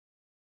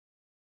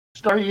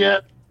Start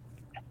yet?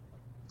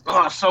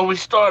 Oh, so we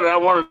started. I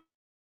wanted.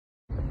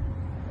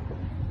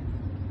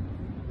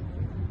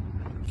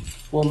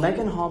 Will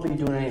Megan Hall be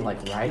doing any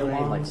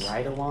ride-alongs?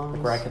 Like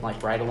where I can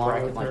ride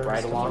along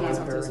with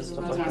her and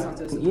stuff like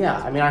that? Yeah,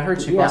 I mean I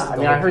heard she busted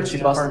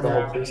the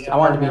whole police department. I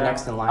wanted to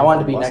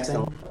be next in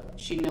line.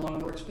 She no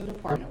longer works for the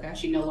department, okay?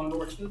 She no longer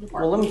works for the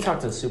department. Well, let me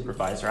talk to the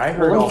supervisor. I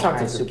heard all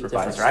kinds of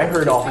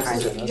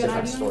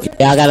different stories.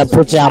 Yeah, I gotta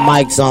put y'all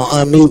mics on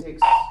unmute.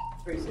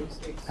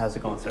 How's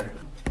it going, sir?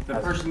 The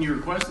person you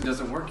requested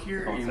doesn't work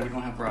here, and we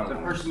don't have problems.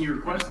 The person you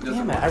requested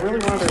doesn't work I really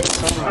wanted to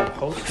sell my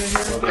poster here.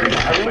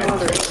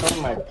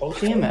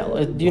 Damn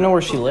it. Do you know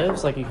where she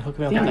lives? Like, you can hook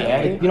me up with the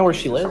Addy? Do you know where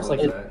she lives?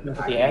 Like, with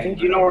the Addy?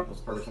 Do you know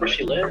where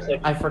she lives?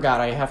 Like, I forgot.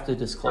 I have to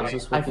disclose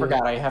this with you.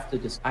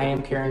 I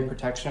am carrying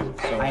protection.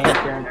 So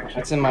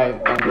it's in my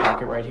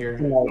pocket right here.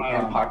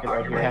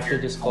 I have to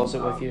disclose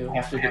it with you.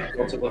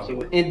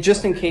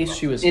 Just in case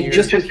she was here.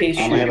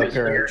 I have a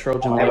pair of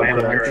Trojan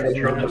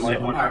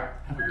Light.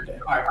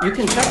 You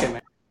can check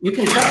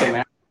it,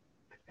 man.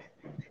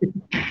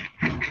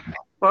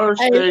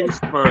 First things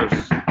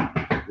first.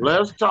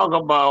 Let's talk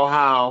about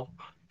how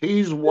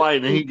he's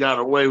white and he got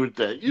away with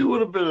that. You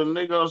would have been a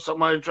nigga or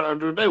somebody trying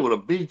to do it. They would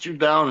have beat you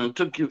down and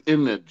took you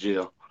in that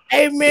jail.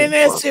 Hey man,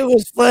 that shit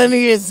was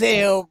funny as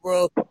hell,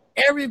 bro.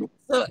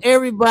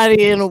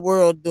 Everybody in the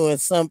world doing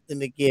something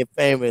to get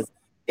famous.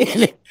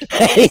 And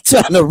he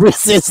trying to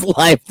risk his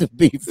life to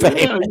be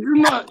famous. Yeah,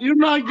 you're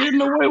not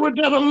getting away with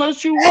that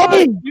unless you want.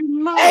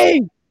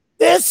 Hey,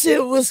 that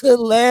shit was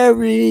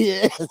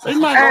hilarious. They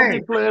might not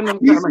be playing them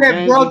He kind of said,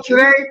 games bro, with you.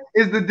 today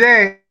is the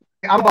day.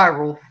 I'm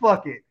viral.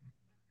 Fuck it.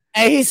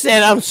 Hey, he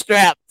said, I'm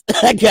strapped.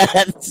 I got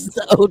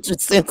ultra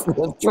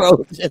sensitive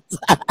Trojans. This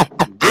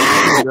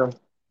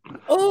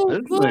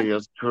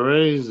nigga's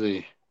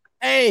crazy.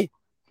 Hey,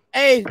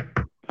 I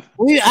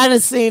done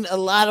seen a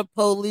lot of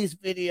police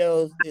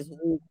videos this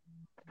week.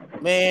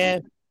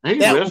 Man, He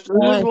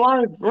risking his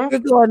life, bro.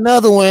 Here's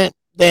another one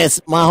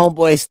that's my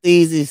homeboy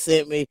Steezy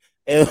sent me.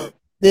 And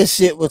this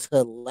shit was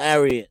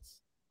hilarious.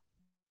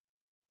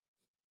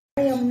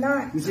 I am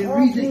not. There's a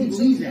reason he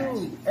believes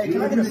that. Hey,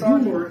 can I get a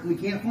sergeant? We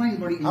can't find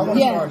anybody. I want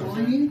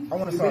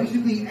a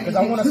sergeant. Because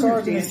I want a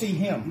sergeant to see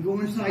him. You go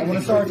inside. I want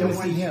a sergeant to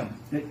see him.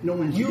 No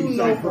one. You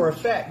know for a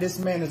fact this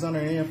man is under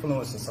the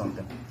influence or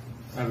something.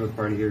 I have a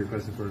party here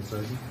requesting for a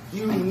sergeant.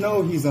 You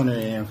know he's under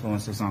the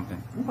influence or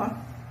something. Okay.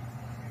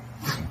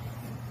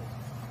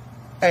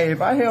 Hey,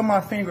 if I held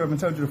my finger up and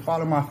told you to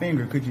follow my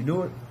finger, could you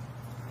do it?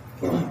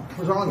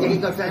 What's wrong?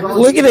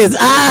 Look at his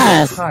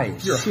eyes.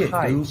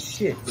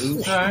 Shit,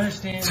 dude. I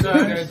understand.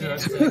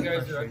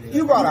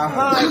 You brought a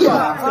high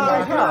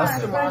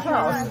to my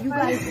house. You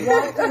guys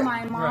walked to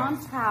my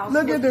mom's house.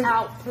 Look at this.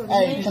 Permission.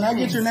 Hey, can I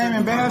get your name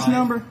and badge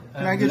number?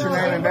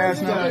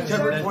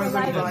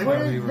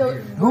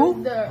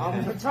 Who?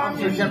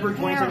 Officer Shepard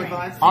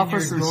 2075.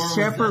 Officer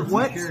Shepard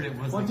what?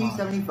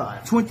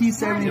 2075.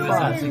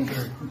 2075.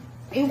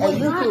 It was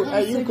not you cool.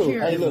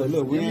 insecure. Hey,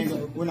 look,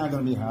 we're not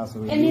gonna be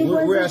hostile. And it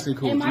We're wasn't- actually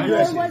cool. and my door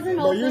wasn't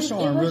Bro, you're open,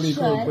 showing it was really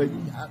cool, shut. but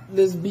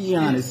let's be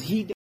honest.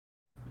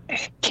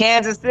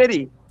 Kansas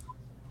City.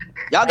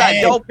 Y'all got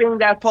dope things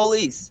that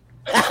police.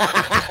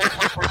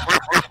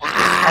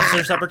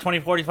 Officer Supper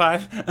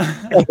 2045. Hey,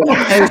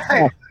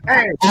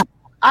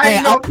 I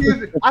didn't know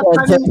I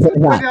thought he was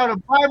putting out a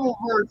Bible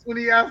verse when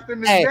he asked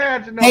him his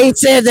badge. He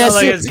said that Sounds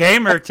like shit. his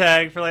gamer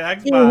tag for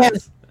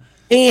Xbox.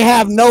 He ain't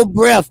have no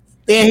breath.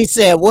 Then he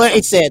said, what?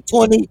 He said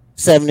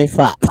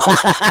 2075.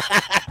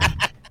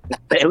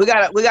 Hey, we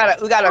got a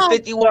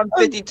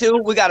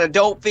 51-52. We got a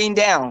dope fiend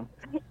down.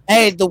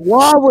 Hey, the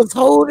wall was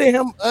holding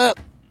him up.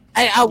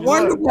 Hey, I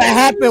wonder what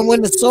happened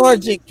when the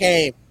sergeant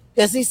came.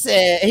 Because he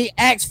said he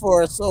asked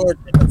for a sergeant.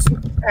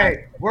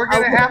 Hey, we're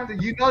going to have to,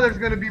 there's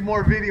going to be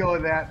more video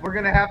of that. We're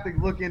going to have to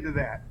look into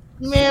that.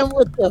 Man,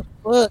 what the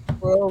fuck,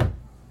 bro?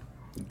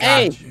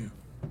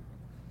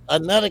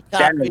 Another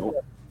copy.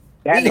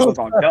 That nigga's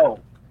on dope.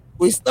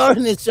 We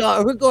starting this,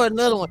 y'all. We're going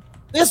another one.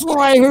 This one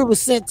right here was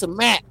sent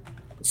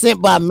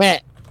by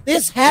Matt.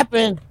 This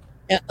happened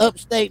in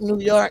upstate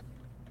New York,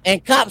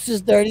 and cops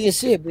is dirty as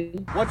shit,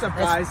 baby. What's up,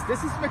 guys?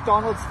 This is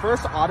McDonald's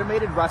first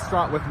automated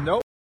restaurant with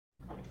no...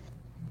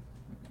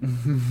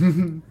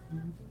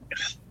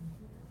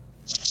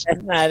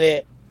 That's not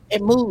it.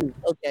 It moved.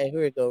 Okay,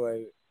 here we go right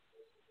here.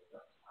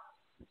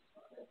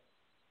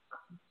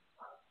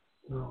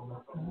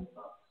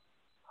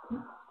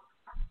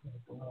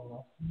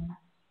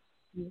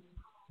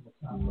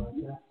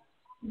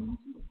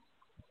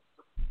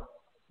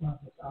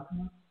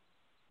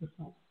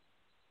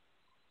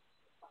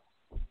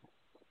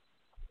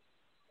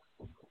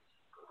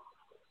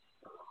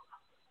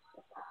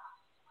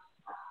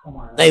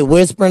 They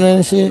whispering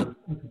and shit.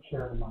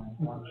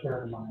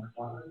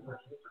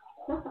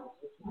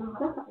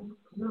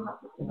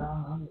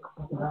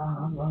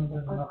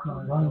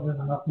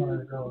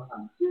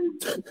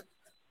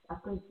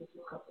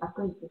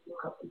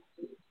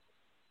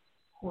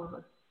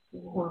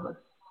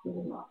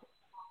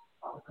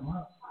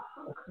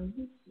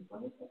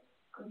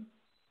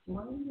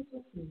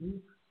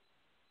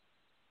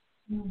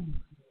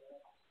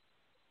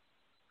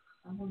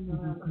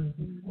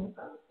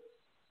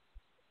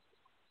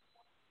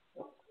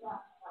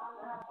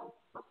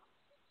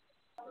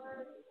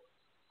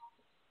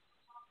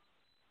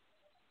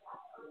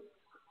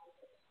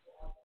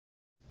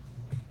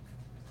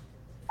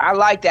 I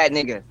like that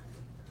nigga.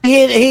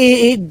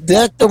 He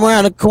ducked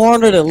around the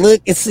corner to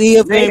look and see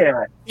if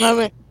Yeah.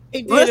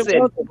 he did Listen. it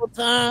multiple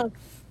times.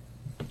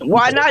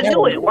 Why not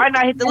do it? Why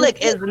not hit the lick?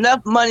 It's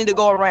enough money to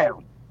go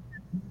around.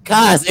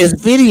 Cause it's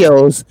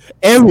videos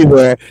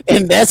everywhere,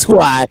 and that's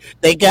why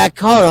they got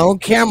caught on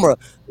camera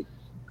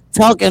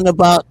talking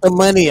about the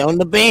money on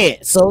the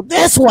bed. So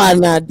that's why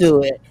not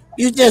do it.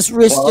 You just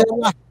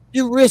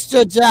risked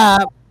your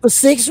job for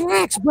 6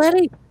 racks,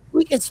 buddy.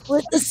 We can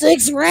split the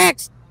 6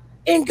 racks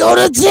and go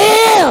to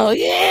jail.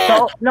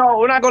 Yeah. No,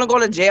 we're not going to go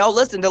to jail.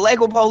 Listen, the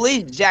Lakewood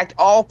police jacked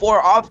all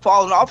 4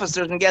 fallen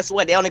officers, and guess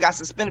what? They only got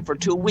suspended for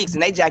 2 weeks,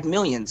 and they jacked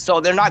millions, so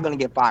they're not going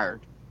to get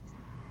fired.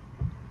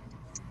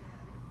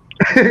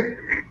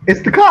 It's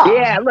the cops.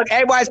 Yeah, look,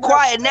 everybody's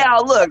quiet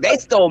now. Look, they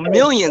stole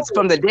millions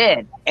from the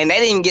dead, and they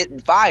didn't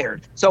get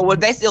fired. So what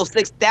they steal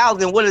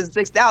 6,000? What is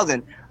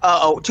 6,000?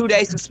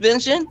 2-day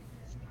suspension,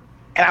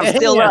 and I'm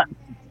still up.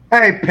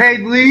 Hey,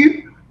 paid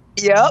leave.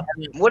 Yep.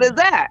 What is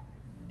that?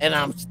 And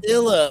I'm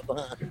still up.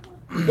 Huh?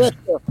 What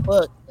the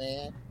fuck,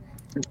 man?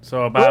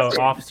 So about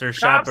Officer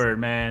Shepard,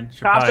 man,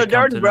 should probably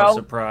come to no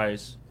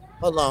surprise.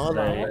 Hold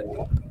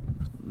on.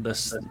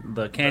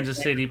 The Kansas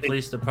City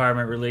Police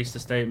Department released a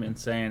statement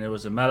saying it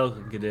was a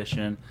medical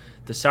condition.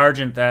 The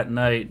sergeant that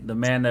night, the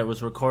man that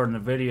was recording the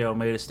video,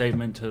 made a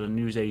statement to the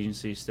news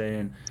agency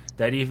saying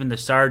that even the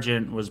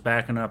sergeant was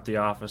backing up the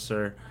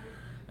officer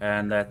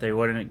and that they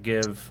wouldn't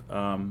give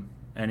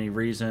any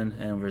reason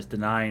and was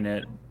denying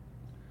it.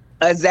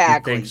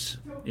 Exactly.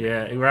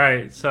 Yeah,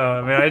 right. So,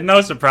 I mean,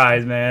 no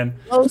surprise, man.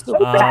 No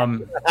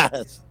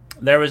surprise.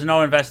 There was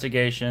no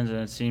investigations, and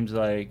it seems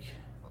like...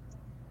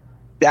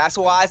 That's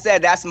why I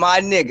said that's my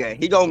nigga.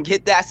 He gonna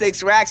get that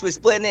 6 racks. We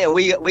splitting it.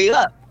 We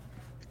up.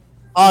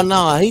 Oh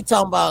no, he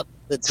talking about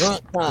the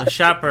drunk time. The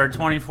Shepard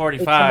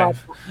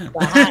 2045.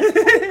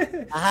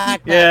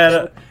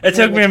 Yeah, it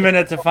took me a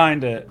minute to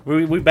find it.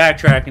 We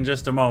backtrack in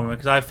just a moment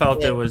because I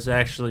felt it was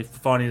actually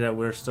funny that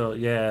we're still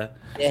Yeah,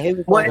 he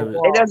was.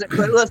 It doesn't.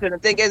 But listen, the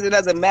thing is, it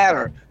doesn't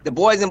matter. The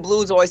boys and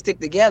blues always stick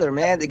together,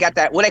 man. They got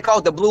that. What they call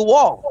it, the blue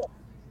wall.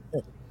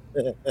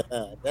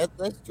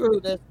 That's true.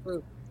 That's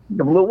true.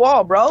 The blue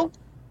wall, bro.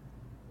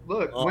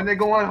 Look, when they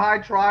go on high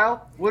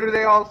trial, what do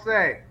they all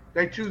say?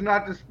 They choose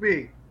not to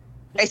speak.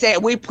 They say,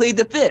 we plead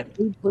the 5th.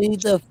 We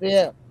plead the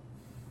 5th.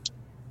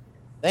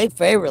 Their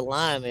favorite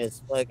line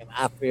is fucking,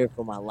 I fear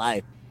for my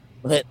life.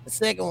 But the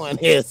second one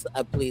is,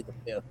 I plead the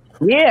 5th.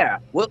 Yeah.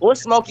 We'll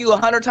smoke you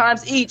 100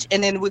 times each,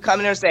 and then we come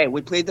in there and say,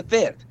 we plead the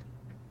 5th.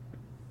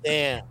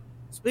 Damn.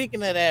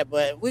 Speaking of that,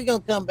 but we're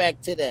going to come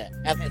back to that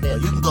after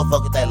that. You can go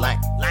fuck with that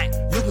line.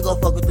 You can go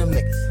fuck with them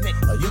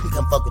niggas. Or you can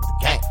come fuck with the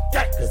gang.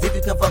 Cause if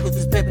you come fuck with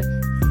this pimpin',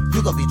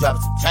 you gonna be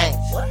dropping some change.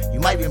 You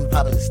might be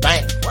popping the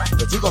stain,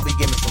 but you gonna be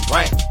getting some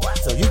brain.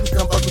 So you can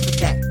come fuck with the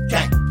gang.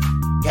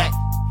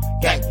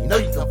 You know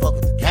you can fuck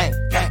with the gang.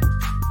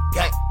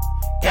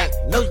 You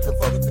know you can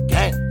fuck with the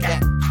gang. You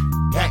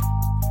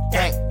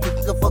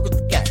can come fuck with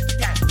the gang.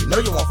 You know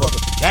you won't fuck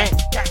with the gang.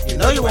 You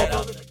know you won't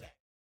fuck with the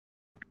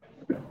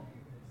gang.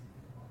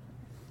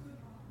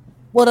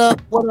 What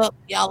up?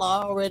 Y'all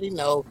already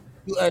know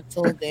you are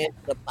tuned in to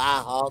the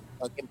Buy Hog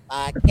fucking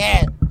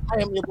podcast. I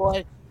am your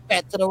boy,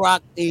 Fat to the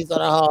Rock. These are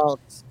the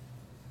Hogs.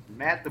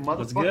 Matt, the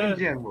motherfucking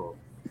general.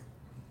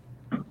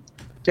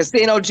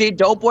 Casino G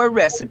Dope Boy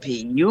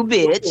Recipe. You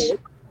bitch.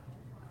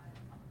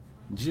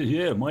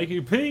 Yeah, Mikey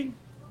P.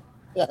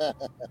 And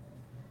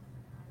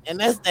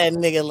that's that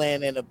nigga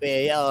laying in the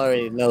bed. Y'all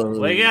already know who.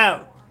 Wake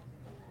out.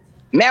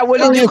 Matt, what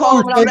did you call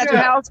him when I was at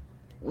your house?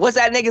 What's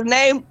that nigga's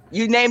name?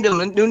 You named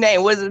him a new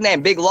name. What is his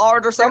name? Big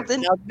Lard or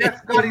something? That's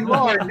Scotty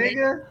Lard,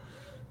 nigga.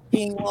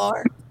 King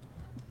Lard.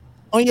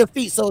 On your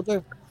feet,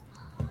 soldier.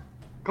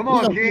 Come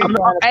on, King.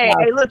 Hey,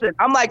 listen.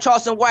 I'm like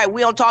Charleston White.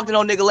 We don't talk to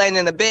no nigga laying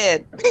in the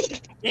bed.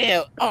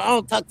 Yeah, I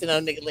don't talk to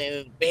no nigga laying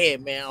in the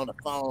bed, man, on the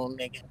phone,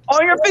 nigga.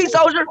 On your feet,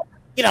 soldier.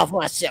 Get off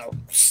my show.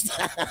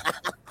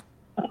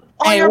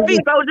 On your feet,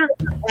 soldier.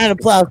 And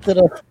applause to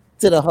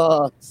the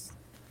Hogs.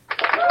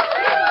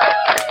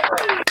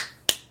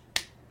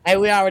 Hey,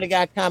 we already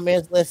got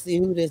comments. Let's see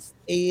who this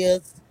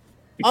is.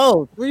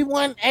 Oh,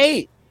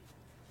 318.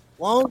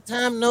 Long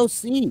time no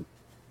see.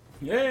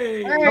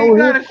 Yay. Hey, he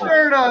got a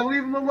shirt on.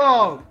 Leave him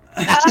alone.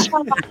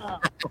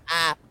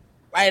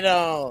 Right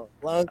on.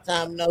 Long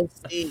time no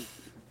see.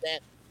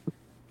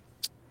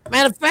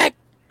 Matter of fact,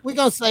 we're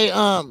going to say,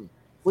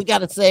 we got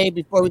to say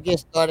before we get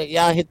started,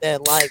 y'all hit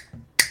that like,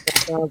 that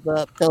thumbs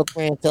up, tell a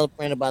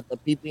friend about the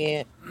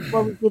PPN.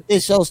 Before we get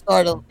this show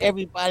started,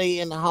 everybody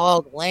in the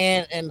hog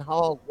land and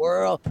hog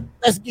world,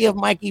 let's give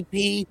Mikey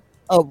P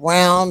a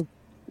round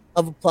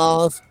of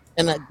applause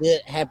and a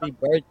good happy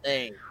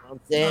birthday. You know what I'm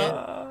saying?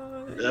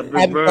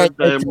 Happy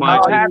birthday,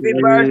 Mikey. Oh, happy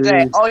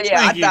birthday. Oh, yeah.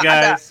 Thank you,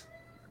 guys.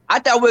 I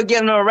thought we were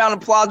giving him a round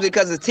of applause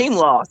because the team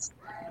lost.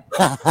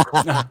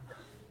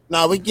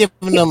 No, we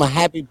giving them a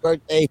happy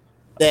birthday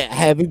that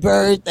happy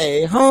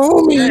birthday,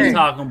 homie. We ain't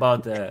talking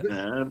about that.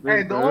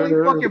 Hey, the only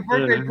fucking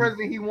birthday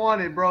present he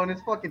wanted, bro, and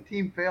his fucking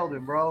team failed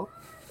him, bro.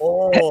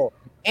 Oh,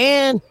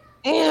 and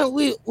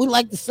we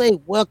like to say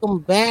welcome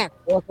back.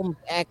 You know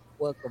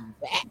what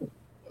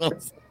I'm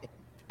saying?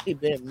 He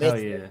been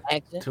missing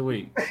action. 2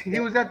 weeks. He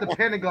was at the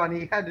Pentagon.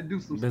 He had to do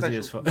some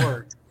special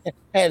work.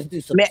 Had to do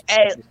some. Man,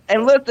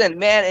 and listen,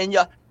 man,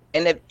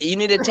 and if you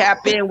need to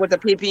tap in with the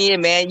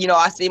PPN, man, you know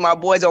I see my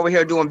boys over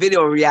here doing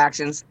video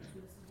reactions,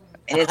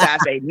 and I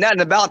say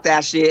nothing about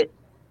that shit.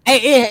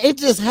 Hey, it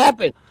just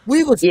happened.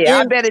 We was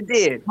I bet it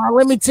did. Now,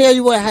 let me tell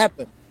you what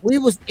happened. We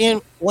was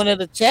in one of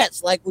the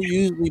chats like we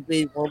usually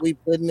be when we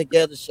putting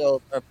together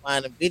shows or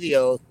finding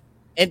videos.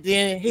 And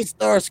then he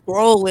started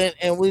scrolling,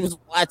 and we was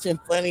watching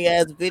funny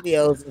ass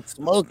videos and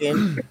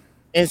smoking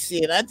and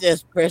shit. I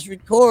just pressed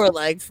record,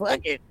 like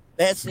fuck it.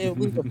 That shit,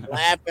 we was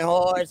laughing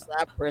hard, so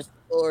I pressed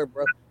record,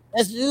 bro.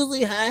 That's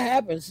usually how it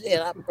happens. Shit,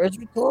 I press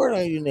record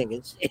on you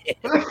niggas. Shit.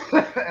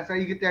 That's how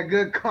you get that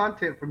good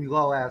content from you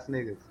low ass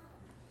niggas.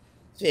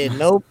 Shit,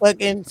 no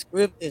fucking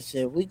scripted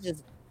shit. We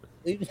just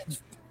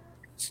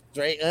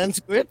straight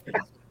unscripted.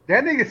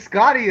 That nigga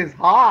Scotty is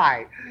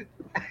high.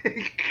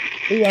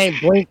 He ain't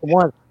blink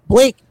once.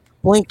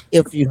 Blink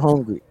if you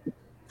hungry.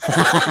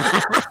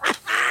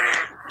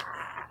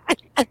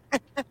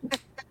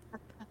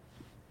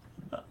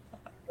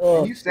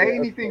 Can you say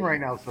anything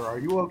right now, sir? Are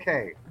you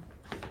okay?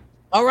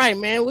 All right,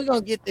 man. We're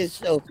gonna get this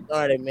show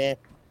started, man.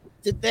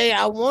 Today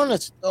I want to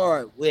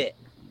start with.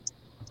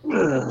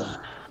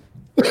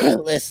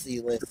 Let's see.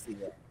 This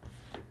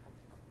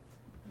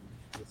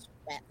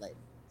fat lady.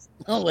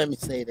 Don't let me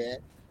say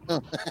that.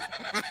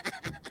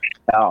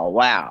 Oh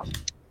wow.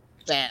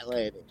 Fat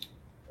lady.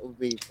 Would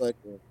be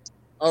fucking.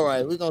 All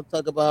right, we're gonna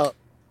talk about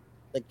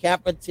the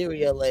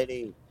cafeteria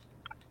lady.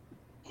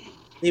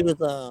 He was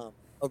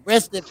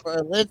arrested for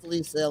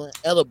allegedly selling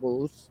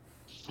edibles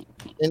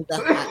in the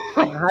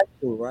high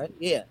school, right?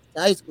 Yeah,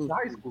 high school.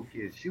 High school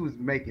kids. She was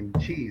making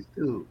cheese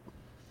too.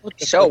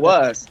 Sure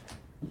was.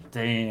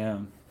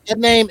 Damn. Her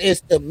name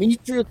is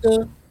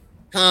Demetrika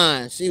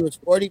Khan. She was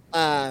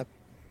 45.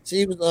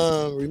 She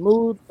was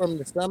removed from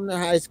the Sumner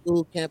High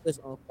School campus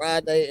on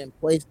Friday and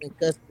placed in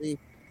custody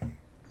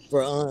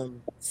for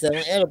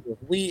selling edibles,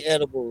 weed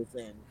edibles,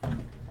 and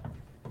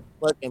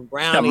fucking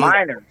brownies, the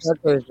minors,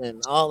 peppers,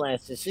 and all that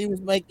shit. She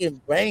was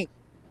making bank.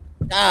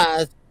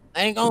 Guys,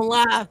 I ain't gonna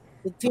lie,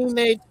 the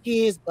teenage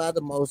kids buy the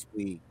most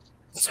weed.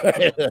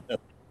 I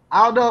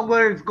don't know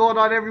where it's going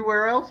on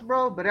everywhere else,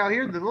 bro, but out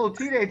here, the little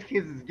teenage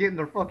kids is getting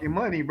their fucking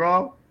money,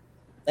 bro.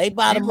 They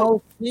buy the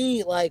most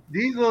weed, like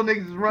these little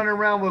niggas is running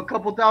around with a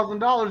couple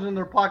 $1,000s in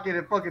their pocket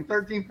at fucking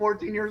 13,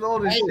 14 years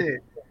old and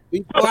shit.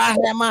 Before I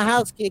had my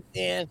house kicked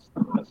in,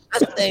 I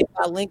stayed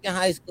by Lincoln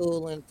High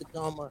School in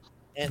Tacoma,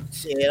 and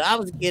shit, I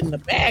was getting the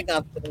bag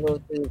off for the little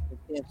dudes for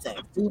 10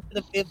 cents. 2 for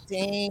the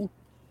 15.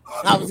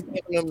 I was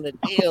giving them the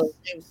deal.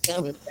 They was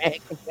coming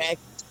back and back.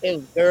 It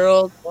was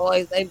girls,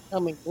 boys. They was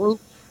coming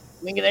groups.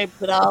 Nigga, they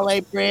put all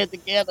their bread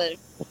together,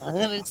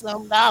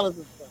 $100-something or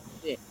something.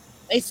 Shit.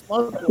 They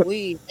smoke the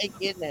weed. They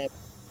getting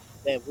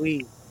that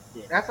weed.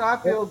 Shit. That's how I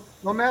feel.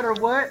 No matter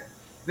what,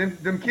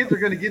 them kids are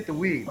gonna get the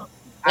weed.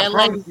 I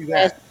promise you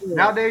that.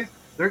 Nowadays,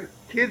 they're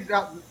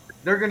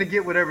gonna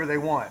get whatever they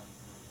want.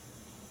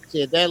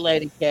 Shit, that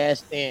lady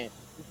cashed in.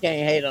 You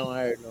can't hate on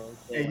her, no.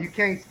 And you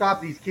can't stop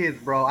these kids,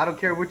 bro. I don't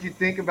care what you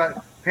think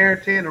about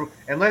parenting, or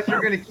unless you're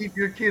gonna keep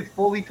your kids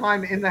fully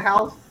time in the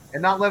house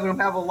and not letting them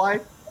have a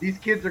life. These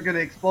kids are gonna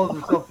expose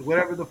themselves to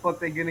whatever the fuck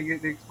they're gonna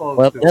get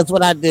exposed to. That's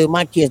what I do.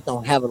 My kids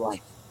don't have a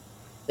life.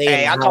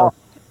 I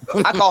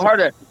call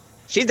her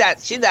she's that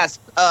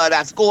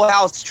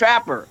schoolhouse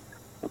trapper.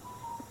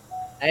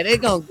 Hey, they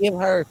gonna give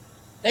her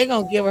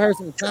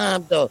some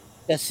time though,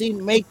 cause she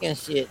making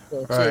shit. So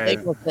shit, they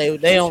gonna say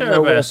they don't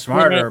know what's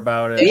smarter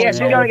about it. Yeah,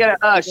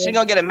 she's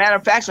gonna get a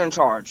manufacturing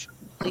charge.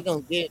 She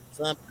gonna get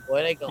something,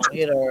 boy. They gonna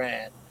hit her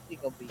ass. She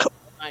gonna be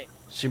nice.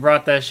 She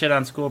brought that shit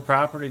on school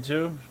property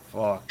too.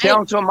 Fuck.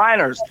 Selling to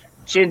minors.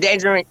 She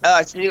endangering.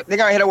 They're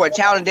gonna hit her with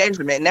child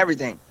endangerment and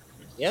everything.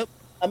 Yep.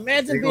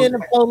 Imagine being a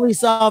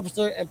police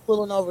officer and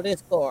pulling over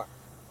this car.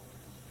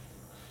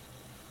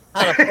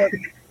 How the fuck?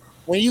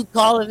 When you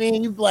call it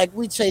in, you be like,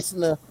 we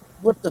chasing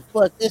what the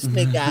fuck? This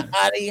nigga got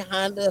Audi,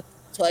 Honda,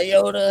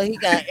 Toyota. He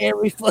got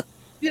every fuck.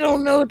 You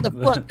don't know what the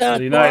fuck kind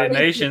the United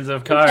Nations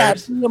of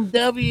cars. He got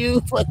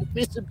BMW, fucking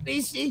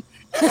Mitsubishi.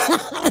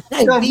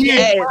 Hey, let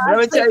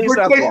me tell you We're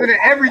something. chasing an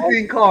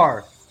everything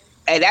car.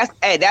 Hey,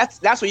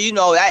 that's what you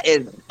know. That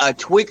is a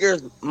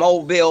tweaker's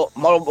mobile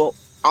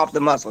off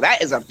the muscle.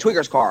 That is a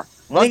tweaker's car.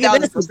 Nigga,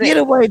 that's a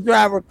getaway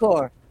driver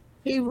car.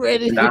 He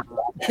ready.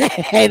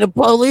 Hey, the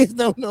police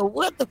don't know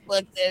what the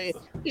fuck that is.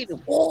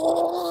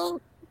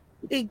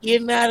 He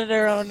getting out of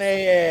there on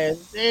their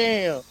ass.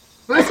 Damn.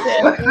 I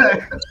said,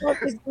 man, fuck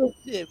this good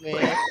shit,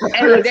 man.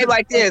 Hey, they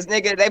like this,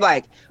 nigga. They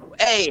like,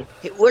 hey,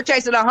 we're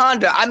chasing a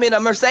Honda. I'm in a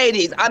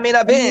Mercedes. I'm in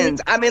a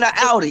Benz. I'm in an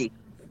Audi.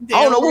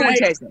 I don't know what we're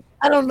chasing.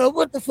 I don't know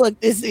what the fuck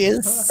this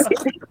is.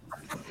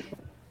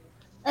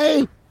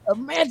 Hey,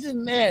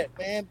 Imagine that,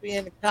 man,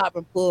 being a cop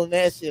and pulling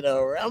that shit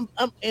over. I'm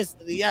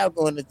instantly y'all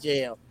going to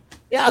jail.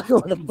 Y'all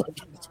going to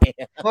fucking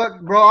jail.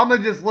 Fuck, bro. I'm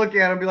gonna just look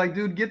at him and be like,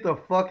 dude, get the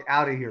fuck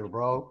out of here,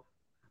 bro.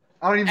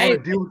 I don't even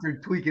want to deal with your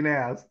tweaking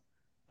ass.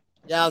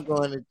 Y'all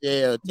going to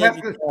jail. That's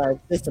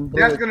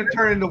gonna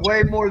turn into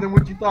way more than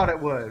what you thought it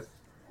was.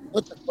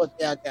 What the fuck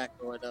y'all got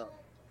going on?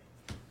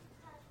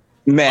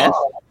 Meth.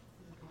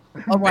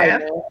 All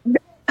right,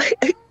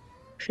 man.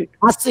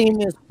 I seen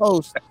this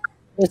post.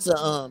 It's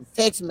a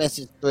text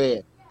message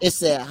thread. It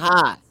said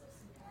hi,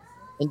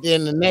 and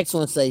then the next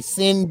one say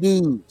send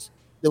dudes.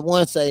 The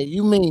one say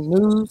you mean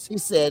news? He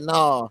said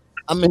no.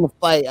 I'm in a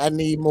fight. I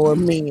need more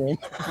men.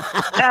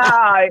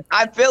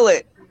 I feel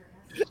it.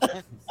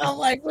 I'm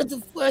like, what the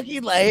fuck? He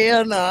like,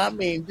 hell no. I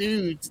mean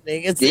dudes,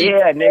 nigga.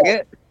 Yeah,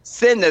 nigga.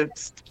 Send the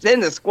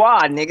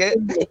squad, nigga.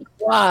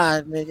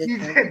 Squad, nigga.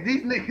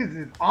 These niggas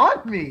is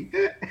on me.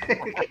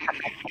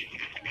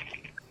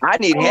 I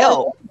need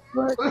help.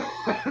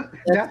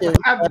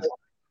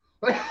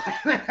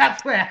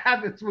 That's what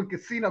happens when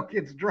Casino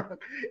gets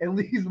drunk and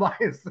leaves by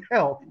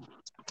himself.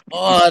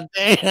 Oh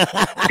damn!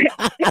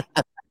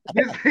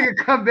 This nigga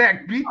come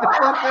back, beat the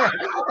fuck up.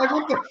 Like,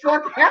 what the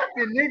fuck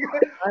happened, nigga?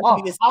 I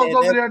was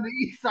over there on the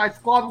east side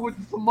squabbling with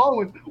the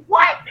Samoans.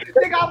 What?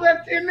 Nigga, I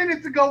left 10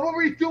 minutes ago. What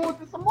were you doing with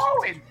the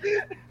Samoans?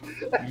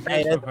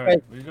 Hey, that's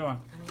Where you going?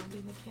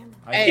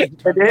 Hey,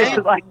 it is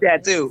like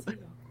that too.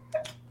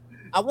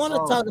 I want to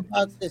talk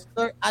about this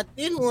story. I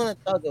didn't want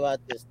to talk about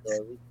this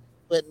story,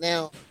 but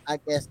now I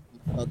guess we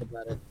talk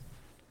about it.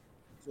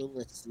 So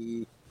let's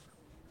see.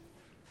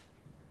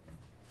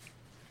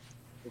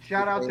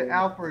 Shout out to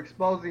Al for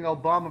exposing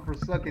Obama for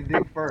sucking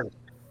dick first.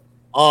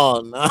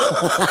 Oh no!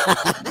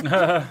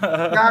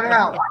 Shout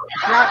out,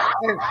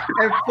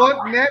 and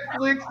fuck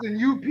Netflix and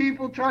you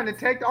people trying to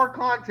take our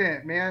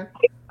content, man.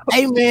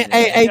 Hey man,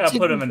 hey, gotta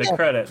put them in the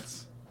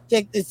credits.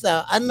 Check this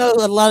out. I know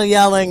a lot of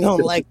y'all ain't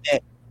gonna like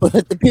that,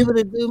 but the people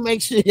that do,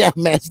 make sure y'all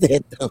match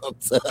that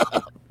thumbs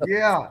up.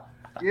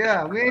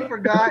 Yeah, we ain't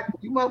forgot.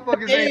 You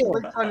motherfuckers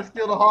ain't trying to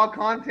steal the hog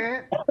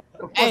content.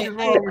 The fuck is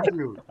wrong with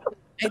you?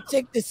 Hey,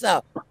 check this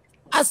out.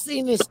 I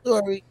seen this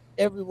story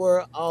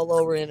everywhere, all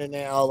over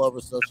internet, all over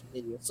social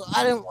media. So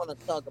I didn't want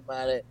to talk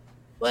about it,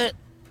 but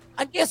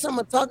I guess I'm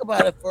gonna talk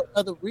about it for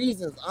other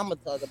reasons. I'm gonna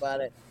talk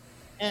about it,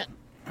 and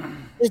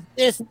it's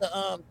this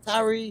the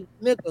Tyree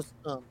Nichols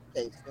case.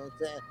 You know what I'm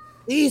saying?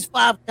 These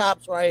 5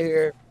 cops right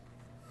here. You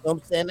know what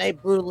I'm saying? They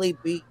brutally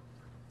beat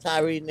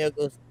Tyree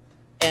Nichols,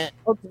 and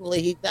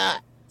ultimately he died.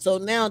 So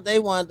now they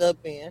wound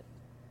up being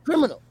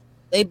criminals.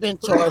 They've been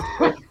charged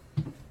with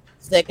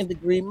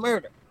second-degree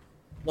murder.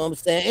 You know what I'm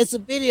saying? It's a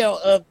video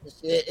of the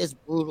shit. It's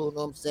brutal. You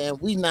know what I'm saying?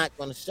 We're not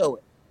going to show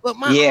it. But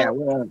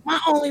my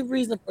only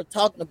reason for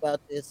talking about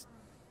this,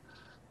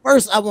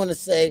 first, I want to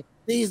say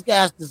these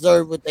guys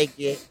deserve what they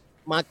get.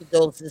 My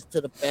condolences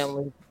to the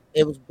family.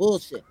 It was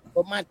bullshit.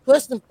 But my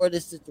question for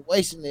this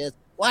situation is,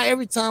 why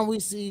every time we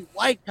see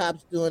white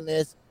cops doing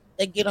this,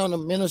 they get on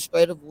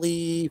administrative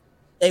leave,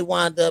 they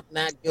wind up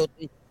not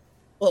guilty.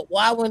 But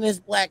why when it's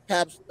black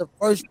cops, the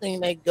first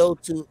thing they go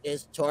to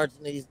is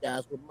charging these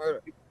guys with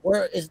murder?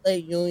 Where is their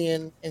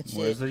union and shit?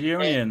 Where's the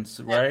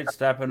unions, right?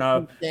 Stepping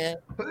up.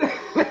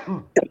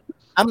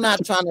 I'm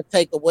not trying to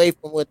take away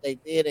from what they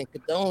did and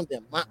condone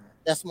them.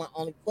 That's my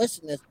only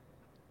question is,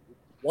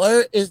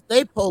 where is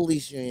their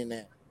police union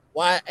at?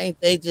 Why ain't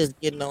they just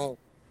getting on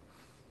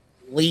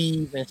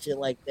leave and shit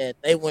like that?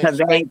 They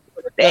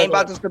ain't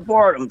about to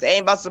support them. They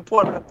ain't about to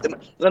support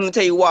them. Let me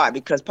tell you why.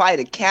 Because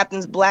probably the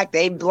captain's black,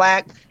 they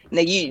black, and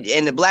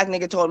the black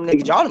nigga told them,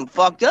 nigga, y'all done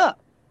fucked up.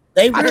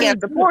 I can't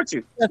support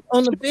you.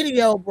 On the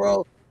video,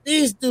 bro,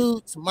 these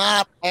dudes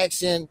mob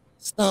action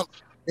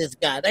stumped this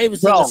guy. They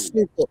was in a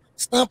circle,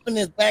 stumping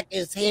his back,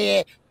 his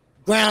head,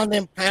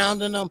 grounding,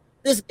 pounding him.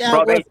 This guy,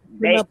 bro,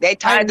 they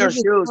tied their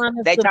shoes.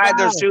 They tied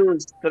their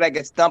shoes so they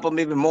could stump him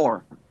even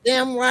more.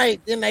 Damn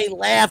right. Then they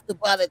laughed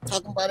about it,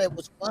 talking about it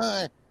was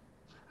fun.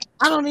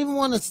 I don't even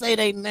want to say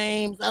their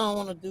names. I don't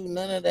want to do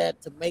none of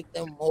that to make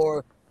them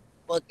more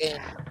fucking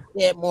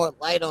shed more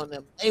light on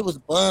them. They was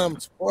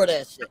bums for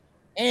that shit.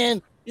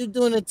 And you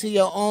doing it to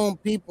your own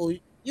people.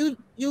 You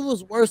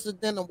was worse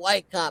than the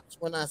white cops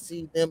when I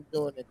see them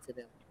doing it to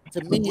them.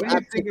 To me, what do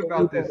you think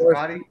about this,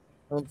 Scotty? You know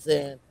what I'm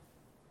saying?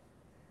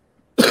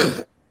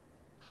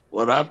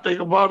 What I think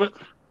about it?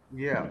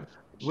 Yeah.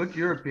 What's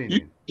your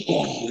opinion?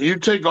 You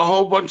take a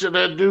whole bunch of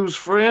that dude's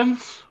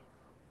friends,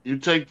 you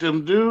take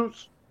them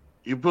dudes,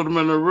 you put them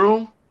in a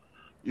room,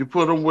 you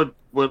put them with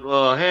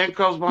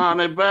handcuffs behind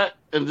their back,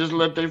 and just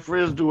let their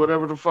friends do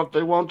whatever the fuck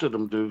they want to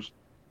them dudes.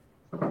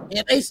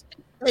 Yeah,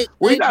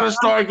 we got to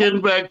start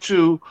getting back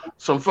to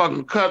some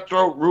fucking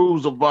cutthroat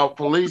rules about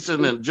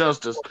policing and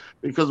justice,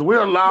 because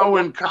we're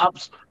allowing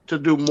cops to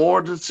do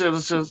more than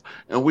citizens,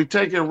 and we're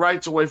taking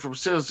rights away from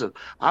citizens.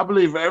 I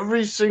believe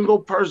every single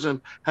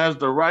person has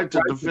the right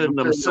to defend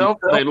themselves,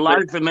 their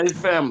life, and their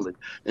family.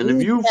 And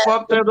if you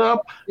fuck that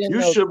up,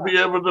 you should be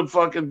able to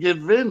fucking get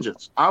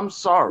vengeance. I'm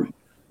sorry.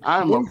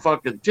 I'm a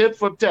fucking tit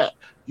for tat.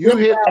 You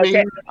hit me,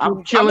 Okay.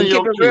 I'm killing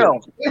your keep it kid.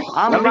 real.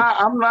 I'm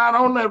not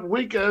on that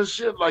weak ass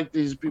shit like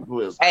these people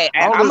is. Hey,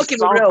 All I'm gonna this keep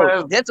it soft real.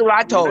 ass, This is what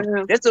I told.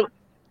 man.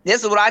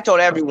 This is what I told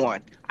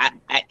everyone.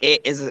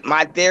 It is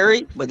my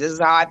theory, but this is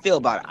how I feel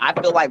about it. I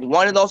feel like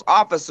one of those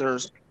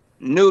officers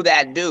knew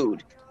that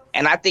dude,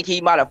 and I think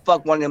he might have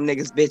fucked one of them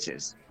niggas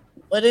bitches.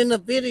 But in the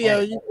video,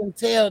 you can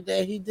tell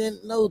that he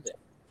didn't know that.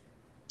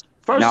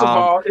 First of No,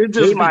 all, it he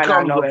just might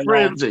not becomes know a that, no.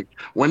 frenzy.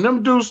 When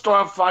them dudes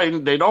start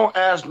fighting, they don't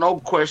ask no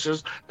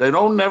questions. They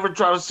don't never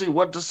try to see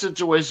what the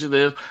situation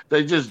is.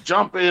 They just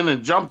jump in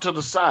and jump to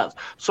the sides.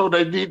 So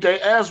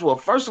they ask, well,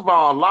 first of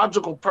all, a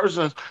logical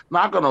person is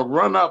not gonna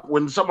run up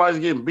when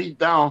somebody's getting beat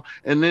down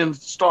and then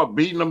start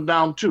beating them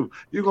down too.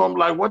 You're gonna be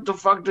like, what the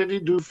fuck did he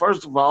do?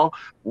 First of all,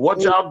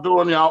 what y'all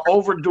doing? Y'all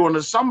overdoing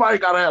it. Somebody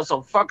gotta have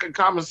some fucking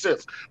common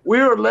sense.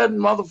 We're letting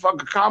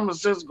motherfucking common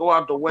sense go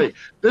out the way.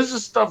 This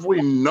is stuff we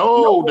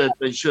know that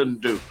they shouldn't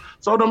do.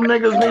 So them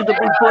niggas need to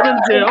be put in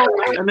jail,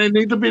 and they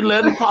need to be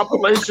led in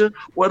population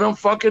where them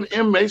fucking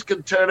inmates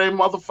can tear their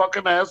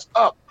motherfucking ass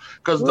up.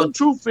 Because the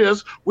truth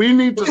is, we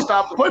need to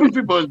stop putting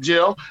people in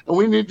jail, and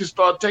we need to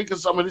start taking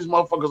some of these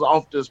motherfuckers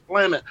off this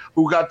planet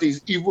who got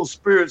these evil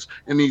spirits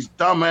and these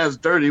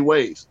dumbass dirty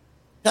ways.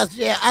 Cause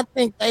yeah, I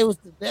think they was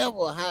the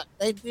devil. How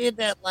they did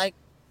that like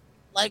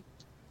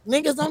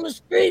niggas on the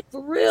street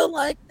for real.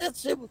 Like that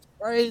shit was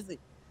crazy.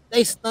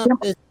 They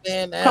stumped this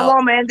man out. Come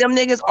on, man. Them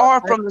niggas are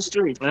from the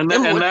street. And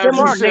them as them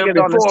you are said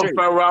niggas on the before, street.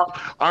 Farrell,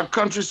 our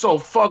country's so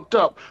fucked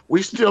up.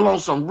 We still on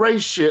some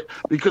race shit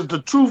because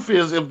the truth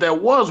is, if there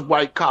was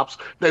white cops,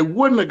 they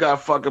wouldn't have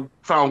got fucking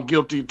found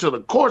guilty until the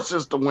court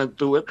system went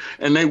through it,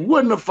 and they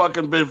wouldn't have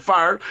fucking been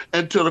fired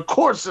until the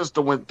court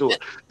system went through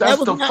it.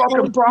 That's the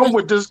fucking problem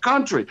with this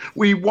country.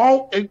 We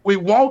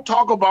won't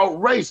talk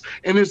about race,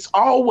 and it's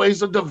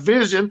always a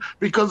division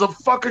because of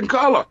fucking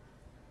color.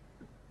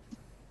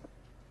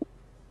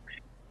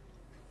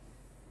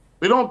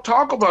 We don't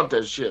talk about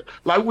that shit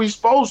like we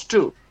supposed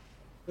to.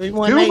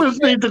 Humans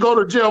need to go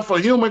to jail for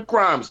human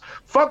crimes.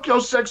 Fuck your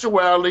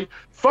sexuality.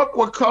 Fuck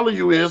what color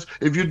you is.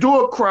 If you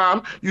do a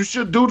crime, you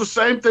should do the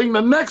same thing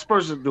the next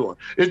person doing.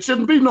 It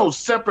shouldn't be no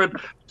separate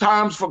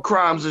times for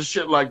crimes and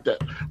shit like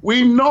that.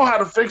 We know how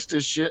to fix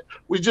this shit.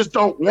 We just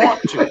don't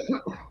want to.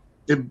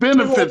 It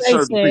benefits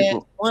certain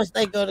people. Once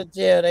they go to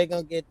jail, they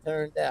gonna get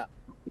turned out.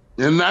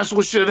 And that's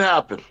what should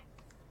happen.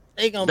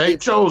 They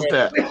chose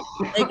that.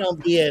 They gonna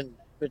be in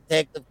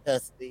protective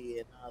custody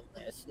and all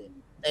that shit.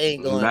 They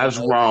ain't going. That's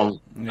wrong.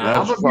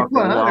 That's fucking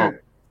wrong.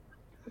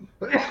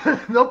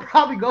 They'll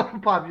probably go for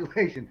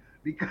population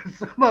because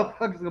some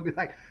motherfuckers gonna be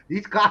like,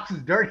 these cops is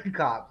dirty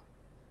cops.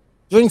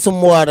 Drink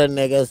some water,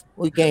 niggas.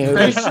 We can't hear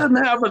They you.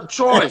 shouldn't have a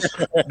choice.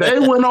 They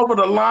went over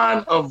the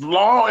line of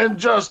law and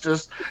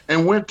justice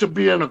and went to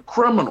being a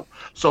criminal.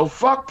 So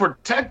fuck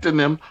protecting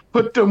them.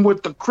 Put them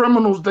with the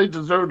criminals they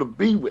deserve to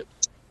be with.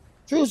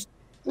 True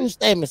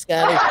statement,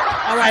 Scotty.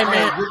 All right,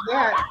 man.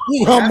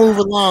 We gonna move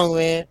along,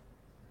 man.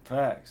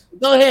 Facts.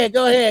 Go ahead.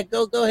 Go ahead,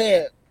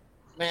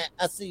 man.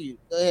 I see you.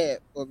 Go ahead.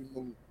 Before we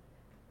move.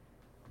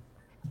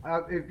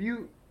 If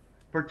you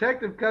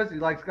protective custody,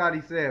 like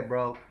Scotty said,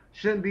 bro,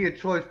 shouldn't be a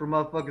choice for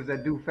motherfuckers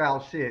that do foul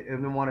shit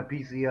and then want to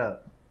PC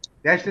up.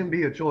 That shouldn't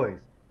be a choice.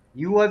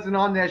 You wasn't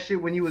on that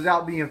shit when you was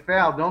out being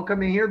foul. Don't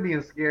come in here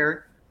being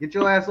scared. Get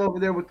your ass over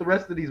there with the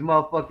rest of these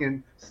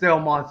motherfucking cell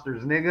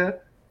monsters, nigga.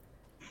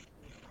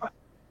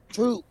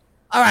 True.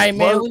 All right,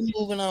 man. We're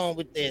moving on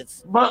with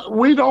this. But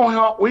we don't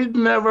help. We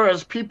never,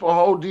 as people,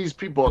 hold these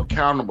people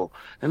accountable,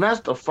 and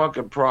that's the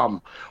fucking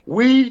problem.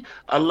 We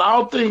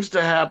allow things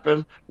to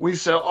happen. We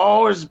say,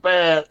 "Oh, it's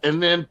bad,"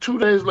 and then 2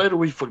 days later,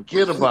 we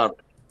forget about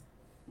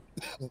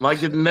it,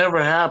 like it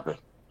never happened.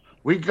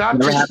 We got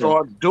to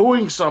start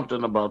doing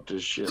something about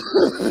this shit.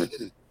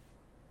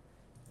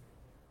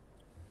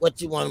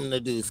 What you want them to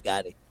do,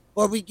 Scotty?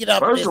 Before we get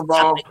up, First of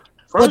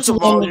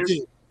all,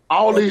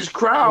 all these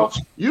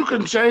crowds, you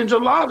can change a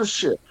lot of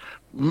shit.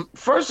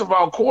 First of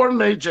all,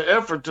 coordinate your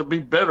effort to be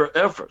better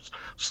efforts.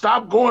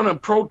 Stop going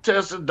and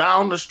protesting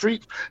down the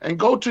street and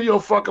go to your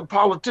fucking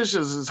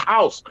politicians'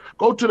 house.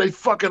 Go to their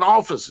fucking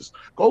offices.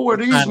 Go where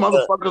these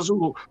motherfuckers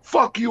who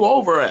fuck you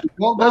over at.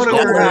 Let's go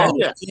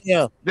there.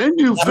 Yeah. Then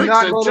you fix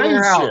and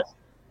change shit.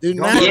 Do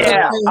not.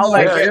 Yeah,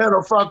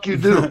 the fuck you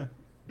do.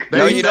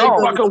 They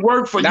fucking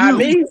work for you.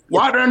 Me.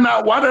 Why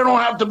they don't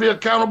have to be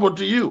accountable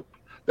to you?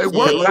 They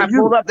work for I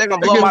you. pull up, they're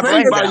gonna blow my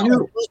brains out.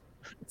 You.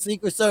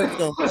 Secret Service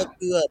gonna fuck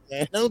you up,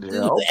 man. Don't do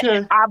that.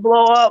 Okay. I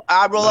roll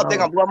up, they're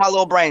gonna blow my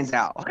little brains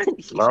out. All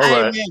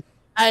right.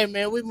 Hey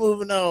man, we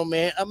moving on,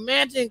 man.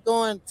 Imagine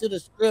going to the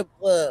strip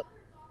club,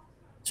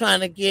 trying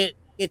to get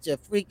your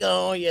freak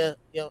on,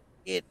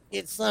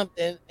 get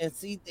something, and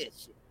see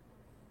this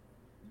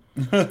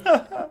shit.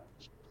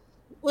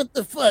 What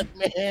the fuck,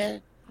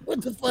 man?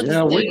 What the fuck?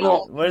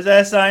 What does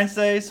that sign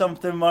say?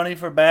 Something money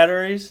for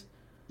batteries?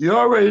 You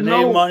already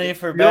know. Money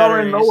for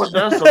batteries. You already know what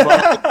that's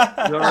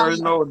about. You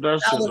already know what that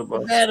shit's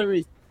about.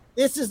 Batteries.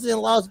 This is in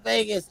Las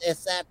Vegas at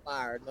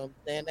Sapphire. You know what I'm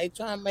saying? They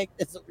trying to make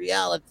this a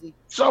reality.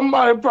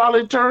 Somebody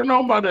probably turned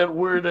on by that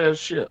weird ass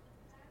shit.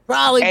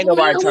 Probably. Ain't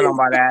nobody turn on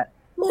by that.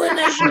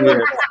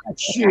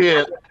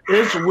 Shit.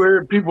 It's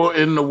weird people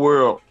in the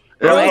world.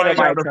 Everybody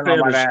got a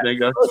fetish,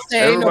 nigga.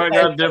 Everybody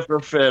got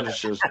different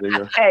fetishes,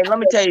 nigga. Hey, let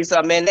me tell you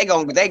something, man. They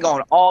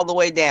going all the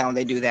way down.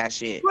 They do that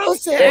shit. Bro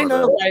said ain't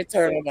nobody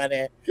turning about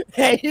that.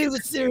 Hey, he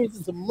was serious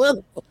as a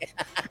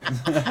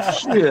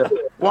motherfucker. Shit.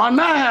 Why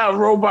not have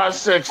robot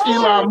sex?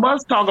 Elon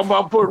Musk talk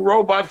about putting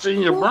robots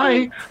in your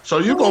brain, so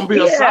you're gonna be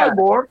a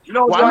cyborg. You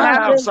know Why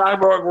not have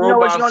cyborg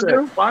robot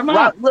sex? Why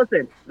not? Well,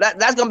 listen,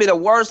 that's gonna be the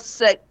worst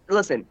sex.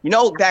 Listen,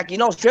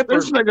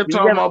 strippers. This nigga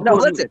talking about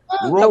putting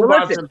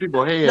robots in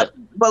people's head.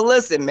 But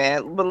listen,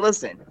 man.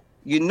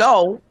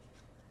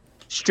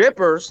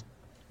 Strippers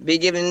be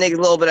giving niggas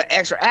a little bit of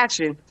extra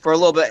action for a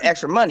little bit of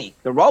extra money.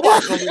 The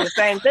robot's gonna do the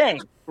same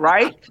thing,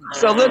 right?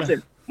 So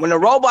listen, when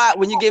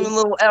you give him a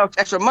little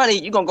extra money,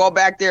 you're gonna go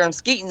back there and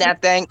skeet in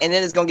that thing, and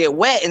then it's gonna get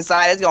wet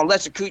inside. It's gonna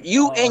electrocute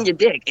you and your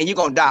dick, and you're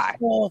gonna die.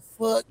 Oh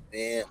fuck,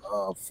 man!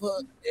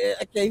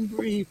 I can't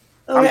breathe.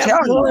 I'm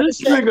telling you, this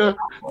nigga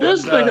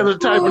the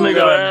type of nigga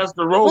that asked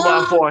the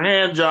robot for a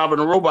hand job, and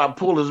the robot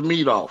pull his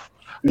meat off.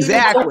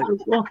 Exactly.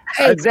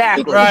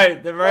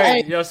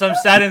 Right. Some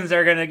settings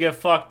are gonna get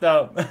fucked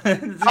up.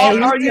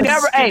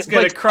 It's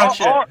gonna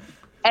crunch it.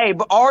 Hey,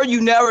 or you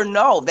never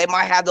know. They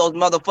might have those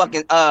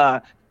motherfucking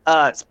the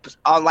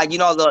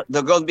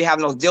girls be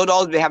having those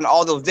dildos, be having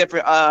all those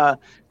different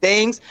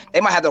things.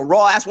 They might have the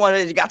raw ass one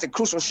that you got the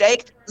crucial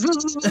shake.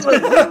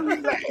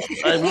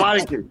 Hey,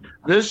 Mikey,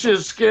 this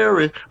shit's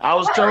scary. I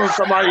was telling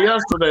somebody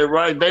yesterday,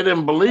 right? They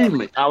didn't believe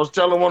me. I was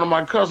telling one of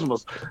my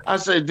customers. I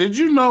said, did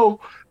you know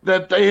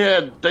that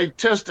they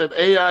tested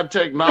AI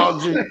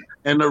technology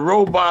and the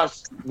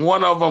robots,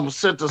 one of them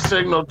sent a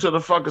signal to the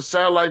fucking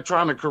satellite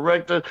trying to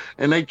correct it,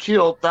 and they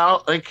killed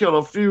like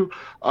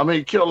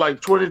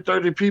 20,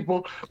 30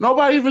 people.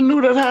 Nobody even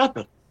knew that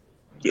happened.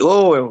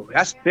 Oh,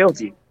 that's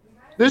filthy.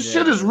 This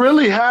shit is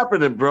really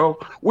happening, bro.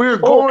 We're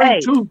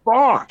going too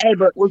far.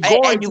 We're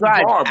going too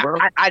far, bro.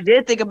 I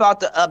did think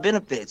about the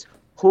benefits.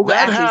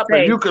 That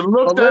happened. You can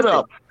look that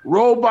up.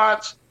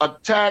 Robots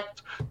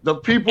attacked the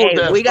people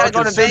that we gotta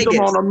go to sent Vegas.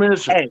 them on a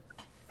mission. Hey,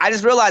 I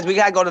just realized we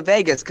gotta go to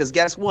Vegas because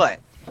guess what?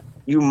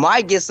 You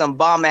might get some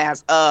bomb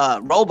ass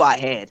robot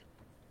head.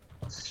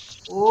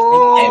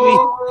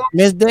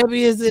 Miss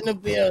Debbie is in the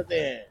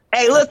building.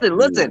 Hey, listen.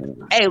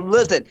 Hey,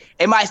 listen.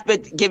 It might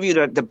give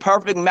you the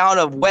perfect amount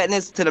of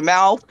wetness to the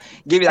mouth,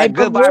 give you that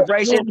good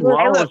vibration.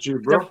 Hold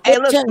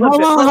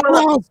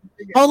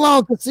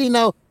on,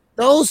 Casino.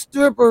 Those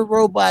stripper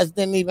robots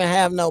didn't even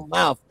have no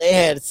mouth. They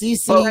had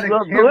CC.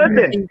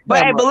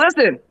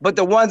 But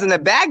the ones in the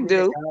back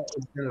do.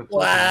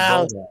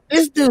 Wow,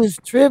 this dude's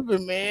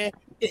tripping, man.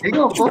 He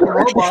gonna fuck a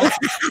robot.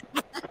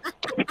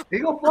 He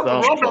gonna fuck a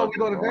robot when we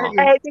go to Vegas.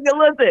 Hey, nigga,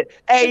 listen.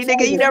 Hey,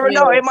 nigga, you never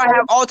know. They might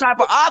have all type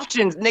of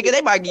options, nigga.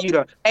 They might give you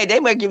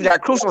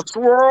that crucial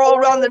swirl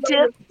around the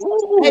tip.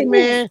 Ooh. Hey,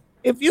 man,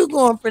 if you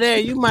going for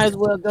that, you might as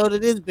well go to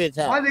this bitch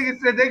house. My nigga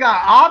said they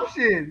got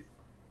options.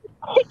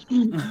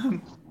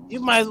 You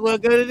might as well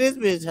go to this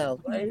bitch house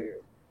right here.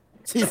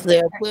 She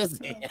said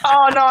pussy.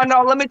 Oh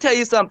no. Let me tell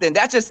you something.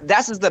 That's just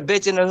the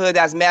bitch in the hood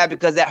that's mad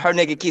because her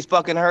nigga keeps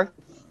fucking her.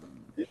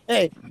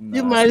 Hey,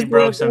 you might as well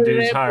broke some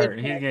dude's heart.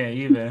 He's getting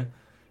even.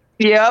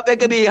 Yep, it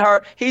could be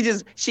her.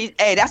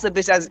 That's a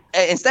bitch that's.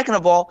 And second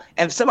of all,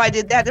 if somebody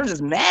did that, they're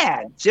just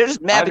mad. They're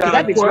just mad because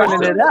that bitch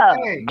running it up.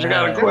 I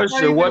got a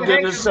question. What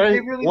did it say?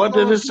 What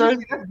did it say?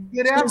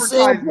 Good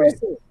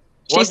advertisement.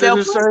 She sell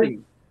pussy.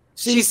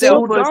 She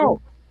sell pussy.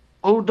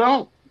 Who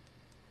don't?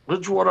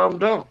 Which one of them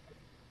don't?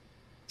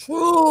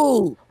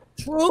 True.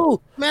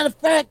 Matter of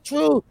fact,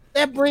 true.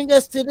 That brings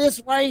us to this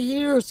right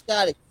here,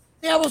 Scotty.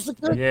 That was a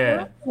good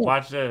question.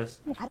 Watch this.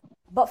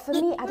 But for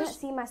me, I don't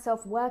see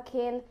myself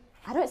working.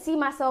 I don't see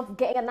myself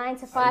getting a 9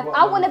 to 5.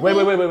 I want to be. Wait.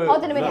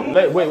 Hold on a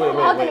minute. Wait.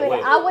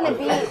 I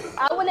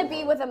want to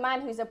be with a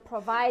man who's a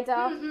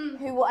provider,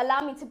 who will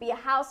allow me to be a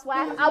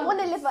housewife. I want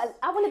to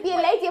be a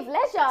lady of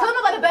leisure. Tell me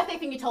about the birthday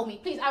thing you told me,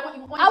 please. I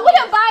wouldn't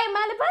buy a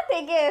man a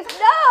birthday gift.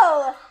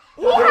 No.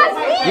 He has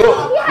me.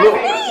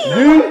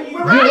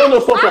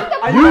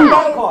 Stop.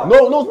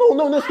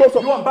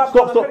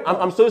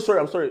 I'm so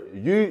sorry.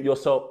 You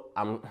yourself,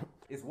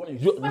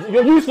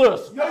 you're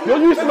useless. You're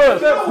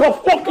useless. You're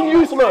fucking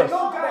useless.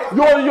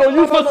 You're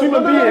useless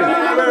human being.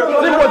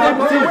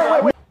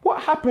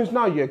 What happens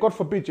now, God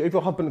forbid, if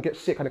your husband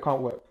gets sick and it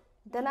can't work?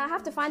 Then I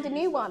have to find a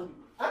new one.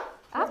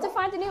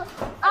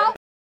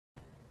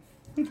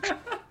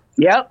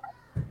 Yep.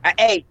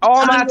 Hey,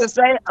 all I have to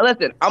say,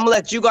 listen, I'm gonna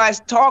let you guys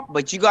talk,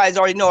 but you guys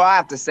already know what I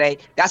have to say.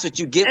 That's what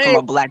you get from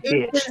a black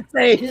bitch.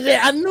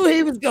 I knew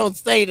he was gonna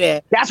say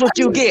that. That's what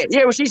you get.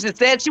 Yeah, what she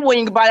said, she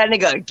wouldn't even buy that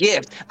nigga a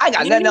gift. I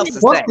got nothing else to say.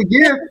 What's the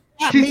gift?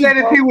 She said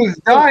if he was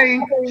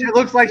dying, it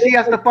looks like she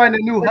has to find a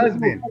new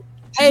husband.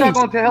 She's not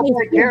going to help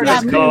take care of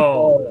That's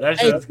cold.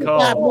 That's just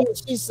cold.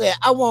 She said,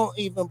 I won't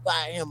even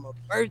buy him a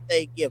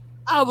birthday gift.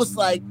 I was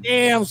like,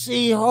 damn,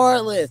 she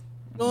heartless.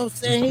 You know what I'm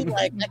saying? He's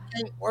like, I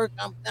can't work,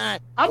 I'm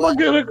dying. I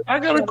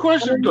got a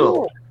question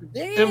though.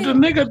 If the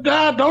nigga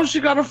died, don't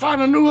she gotta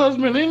find a new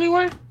husband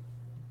anyway?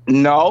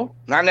 No,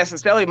 not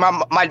necessarily.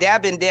 My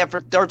dad been dead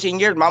for 13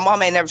 years. My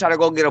mom ain't never tried to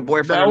go get a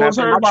boyfriend. That or was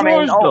nothing. her My mom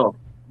ain't choice, old. though.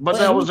 But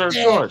that was her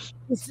choice.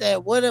 He said,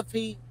 "What if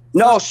he?"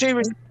 No, she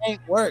was.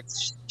 Ain't work.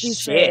 She Shit,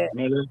 said,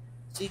 nigga.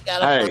 "She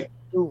got a Hey,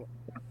 do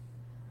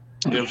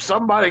it." if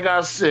somebody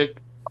got sick,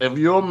 if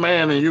you're a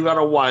man and you got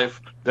a wife,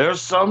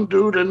 there's some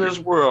dude in this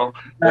world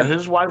that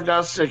his wife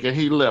got sick and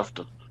he left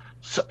her.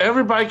 So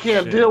everybody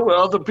can't deal with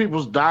other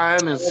people's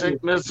dying and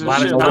sickness and By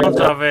shit the like sounds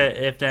that. of it,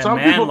 if that Some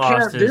man people lost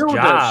can't his deal with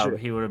that job, shit.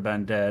 he would have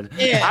been dead.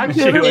 Yeah, I She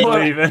get it, was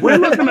but leaving. we're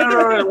looking at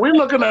her. We're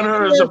looking at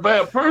her as a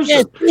bad person.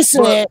 Yeah, she But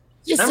said,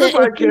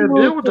 everybody if he can't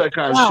lose deal with that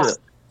kind his of job, shit.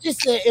 She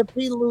said if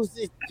he loses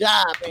his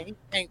job and he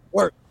can't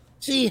work,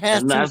 she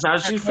has And to. that's how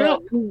she find her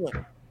felt. a new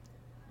one.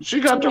 She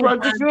got the ain't right to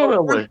buying feel no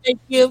that way. birthday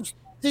gifts.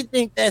 She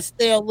think that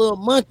stale little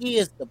monkey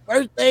is the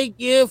birthday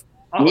gift.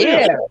 Oh,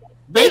 yeah.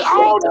 They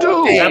all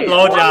do. That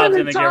blowjob's How many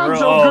gonna get times real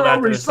your old girl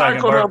after the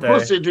second recycled her birthday.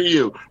 pussy to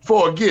you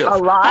for a gift? A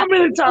lot. How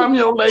many times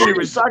your lady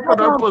recycled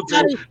her pussy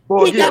Scotty,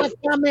 for a he got gift?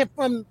 a comment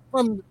from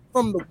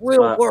the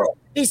real world.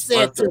 He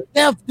said, what's "To that?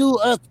 death do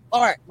us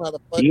part, motherfucker.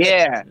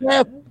 Yeah.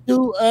 Death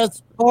do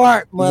us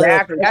part, motherfucker."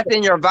 Exactly. That's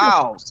in your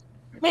vows.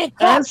 Man,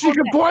 And she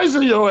can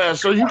poison your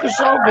ass, so you can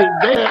show be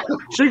dead.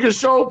 She can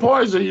show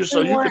poison you,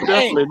 so you can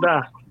definitely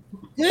die.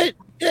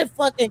 Good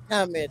fucking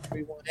comment,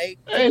 318.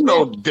 Ain't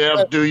no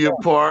death do your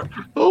part.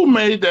 Who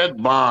made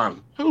that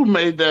bond? Who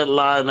made that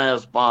lying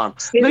ass bond?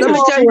 Let me Niggas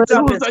tell cheat you soon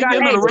something, as they Scotty.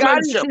 get in Hey, a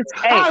Scotty, relationship.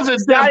 hey, How's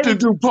it death Scotty, to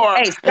do part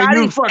hey, and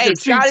you Scotty, fucking hey,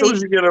 cheat soon Scotty.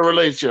 as you get in a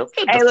relationship?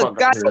 Get Hey, the look,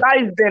 fuck out of here.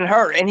 Scotty's been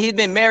hurt and he's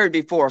been married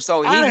before,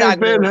 so he's I not ain't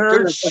been gonna do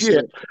hurt this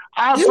shit.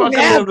 I You fucking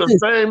have lived the to.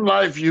 same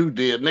life you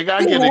did, nigga. I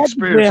You get had to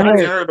experience. be I ain't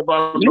hurt. heard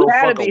about You no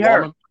had to fucking be hurt.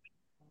 woman.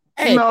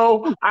 Hey.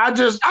 No, I'm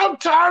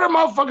tired of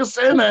motherfuckers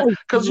saying that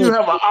because you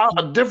have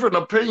a different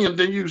opinion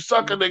than you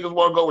sucker niggas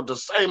want to go with the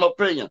same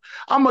opinion.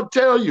 I'm going to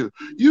tell you,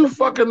 you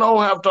fucking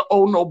don't have to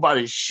owe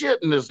nobody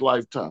shit in this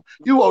lifetime.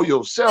 You owe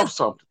yourself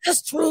something.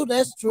 That's true.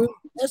 That's true.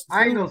 That's true.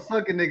 I ain't no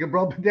sucking nigga,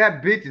 bro, but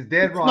that bitch is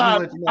dead wrong.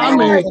 Not, Let you know. I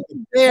mean,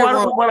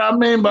 what I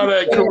mean by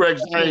that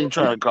correction, I ain't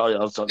trying to call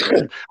y'all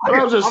sucker. But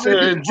I'm just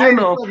saying, in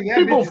general,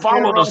 people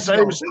follow the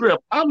same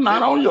script. I'm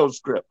not on your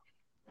script.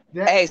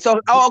 Hey, so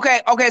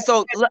okay.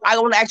 So look, I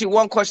want to ask you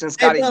one question,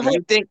 Scotty.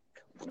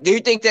 Do you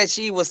think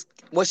that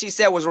what she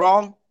said was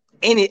wrong?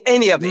 Any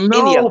of it?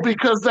 No,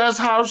 because that's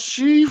how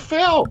she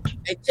felt.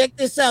 Hey, check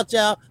this out,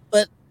 y'all.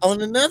 But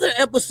on another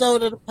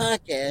episode of the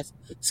podcast,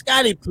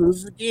 Scotty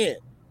proves again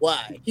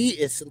why he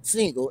is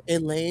single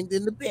and laying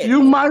in the bed.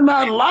 You might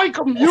not like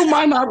him. You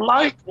might not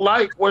like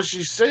what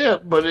she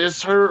said, but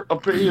it's her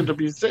opinion to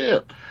be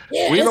said.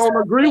 Yeah, we don't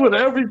agree with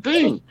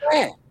everything.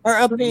 Her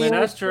opinion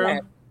that's was true.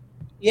 trash.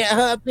 Yeah,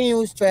 her opinion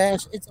was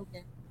trash. It's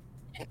okay.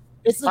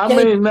 It's okay.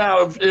 I mean,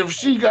 now if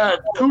she got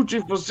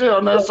coochie for sale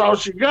and that's all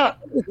she got,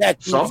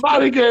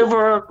 somebody give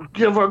her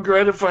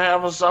credit for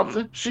having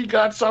something. She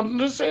got something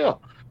to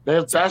sell.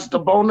 That's the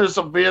bonus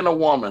of being a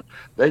woman.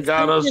 They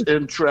got us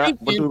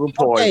entrapped through the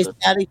poison. Okay,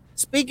 Scotty,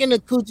 speaking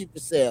of coochie for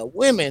sale,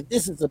 women,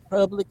 this is a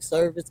public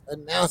service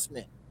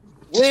announcement.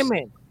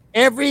 Women,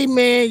 every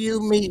man you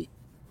meet,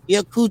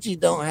 your coochie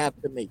don't have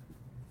to meet.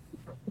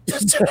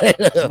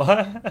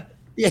 What?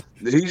 Yeah.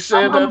 He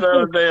said that the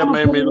other day and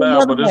made me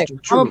laugh, but it's the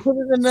I'm gonna truth. put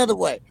it another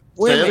way.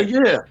 Say it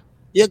again.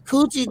 Your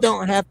coochie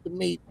don't have to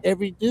meet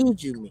every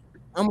dude you meet.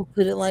 I'm gonna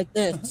put it like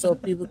that so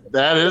people.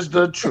 That is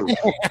the truth.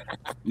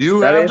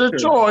 You That have is the true.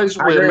 choice,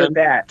 I agree women, with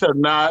that. to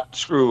not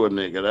screw a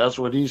nigga. That's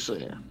what he's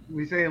saying.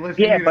 We saying let's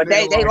Yeah, but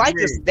they like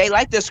this. They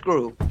like the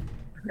screw.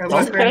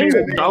 Okay,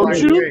 don't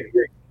you?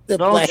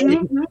 Don't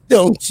you?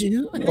 Don't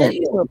you?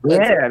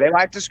 Yeah, they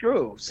like the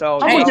screw. So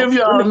I'm gonna give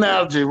you an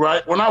analogy,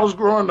 right? When I was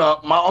growing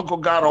up, my uncle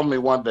got on me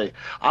one day.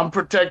 I'm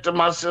protecting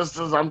my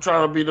sisters. I'm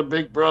trying to be the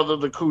big brother,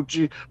 the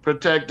coochie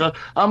protector.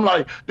 I'm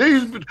like,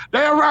 they're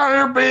around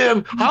here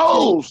being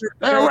hoes.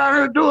 They're around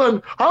here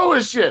doing hoe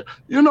and shit.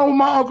 You know what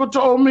my uncle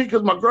told me?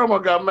 Because my grandma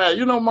got mad.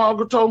 You know what my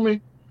uncle told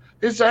me?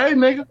 He said, hey,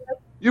 nigga,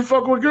 you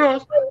fuck with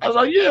girls? I was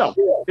like, yeah.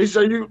 He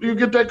said, you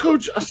get that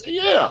coochie? I said,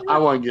 yeah. I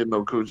wasn't getting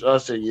no coochie. I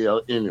said, yeah,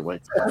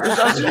 anyway.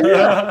 I said,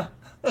 yeah.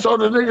 So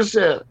the nigga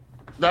said,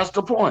 that's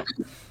the point.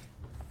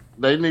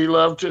 They need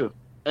love too.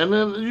 And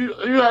then you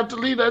have to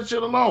leave that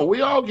shit alone.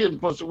 We all getting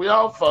pussy. We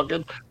all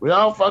fucking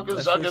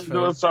sucking,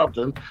 doing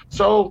something.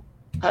 So,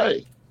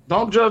 hey,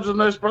 don't judge the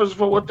next person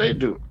for what they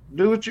do.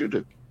 Do what you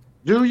do.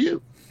 Do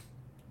you.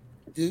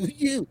 Do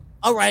you.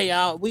 All right,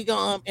 y'all. We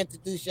gonna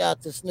introduce y'all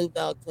to Snoop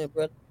Dogg twin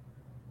brother.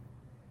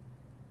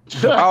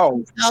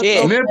 Oh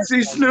shit!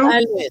 Nipsey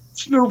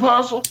Snoop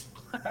Hustle.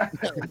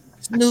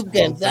 Snoop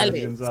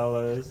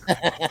Gonzalez.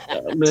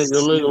 That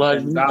nigga look like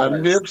a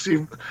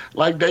Nipsey,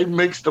 like they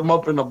mixed them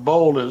up in a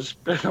bowl and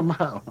spit them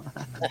out.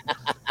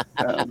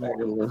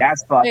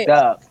 That's fucked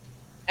up.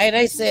 Hey,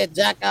 they said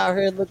Jack out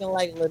here looking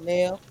like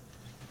Linnell.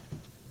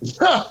 He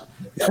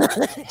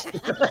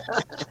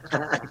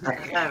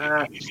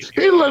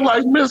looked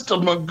like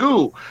Mr.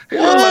 Magoo. He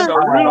looked like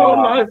a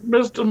real life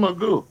Mr.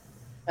 Magoo.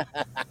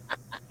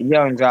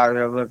 Young's out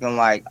here looking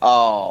like,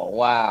 oh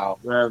wow.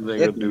 That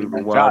nigga do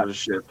the wildest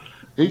shit.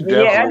 He Yeah, that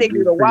definitely nigga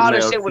do the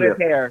wildest female shit with his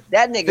hair.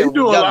 That nigga He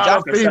do a lot of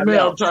jumping something female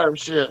else. type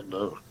shit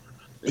though.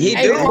 He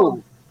Hey,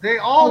 do. They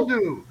all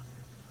do.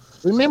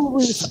 Remember we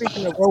were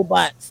speaking of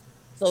robots.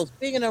 So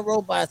speaking of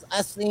robots,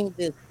 I seen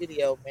this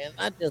video, man.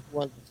 I just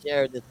wanted to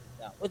share this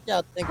with y'all. What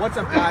y'all think? What's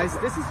up, guys?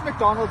 This is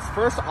McDonald's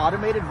first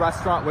automated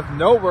restaurant with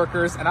no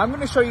workers, and I'm going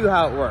to show you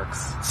how it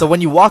works. So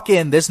when you walk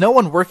in, there's no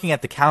one working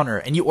at the counter,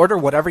 and you order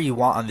whatever you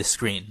want on the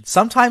screen.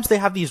 Sometimes they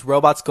have these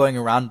robots going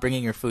around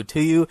bringing your food to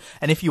you,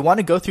 and if you want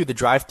to go through the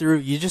drive-thru,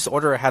 you just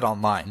order ahead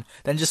online.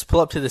 Then just pull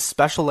up to this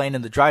special lane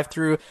in the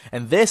drive-thru,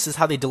 and this is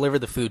how they deliver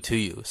the food to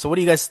you. So what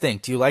do you guys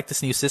think? Do you like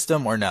this new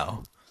system or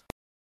no?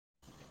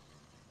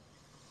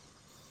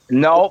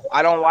 No,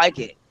 I don't like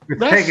it.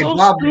 It's taking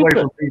jobs away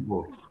from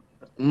people.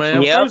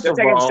 Man, Yep, first they're of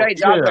taking all, straight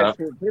jobs. yeah.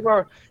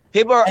 Like,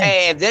 people are,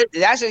 hey, if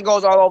that shit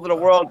goes all over the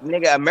world,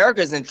 nigga,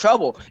 America's in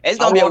trouble. It's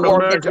gonna be a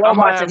war against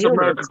robots and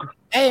humans.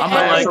 Hey, I'm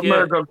gonna ask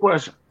America a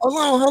question. Hold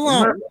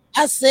on.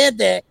 I said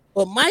that,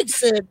 but Mike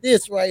said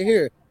this right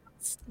here.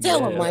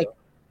 Tell him, Mike.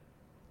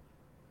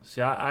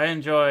 See, I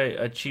enjoy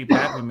a cheap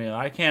Happy Meal.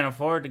 I can't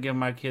afford to give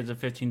my kids a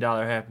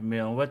 $15 Happy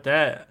Meal. And with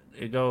that,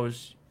 it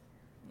goes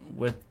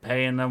with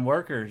paying them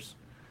workers.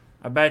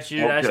 I bet you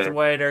that's the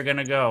way they're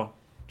gonna go,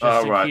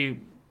 just to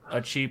keep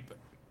a cheap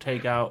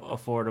takeout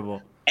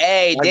affordable.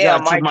 Hey, I damn, got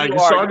you, Mike, Mikey. you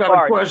So are, I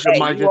got a question, hey,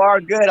 Mikey. you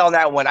are good on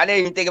that one. I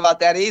didn't even think about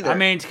that either. I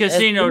mean,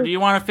 Casino, do you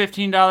want a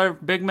 $15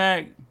 Big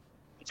Mac?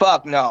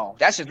 Fuck no,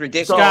 that's just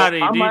ridiculous. Scotty,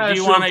 do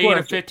you want to eat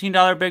a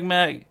 $15 Big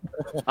Mac?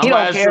 I'm gonna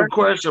ask you a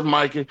question,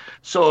 Mikey.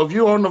 So if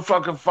you on the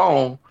fucking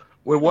phone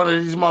with one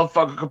of these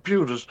motherfucking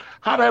computers,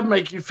 how that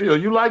make you feel?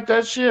 You like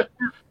that shit?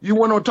 You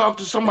want to talk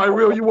to somebody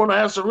real? You want to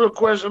ask a real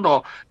question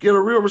or get a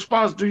real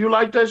response? Do you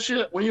like that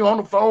shit when you on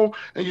the phone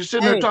and you're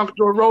sitting there talking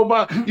to a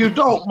robot? You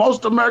don't.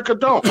 Most America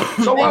don't.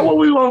 So why would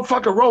we want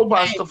fucking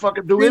robots to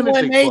fucking do When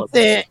anything they for us?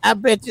 said, I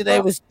bet you they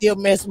would still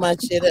mess my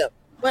shit up.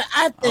 But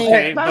I think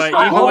Okay, but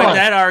even with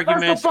that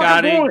argument,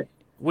 Scotty,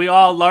 we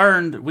all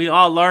learned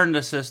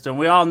the system.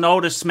 We all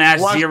know to smash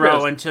Watch zero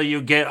this. until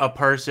you get a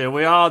person.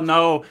 We all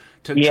know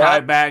to try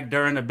back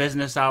during the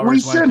business hours We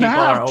when shouldn't people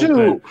are have open.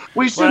 to.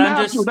 We But shouldn't I'm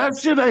have just- to. That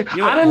shit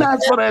ain't. I didn't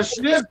ask for that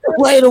shit. the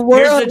way the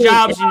world Here's the is.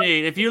 jobs you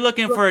need. If you're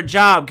looking for a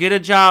job, get a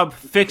job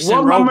fixing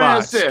What my man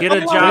robots. said. Get a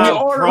When you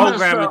job order messed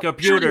programming up,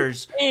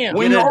 computers. Damn.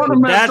 When you order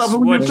messed That's up, who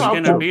you what's talk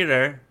going to to? be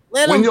there.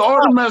 When you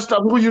order messed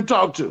up, who you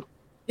talk to?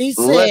 He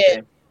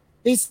said,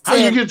 How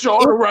you get your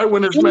order right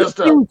when it's messed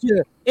up?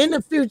 In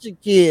the future,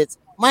 kids,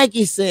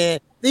 Mikey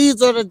said,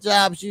 these are the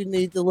jobs you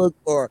need to look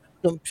for.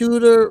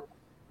 Computer,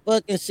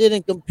 fucking shit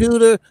in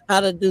computer, how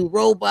to do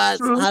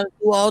robots, how to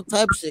do all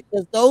type of shit.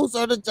 Because those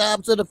are the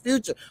jobs of the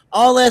future.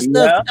 All that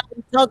stuff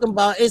I'm talking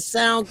about, it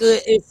sound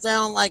good. It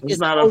sound like It's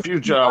not a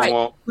future I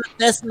want. But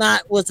that's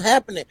not what's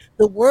happening.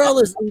 The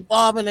world is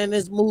evolving and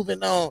it's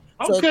moving on.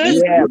 Okay.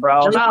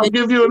 And I'll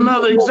give you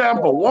another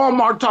example.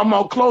 Walmart talking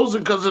about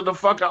closing because of the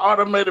fucking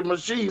automated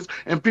machines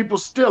and people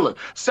stealing.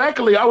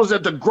 Secondly, I was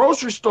at the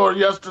grocery store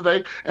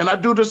yesterday, and I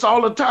do this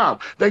all the time.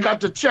 They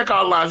got the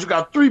checkout lines. You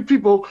got 3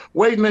 people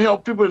waiting to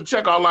help people in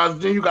checkout lines.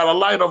 Then you got a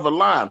light of a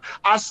line.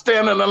 I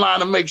stand in the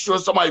line and make sure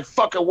somebody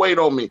fucking wait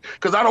on me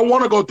because I don't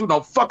want to go through no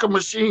fucking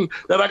machine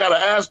that I got to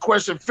ask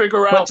questions,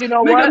 figure out. But you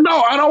know Nigga, what?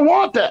 No, I don't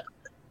want that.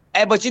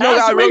 Hey, but you know,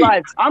 Ask gotta me.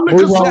 realize I'm the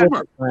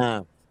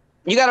consumer.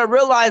 You gotta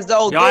realize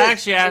though. Y'all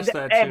actually asked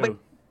that too.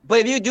 But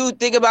if you do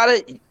think about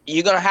it,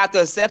 you're gonna have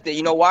to accept it.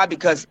 You know why?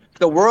 Because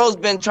the world's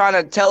been trying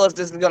to tell us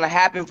this is gonna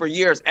happen for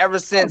years. Ever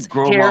since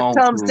Here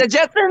Comes the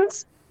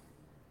Jetsons.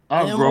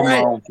 I'll grow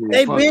my own food.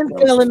 They've Fuck been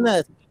that. telling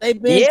us. They've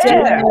been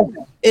telling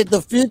us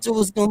the future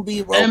was gonna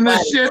be robotic. And the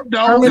shit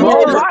don't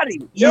Terminator. work.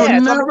 You're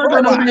never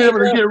gonna be able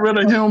to get rid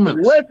of humans.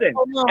 Listen,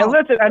 and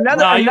listen,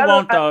 No, you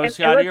won't though, and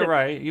Scotty. You're listen,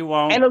 right. You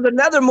won't. And there's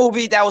another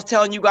movie that was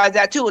telling you guys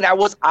that too, and that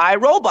was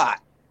iRobot.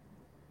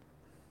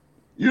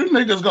 You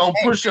niggas gonna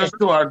push us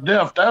to our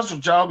death. That's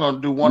what y'all gonna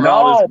do. One of No,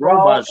 all this bro,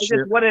 robot it's shit.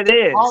 just what it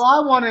is. All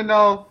I want to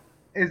know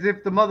is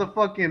if the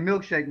motherfucking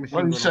milkshake machine.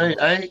 What do you say?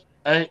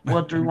 Eight,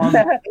 what do you want?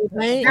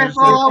 That's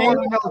all I want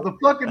to know. The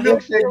fucking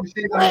milkshake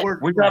machine gonna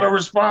work. We got a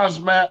response,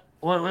 Matt.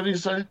 What did he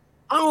say?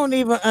 I don't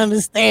even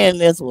understand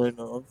this one.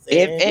 Know what I'm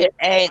saying? If it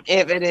ain't,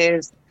 if it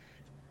is,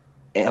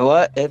 and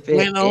what if it?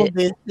 Went on it-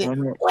 this shit.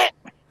 What?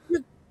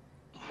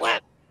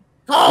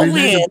 We Call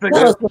need in. to pick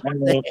Tell us up- what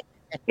you're saying.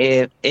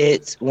 if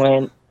it's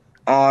went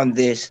on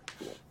this.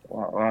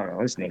 Wow,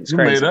 this nigga's You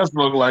crazy. made us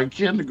look like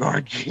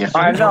kindergarten kids.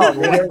 I know.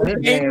 man. This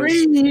Can't man-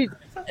 read.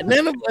 And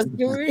none of us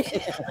can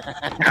read.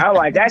 I'm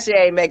like, that shit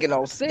ain't making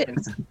no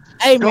sense.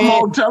 Hey, Come man.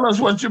 on, tell us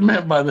what you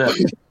meant by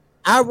that.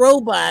 Our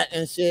robot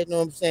and shit, know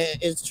what I'm saying?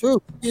 It's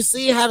true. You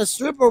see how the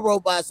stripper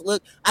robots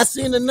look. I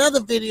seen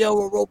another video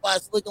where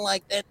robots looking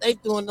like that. They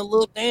doing the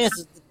little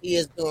dances the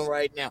kids doing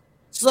right now.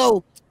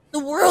 So the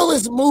world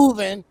is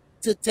moving.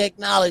 to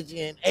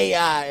technology and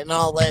AI and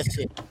all that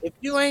shit. If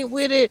you ain't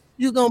with it,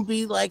 you gonna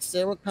be like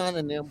Sarah Connor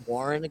and them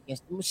warring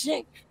against the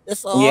machine.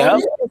 That's all.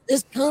 Yep.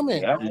 It's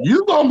coming. Yep.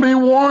 You gonna be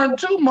warned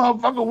too,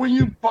 motherfucker. When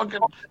you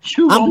fucking,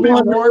 you I'm gonna be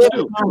gonna warned live too.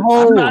 in my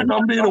hole. I'm not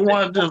gonna be the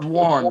one just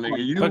warned,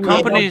 nigga. You But will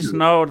companies do.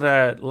 know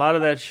that a lot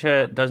of that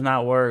shit does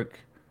not work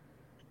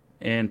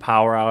in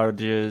power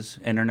outages,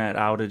 internet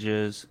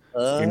outages.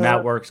 Your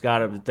network's got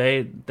to.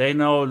 They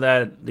know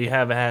that you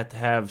have to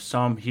have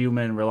some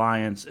human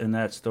reliance in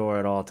that store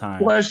at all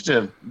times.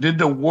 Question: did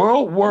the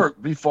world work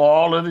before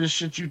all of this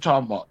shit you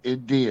talking about?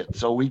 It did,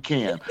 so we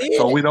can.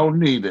 So we don't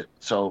need it.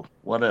 So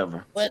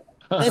whatever. But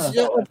that's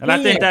your And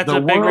I think that's The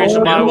a big world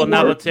reason why still we'll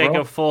never works, take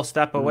bro. a full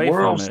step The away from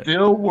world it.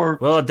 still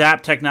works. We'll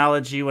adapt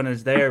technology when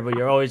it's there, but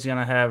you're always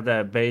gonna have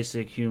that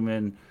basic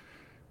human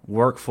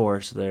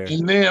workforce there.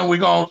 And then we're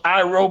going to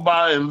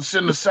iRobot and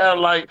send a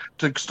satellite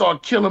to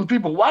start killing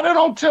people. Why they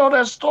don't tell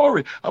that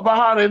story about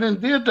how they done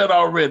did that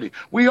already?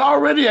 We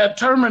already had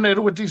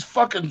Terminator with these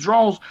fucking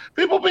drones.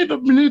 People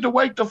need to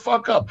wake the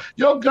fuck up.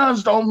 Your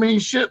guns don't mean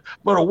shit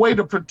but a way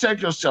to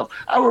protect yourself.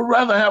 I would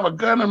rather have a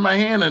gun in my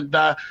hand and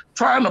die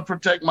trying to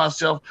protect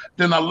myself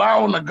than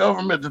allowing the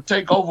government to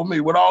take over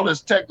me with all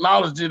this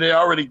technology they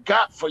already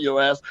got for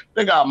your ass.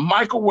 They got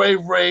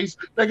microwave rays.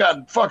 They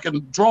got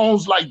fucking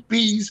drones like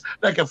bees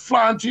that can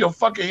fly into your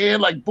fucking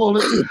head like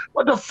bullets.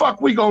 What the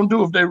fuck we gonna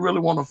do if they really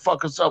want to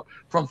fuck us up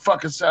from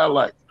fucking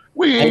satellites?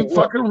 We ain't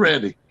fucking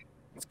ready.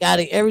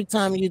 Scotty, every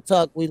time you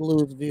talk, we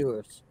lose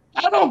viewers.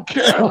 I don't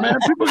care, man.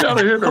 People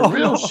gotta hear the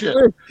real shit.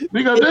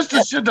 Because this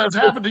the shit that's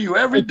happening to you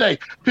every day.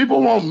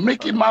 People want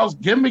Mickey Mouse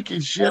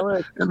gimmicky shit,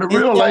 and the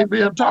real ain't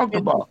being talked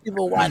about.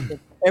 People watching.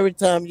 Every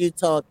time you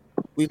talk,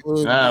 we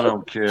lose. I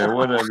don't care.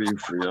 Whatever you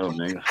feel,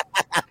 nigga.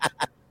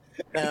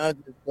 Nah, I'm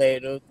just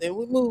playing those things.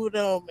 We moving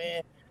on,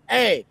 man.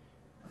 Hey,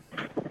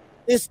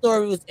 this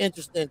story was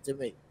interesting to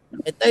me.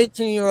 A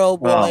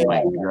 13-year-old boy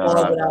who's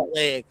born without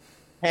legs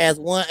has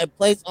won a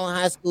place on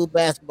high school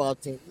basketball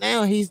team.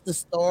 Now he's the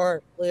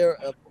star player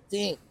of the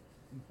team.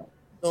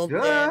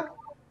 Yeah.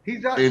 If he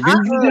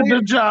can get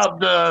the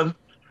job done,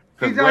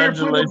 He's out here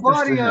putting a congratulations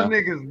body to on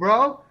him. niggas,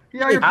 bro.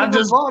 He out here putting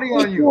a body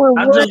on you.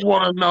 I just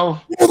want to know.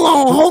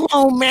 Hold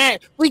on, man.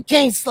 We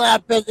can't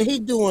slap it. He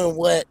doing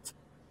what?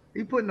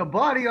 He putting a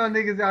body on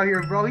niggas out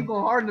here, bro. He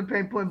going hard in the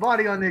paint, putting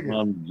body on niggas.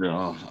 I'm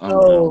done.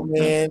 No,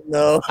 man,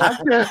 no.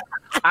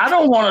 I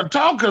don't want to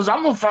talk because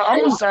I'm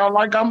gonna sound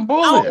like I'm I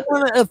bullying. don't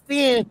want to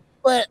offend,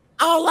 but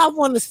all I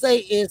want to say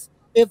is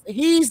if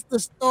he's the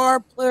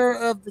star player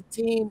of the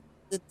team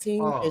is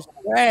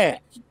trash.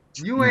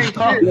 You ain't shit,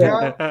 bro.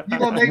 You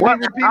gonna make me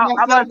repeat myself?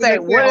 I'm about to say,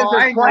 what is I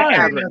his ain't gonna say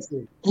plan?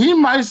 nothing. He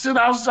might sit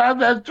outside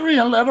that 3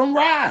 and let him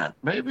ride,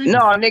 baby. No,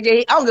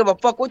 nigga, I don't give a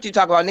fuck what you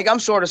talk about, nigga. I'm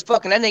short as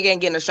fuck, and that nigga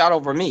ain't getting a shot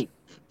over me.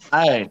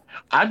 Hey,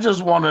 I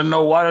just want to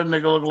know why that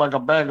nigga look like a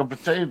bag of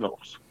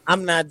potatoes.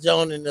 I'm not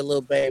joning the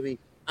little baby.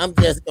 I'm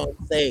just gonna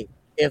say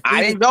if I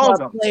he's didn't a join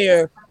star him.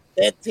 player,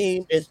 that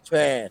team is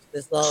trash.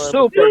 That's all.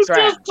 Super You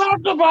trash. just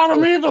talked about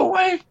him either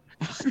way.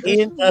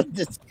 End of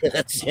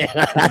discussion.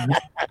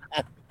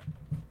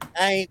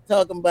 I ain't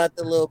talking about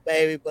the little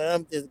baby, but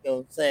I'm just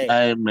gonna say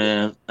Hey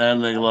man, that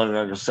nigga look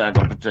like a sack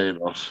of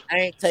potatoes. I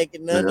ain't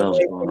taking nothing What else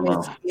away going from his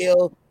on?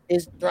 skill,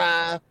 his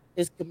drive,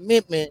 his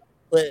commitment.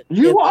 But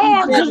You if are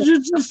he because never-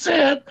 you just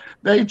said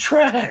they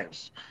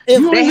trash. If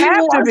You They ain't even have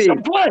to watch be.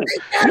 them play.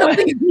 They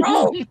gotta be,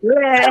 bro.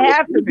 Yeah, they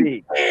have to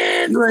be.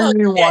 Man, You fuck ain't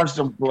even that. watch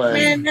them play.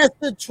 Man, that's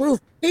the truth.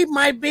 He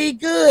might be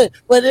good,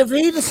 but if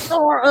he's the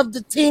star of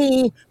the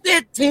team,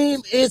 that team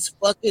is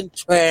fucking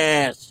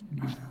trash.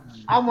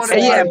 I want to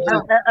And see yeah, his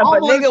jump. but I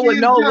wanna nigga see with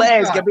his no jump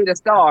legs shot. can be the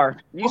star.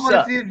 You I want to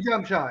suck. see his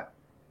jump shot.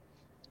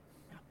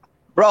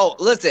 Bro,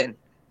 listen.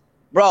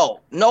 Bro,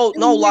 no You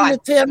mean lie. to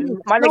tell me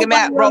My nigga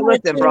Matt, nobody bro, on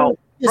that listen, team bro.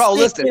 is Bro,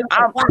 sticking listen. and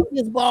I'm block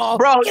this ball?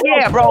 Bro, Get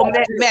yeah, off bro, the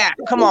ball. Matt,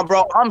 come on,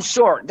 bro. I'm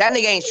short. That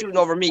nigga ain't shooting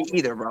over me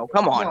either, bro.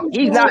 Come on.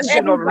 He's not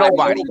shooting over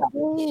nobody.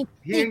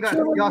 He ain't got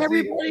y'all see.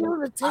 Everybody on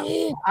the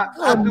team. I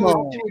Come threw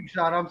on. a cheap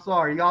shot. I'm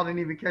sorry, y'all didn't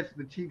even catch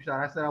the cheap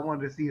shot. I said I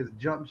wanted to see his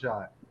jump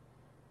shot.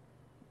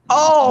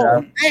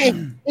 Oh, Hey,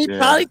 he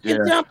probably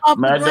can jump off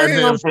Matt, the that ground.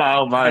 didn't fly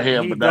over my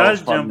head, He but that was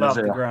does funny jump as off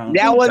the hell. ground.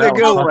 that was a That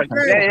good was one.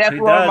 fucking- That's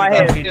He one of my does,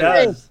 head. though. He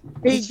does.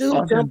 He do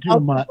fucking jump too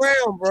off much. the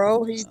ground,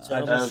 bro. He I jump.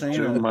 just That's seen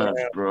too it. much,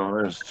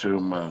 bro. That's too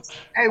much.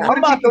 Hey, I'm what if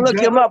about he to can look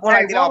dunk? him up when I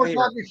Hey, get while off we're here.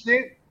 talking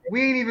shit,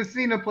 we ain't even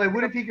seen him play.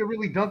 What if he could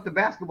really dunk the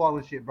basketball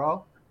and shit,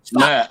 bro?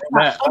 Matt,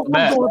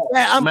 I'm going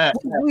back. Matt.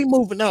 We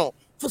moving on.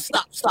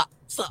 Stop.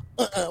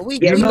 We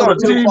Yeah, You he know going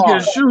the too team far.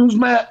 gets shoes,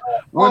 Matt?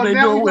 What they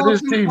now do we're with going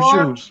his too team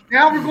far. shoes?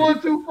 Now we're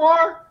going too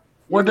far.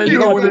 What they You do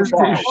going with too his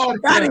far. team?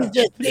 Scotty's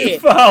just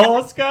dead.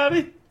 Foul,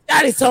 Scotty.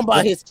 Scotty's talking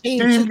about his team.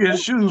 Team gets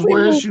shoes. We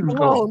Where his moving shoes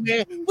go? along,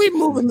 man. We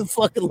moving the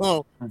fuck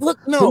along. Look,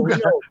 no.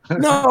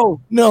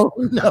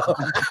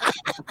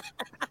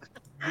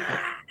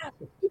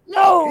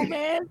 No,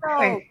 man,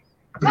 no.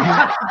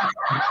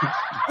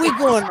 We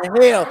going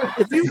to hell.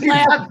 If you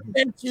laugh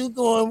at you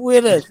going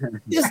with us.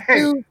 This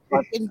dude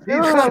fucking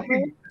dumb,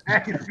 man.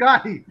 Hey,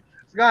 Scotty.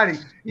 Scotty,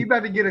 you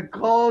about to get a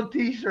cold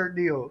T-shirt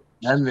deal.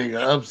 That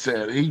nigga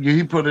upset.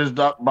 He put his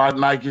by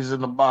Nikes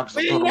in the box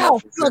and Man, put them y'all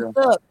up for sale.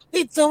 fucked up.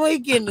 He told me he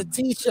getting a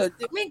T-shirt.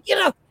 Man, get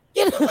up.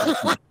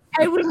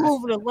 Hey, we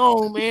moving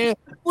along, man.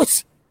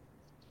 What's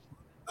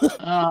where's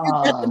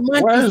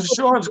the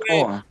shorts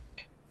going?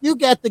 You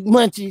got the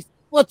munchies.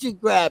 What you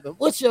grabbing?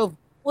 What's your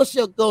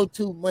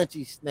go-to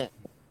munchie snack?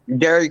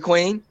 Dairy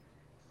Queen.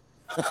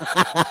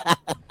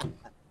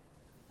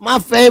 My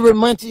favorite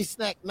munchie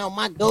snack. No,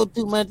 my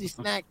go-to munchie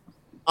snack.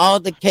 All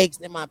the cakes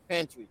in my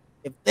pantry.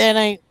 If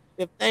they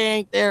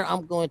ain't there,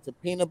 I'm going to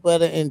peanut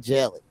butter and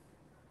jelly.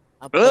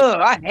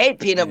 I hate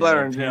peanut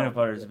butter and jelly. Peanut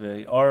butter's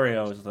big.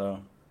 Oreos though.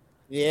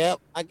 Yep,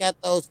 I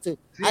got those too.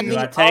 I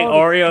take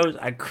Oreos,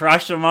 I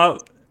crush them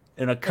up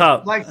in a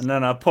cup, and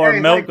then I pour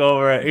milk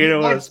over it, eat it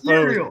with a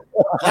spoon.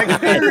 Like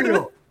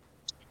cereal.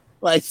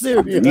 Like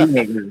cereal. You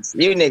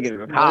niggas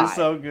are hot. It's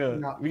so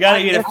good. We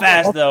gotta eat it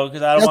fast though,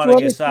 because I don't want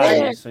to get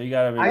soggy. So you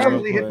gotta be. I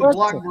usually hit the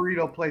block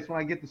burrito place when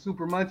I get the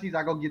super munchies.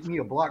 I go get me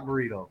a block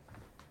burrito.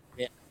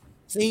 Yeah.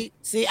 See,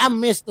 I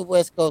miss the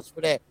West Coast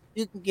for that.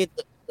 You can get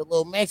the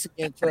little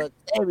Mexican trucks.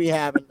 They be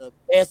having the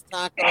best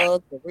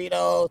tacos,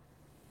 burritos.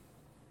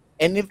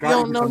 And if you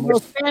don't know no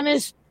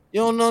Spanish,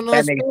 you don't know no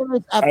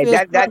Spanish.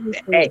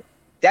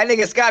 That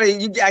nigga Scotty,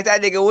 you ask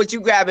that nigga what you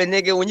grabbing,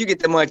 nigga, when you get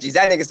the munchies.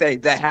 That nigga say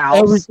the house.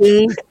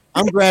 Everything.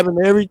 I'm grabbing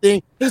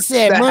everything. He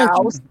said the monkey.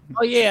 House.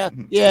 Oh yeah.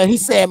 He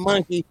said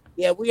monkey.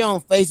 Yeah, we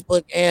on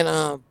Facebook and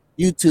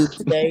YouTube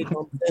today.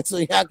 So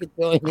y'all can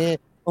join in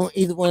on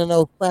either one of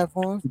those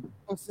platforms.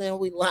 I'm saying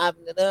we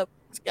liven it up.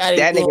 Scotty,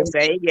 that nigga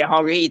say he get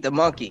hungry, eat the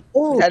monkey.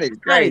 Ooh, that is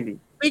crazy.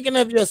 Speaking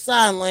of your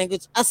sign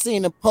language, I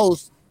seen a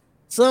post.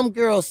 Some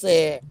girl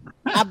said,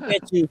 I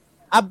bet you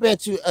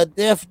a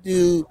deaf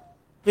dude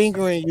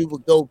fingering you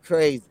would go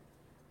crazy.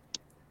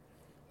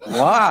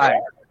 Why?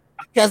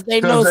 Because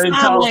they know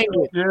sign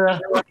language. Yeah.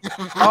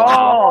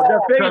 Oh,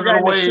 the because of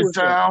the way it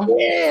sounds.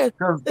 Yeah.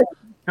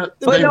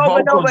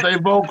 Their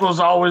vocals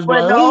always.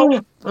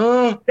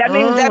 That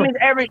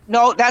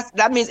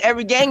means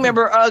every gang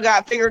member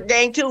got finger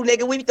gang too,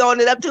 nigga. We throwing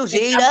it up too.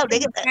 G up,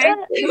 nigga.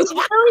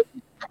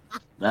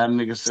 That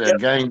nigga said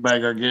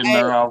gangbanger getting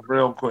her off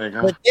real quick.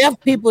 Huh? But deaf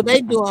people,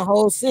 they doing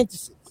whole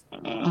sentences.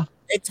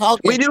 They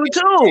talking. We do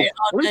too.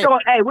 We be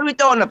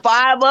throwing the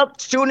 5 up,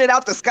 shooting it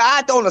out the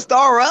sky, throwing the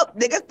star up,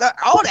 nigga.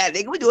 All that,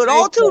 nigga. We do it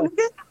all too,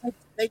 nigga.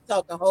 They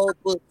talking whole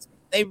books.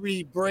 They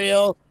read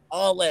Braille,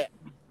 all that.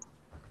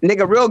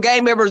 Nigga, real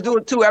gang members do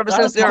it too ever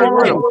since they're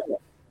real.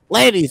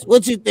 Ladies,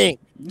 what you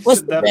think?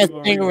 What's the best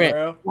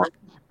finger?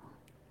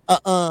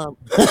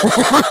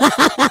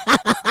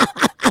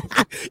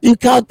 You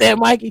caught that,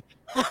 Mikey?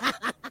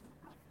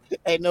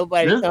 Ain't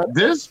nobody.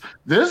 This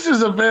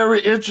is a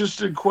very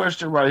interesting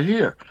question right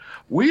here.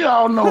 We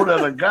all know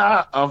that a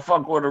guy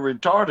fuck with a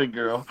retarded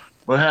girl,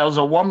 but has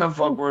a woman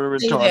fuck with a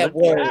retarded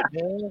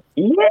girl.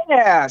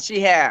 Yeah, she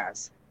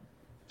has.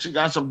 She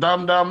got some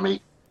dumb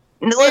meat.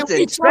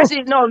 Listen,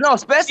 especially in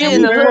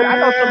the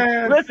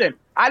hood.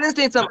 I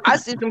see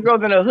some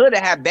girls in the hood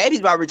that have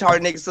babies by retarded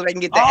niggas so they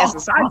can get the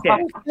SSI check.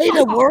 Don't say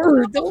the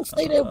word. Don't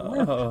say that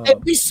word. Hey,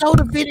 we saw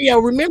the video.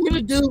 Remember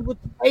the dude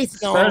with the face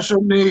going?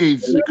 Special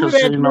needs.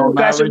 Casino,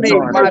 special needs.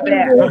 My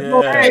bad.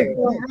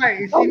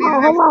 Right. Hold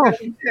on.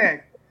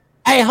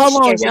 Hey,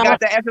 hold on. She got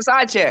the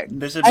SSI check.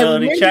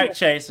 Disability check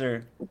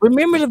chaser.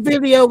 Remember the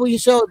video where you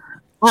showed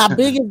our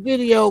biggest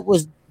video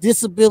was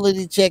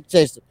disability check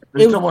chaser.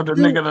 It was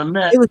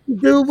the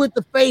dude with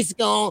the face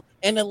gone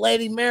and the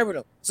lady married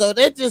him. So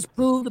that just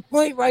proved the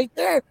point right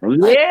there.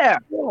 Yeah.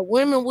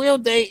 Women will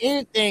date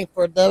anything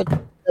for the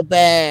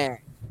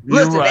bag.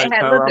 Listen, let me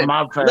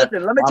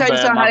tell you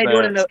something how they do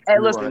it in the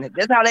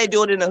this is how they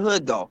do it in the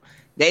hood though.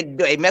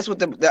 They mess with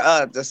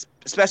the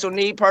special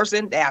need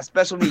person. They have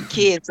special need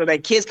kids, so their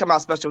kids come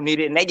out special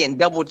needed, and they getting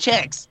double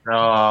checks.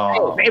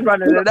 Oh, they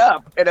running it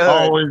up in the hood.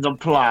 Always a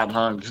plot,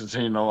 huh?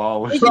 Casino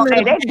always.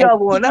 They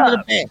doubling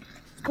up.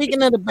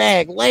 Speaking of the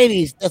bag,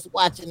 ladies that's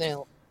watching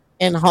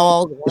in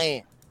Hog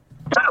Land,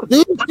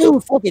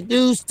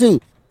 dudes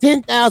too.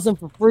 10,000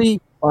 for free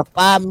or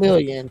 5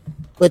 million,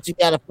 but you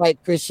gotta fight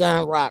Chris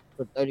Sean Rock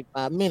for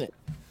 35 minutes.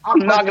 I'm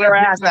knocking her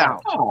ass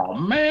out. Oh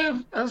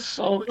man, that's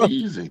so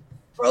easy.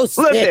 Bro,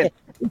 listen, hey,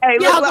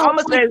 look, I'm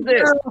gonna say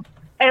this.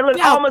 Hey, look,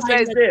 I'm gonna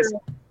say this.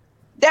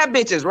 That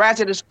bitch is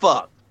ratchet as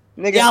fuck.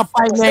 Nigga, y'all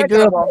fighting that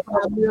girl for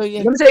 5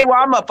 million. Let me tell you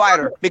why I'm a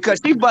fighter.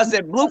 Because she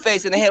busted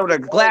Blueface in the head with a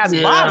glass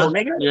bottle,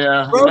 nigga.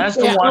 Yeah, that's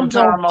the one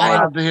time I'm gonna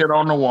have to hit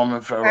on the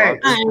woman, Pharaoh. Hey,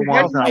 that's the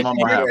one time I'm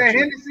gonna have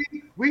to.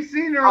 We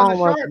seen her on the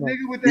shark,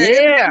 nigga, with that.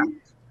 Yeah.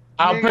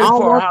 I'll pay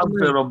for a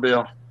hospital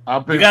bill.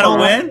 You gotta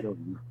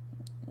win?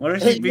 What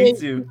if she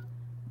beats you?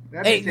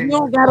 Hey, you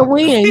don't gotta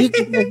win. You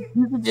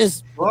can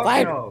just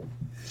fight her.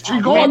 She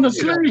going to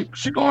sleep.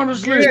 She going to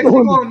sleep. Yeah, she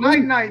going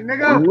night,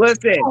 nigga.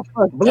 Listen,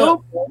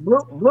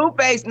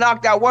 Blueface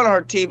knocked out one of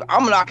her teeth. I'm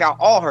gonna knock out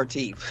all her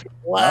teeth.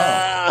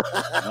 Wow.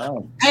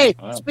 Hey,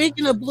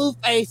 speaking of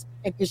Blueface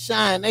and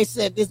Kashawn, they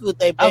said this was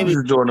their baby. I'm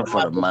just doing it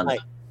for the money.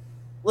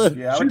 Look,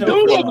 she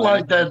do look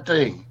like that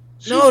thing.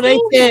 No, they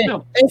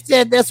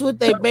said that's what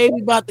they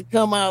baby about to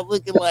come out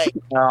looking like.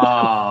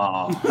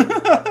 Oh,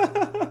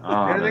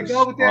 there they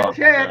go with that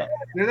check.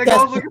 There they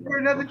go looking for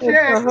another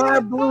check.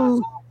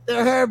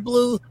 They're her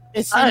blue.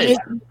 And hey,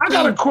 I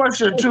got a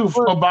question too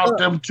about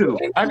them too.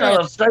 I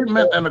got a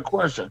statement and a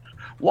question.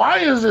 Why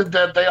is it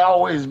that they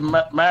always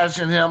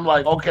mashing him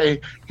like, okay,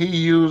 he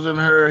using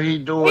her, he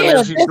doing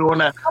this, he doing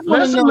that?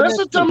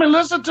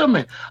 Listen to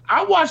me.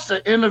 I watched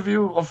a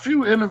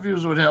few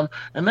interviews with him,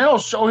 and they'll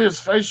show his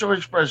facial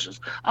expressions.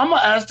 I'm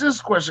gonna ask this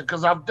question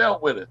because I've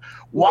dealt with it.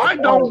 Why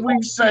don't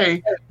we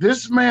say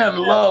this man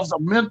loves a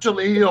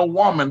mentally ill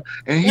woman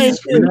and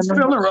he's feeling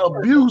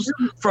abuse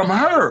from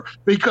her?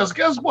 Because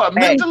guess what?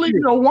 Mentally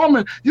ill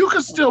woman, you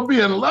can still be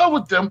in love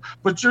with them,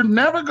 but you're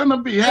never gonna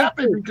be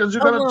happy because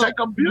you're gonna take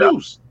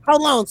abuse.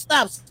 Hold on,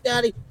 stop,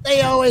 Scotty.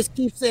 They always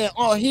keep saying,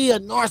 "Oh, he a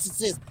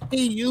narcissist.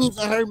 He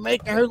using her,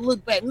 making her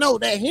look bad." No,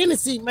 that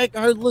Hennessy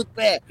making her look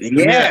bad.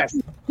 Yes.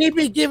 He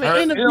be giving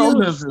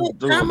interviews.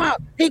 Come out.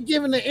 He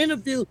giving an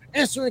interview,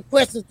 answering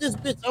questions. This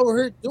bitch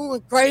over here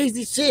doing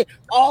crazy shit.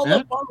 All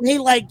up on him. He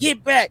like,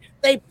 get back.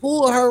 They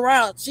pull her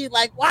out. She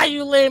like, why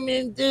you letting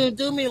me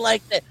do me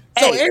like that?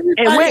 So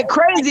everybody went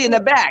crazy in the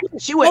back.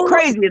 She went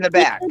crazy in the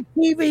back.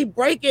 TV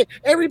breaking.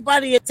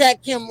 Everybody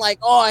attacked him like,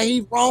 oh,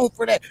 he's wrong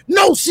for that.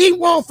 No, she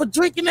wrong for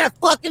drinking that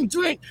fucking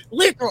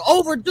liquor,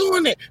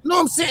 overdoing it. Know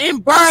what I'm saying?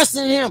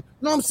 Embarrassing him.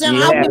 Know what I'm saying?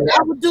 Yeah.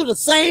 I would do the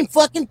same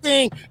fucking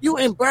thing. You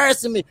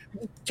embarrassing me.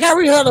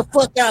 Carry her the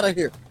fuck out of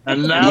here.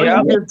 And now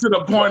you get to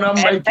the point I'm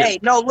making. Hey,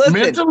 no, listen.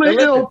 Mentally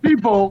ill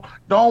people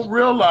don't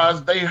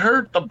realize they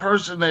hurt the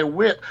person they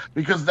with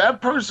because that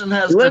person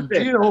has to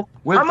deal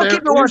with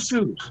their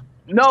issues.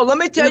 No, let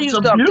me tell you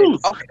something.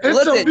 Okay,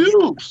 it's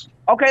abuse.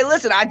 Okay,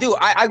 listen,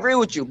 I agree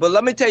with you, but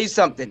let me tell you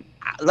something.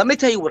 Let me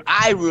tell you what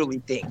I really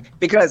think.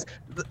 Because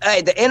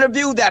the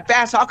interview that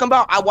Fat's talking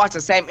about, I watched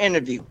the same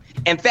interview.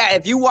 In fact,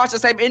 if you watch the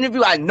same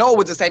interview, I know it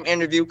was the same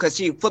interview because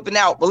she flipping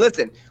out. But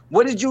listen,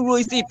 what did you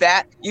really see,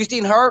 Fat? You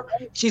seen her?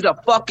 She's a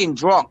fucking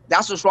drunk.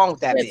 That's what's wrong with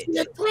that bitch.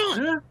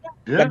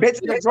 The bitch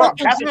is drunk.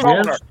 That's what's wrong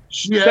with her.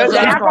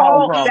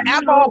 The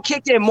alcohol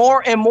kicked in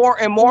more and more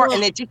and more,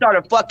 and then she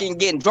started fucking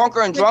getting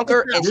drunker and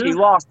drunker, and she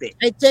lost it.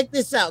 Hey, check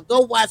this out.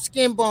 Go watch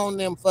Skinbone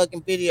them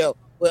fucking video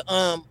with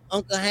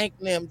Uncle Hank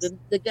and them,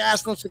 the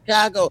guys from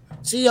Chicago.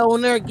 She over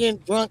there getting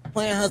drunk,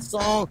 playing her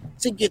song.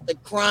 She get the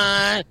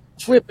crying,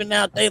 tripping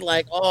out. They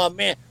like, oh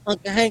man,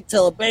 Uncle Hank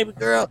tell her, baby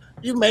girl,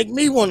 you make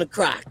me want to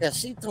cry. Cause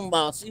she talking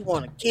about she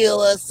want to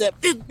kill herself.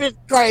 This bitch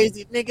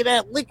crazy, nigga.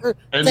 That liquor.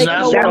 And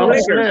that's what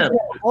I'm saying.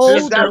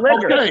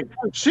 Okay,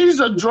 she's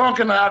a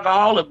drunken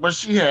alcoholic, but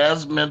she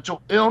has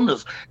mental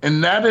illness.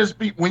 And that is,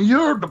 when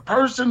you're the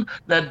person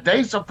that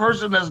dates a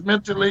person that's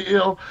mentally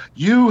ill,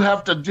 you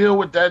have to deal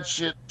with that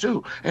shit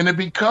too. And it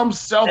becomes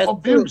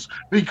self-abuse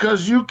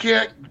because you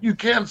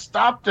can't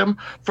stop them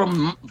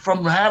from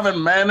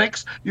having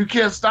manics. You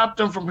can't stop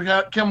them from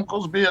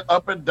chemicals being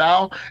up and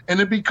down. And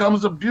it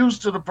becomes abuse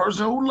to the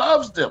person who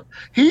loves them.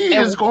 He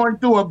is going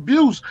through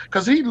abuse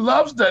because he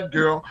loves that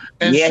girl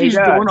and she's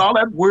doing all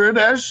that weird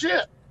ass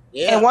shit.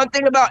 Yeah. And one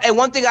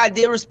thing I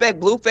did respect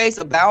Blueface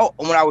about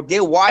when I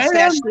did watch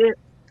that shit.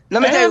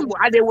 Let me tell you,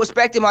 I did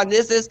respect him on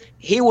this. Is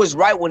he was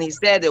right when he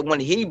said that when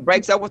he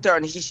breaks up with her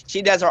and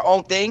she does her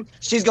own thing,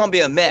 she's gonna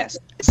be a mess.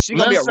 She's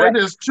gonna be a wreck.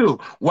 This too.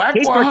 Whack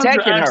 100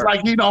 acts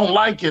like he don't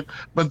like it,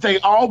 but they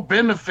all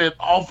benefit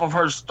off of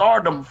her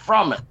stardom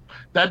from it.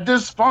 That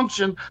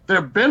dysfunction,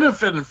 they're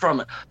benefiting from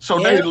it. So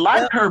they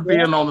like her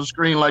being on the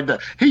screen like that.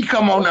 He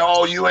come on there,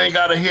 oh, you ain't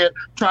got a hit,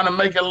 trying to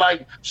make it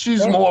like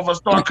she's more of a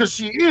star because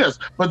she is.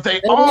 But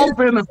they all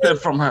benefit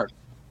from her.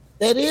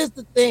 That is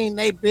the thing,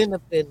 they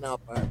benefiting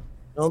off her. You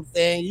know what I'm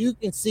saying? You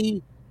can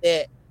see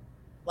that,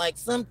 like,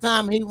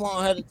 sometimes he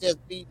want her to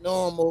just be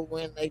normal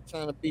when they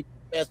trying to be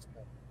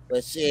professional.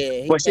 But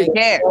shit, she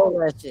can't.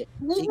 That shit.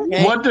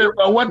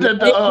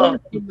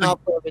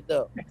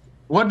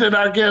 What did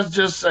our guest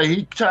just say?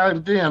 He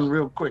chimed in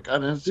real quick. I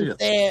didn't see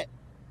it.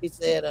 He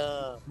said,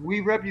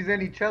 we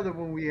represent each other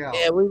when we out.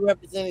 Yeah, we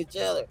represent each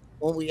other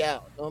when we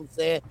out. You know what I'm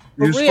saying?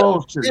 You're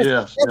supposed to,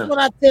 yes. That's what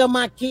I tell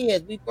my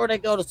kids before they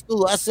go to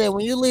school. I said,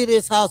 when you leave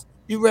this house,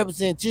 you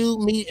represent you,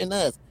 me, and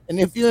us. And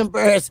if you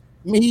embarrass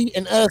me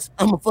and us,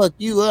 I'm going to fuck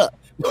you up.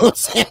 You know what I'm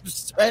saying?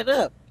 Straight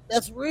up.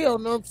 That's real.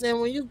 You know what I'm saying?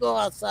 When you go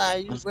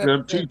outside, you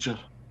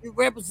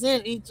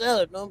represent each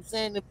other. You know what I'm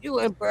saying? If you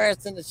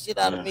embarrassing the shit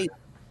out of me,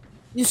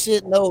 you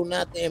should know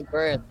not to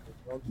embarrass me.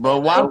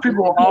 But why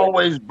people are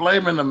always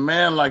blaming the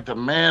man like the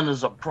man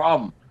is a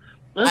problem?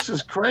 This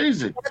is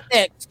crazy.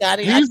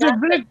 Scotty. He's a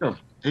victim.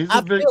 He's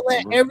a victim. Feel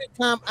that every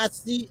time I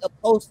see a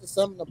post or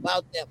something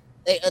about them,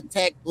 they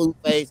attack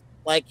Blueface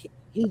like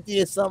he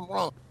did something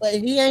wrong. But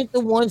he ain't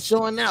the one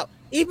showing out.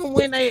 Even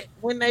when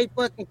they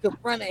fucking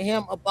confronted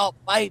him about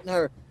fighting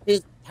her,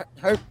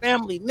 her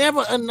family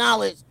never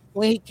acknowledged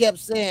when he kept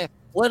saying,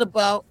 "What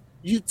about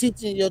you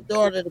teaching your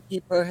daughter to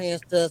keep her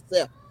hands to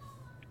herself?"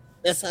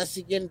 That's how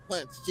she getting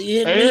punched.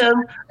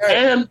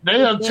 And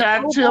they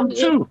attacked him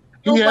too.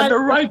 He had the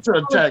right to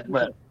attack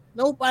back.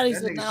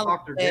 Nobody's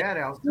acknowledging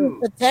that.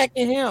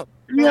 Attacking him.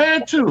 He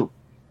had to.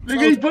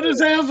 Nigga, he put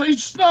his hands, he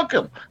snuck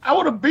him. I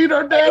would have beat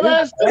her dead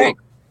ass too.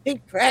 He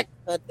cracked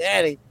her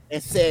daddy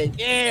and said,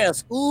 "Yeah,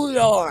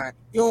 schoolyard.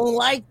 You don't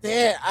like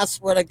that?" I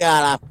swear to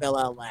God, I fell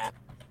out laughing.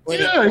 He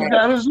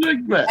got his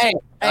lick back.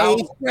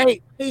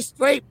 He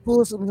straight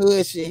pulled some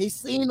hood shit. He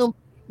seen him.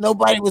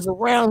 Nobody was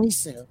around. He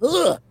said,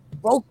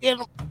 broke in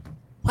him.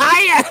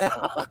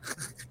 Fire!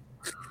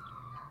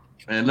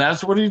 And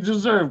that's what he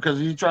deserved because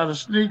he tried to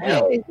sneak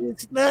him. Hey, he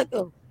snuck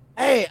him.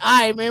 Hey, all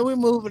right, man, we're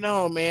moving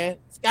on, man.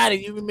 Scotty,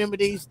 you remember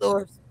these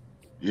stores?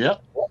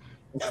 Yep.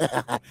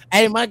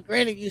 Hey, my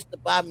granny used to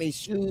buy me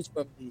shoes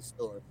from these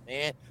stores,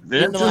 man.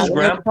 Vintage,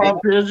 grandpa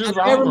pigeons.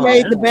 I never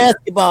made the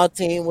basketball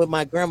team with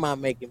my grandma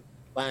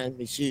buying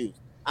me shoes.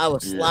 I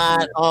would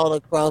slide all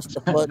across the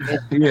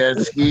fucking.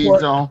 Yes, skis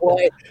on.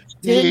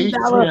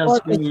 $10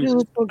 fucking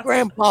shoes from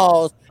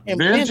grandpas and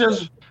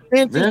vintage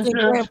and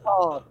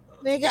grandpas.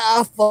 Nigga,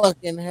 I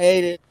fucking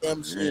hated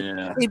them shoes.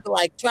 Yeah. People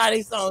like, try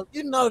these on.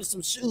 You know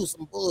some shoes,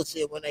 some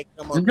bullshit when they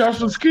come on. You got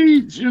some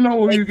skis. You know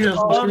where you get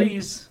some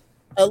skis.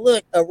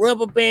 Look, a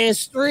rubber band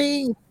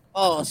string.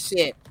 Oh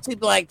shit!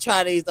 People like,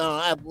 try these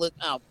on.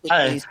 I'll put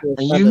these.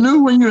 And you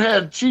knew when you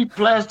had cheap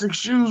plastic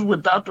shoes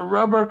without the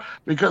rubber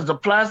because the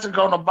plastic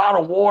on the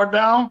bottom wore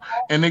down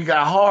and it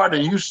got hard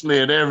and you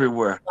slid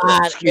everywhere.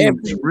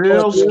 Skis,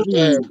 real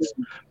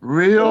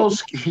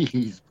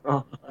skis,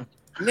 bro.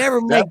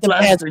 Never make the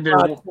plastic.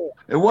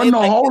 It wasn't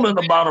no hole in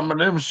the bottom of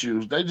them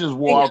shoes. They just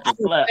wore out the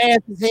flat.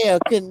 Fast as hell,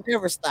 couldn't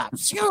never stop. I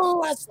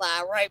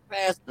slide right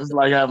past. It's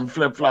like having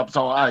flip flops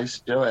on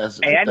ice. Your ass.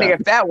 Hey, that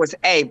nigga Fat was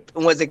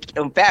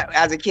Fat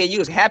as a kid. You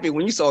was happy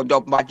when you saw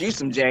dope about you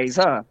some J's,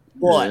 huh?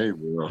 Boy,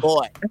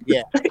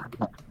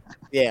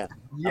 yeah.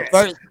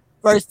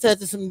 First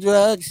touching some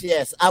drugs.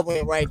 Yes, I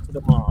went right to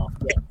the mall.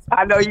 Yes.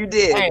 I know you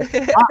did.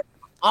 Hey,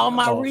 all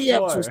my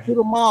re-ups was to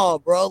the mall,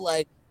 bro.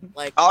 Like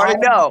I already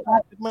know.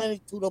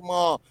 Money to the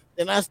mall.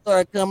 Then I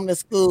started coming to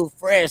school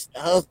fresh.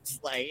 I was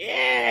just like,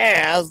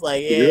 yeah. I was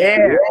like,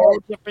 yeah. Whole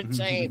different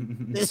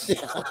chain. This shit.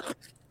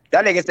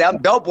 That nigga said, I'm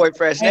dope boy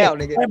fresh now,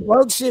 nigga. That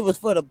broke shit was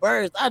for the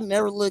birds. I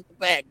never looked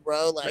back,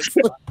 bro. Like,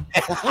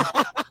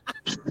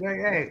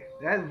 hey,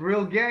 that's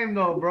real game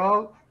though,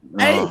 bro.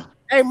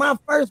 Hey, my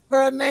first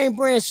pair of name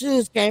brand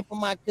shoes came from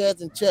my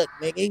cousin Chuck,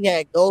 nigga. He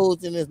had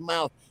golds in his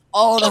mouth.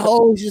 All the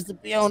hoes used to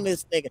be on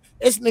this nigga.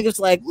 This nigga's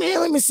like,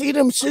 man, let me see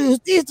them shoes.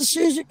 These the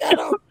shoes you got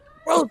on.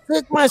 Bro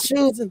took my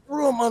shoes and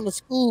threw them on the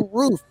school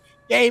roof.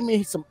 Gave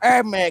me some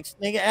Air Max,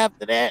 nigga.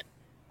 After that,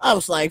 I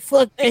was like,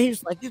 fuck that. He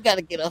was like, you got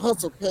to get a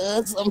hustle,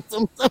 cuz.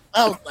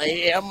 I was like,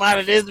 yeah, I'm out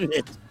of this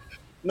bitch.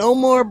 No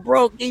more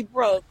broke. He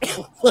broke.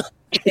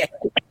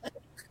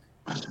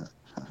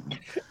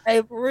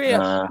 Hey, for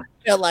real. I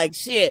felt like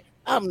shit.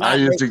 I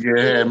used to get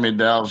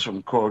hand-me-downs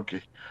from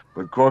Corky.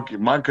 But Corky,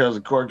 my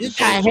cousin Corky, you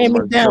got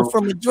hand-me-down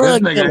from a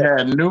drug dealer. This nigga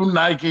had new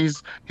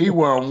Nikes. He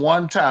wore them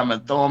one time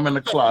and throw them in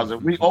the closet.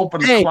 We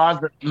opened the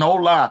closet, no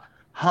lie,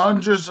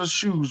 hundreds of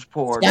shoes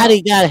poured.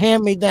 Scotty got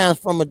hand-me-downs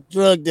from a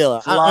drug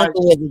dealer. My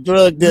uncle was a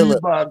drug dealer.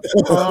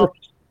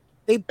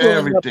 He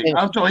everything.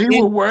 I'm talking.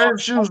 He would wear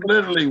shoes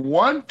literally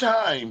one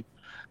time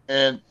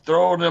and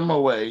throw them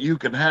away. You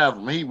can have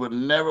them. He would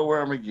never wear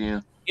them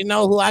again. You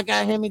know who I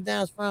got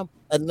hand-me-downs from?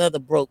 Another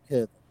broke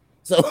cousin.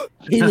 So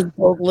he was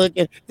broke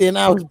looking. Then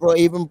I was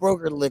even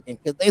broker looking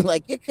because they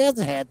like, your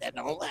cousin had that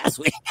on last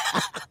week.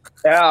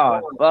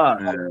 Oh,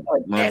 fuck.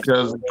 My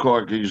cousin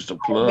Corky used to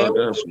plug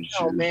us some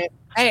shit. Man.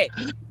 Hey,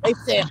 they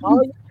said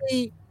all you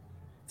need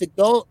to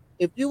go,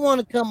 if you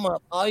want to come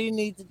up, all you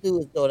need to do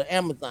is go to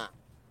Amazon,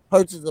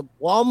 purchase a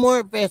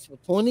Walmart vest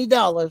for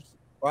 $20,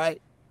 right?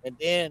 And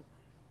then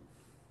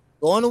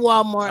go into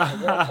Walmart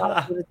and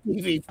walk to the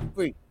TV for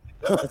free.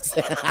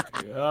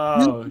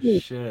 Oh, you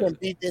shit. can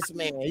be this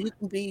man. You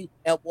can be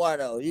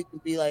Eduardo. You can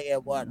be like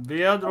Eduardo.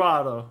 Be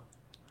Eduardo.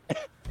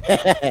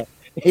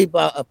 He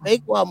bought a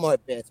fake Walmart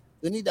vest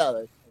for $20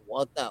 and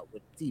walked out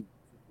with the TV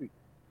for free.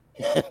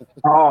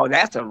 Oh,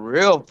 that's a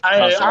real.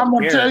 Hey, I'm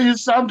gonna tell you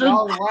something.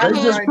 They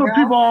just put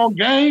people on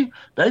game.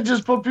 They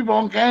just put people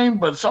on game,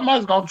 but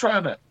somebody's gonna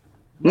try that.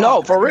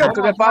 No, for real.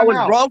 Because if I was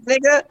broke,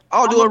 nigga,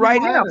 I'll do it right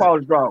now. If I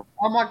was broke,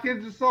 all my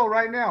kids are sold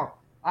right now.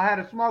 I had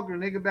a smoker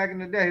nigga back in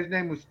the day. His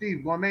name was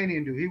Steve,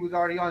 Guamanian dude. He was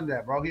already on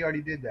that, bro. He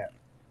already did that.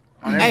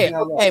 Hey,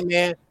 okay,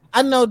 man.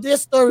 I know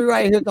this story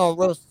right here gonna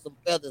roast some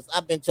feathers.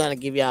 I've been trying to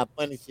give y'all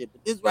funny shit,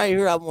 but this right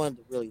here I wanted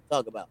to really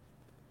talk about.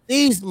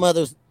 These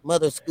mother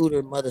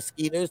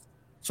skeeters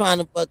trying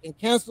to fucking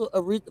cancel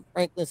Aretha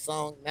Franklin's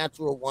song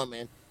 "Natural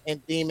Woman"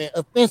 and deem it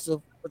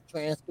offensive for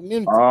trans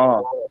community.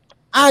 Oh,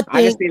 I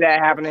can see that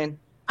happening.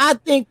 I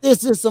think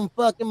this is some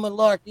fucking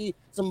malarkey,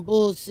 some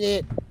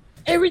bullshit.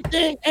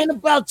 Everything ain't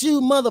about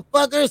you,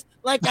 motherfuckers.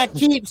 Like I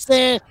keep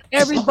saying,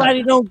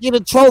 everybody don't get a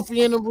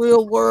trophy in the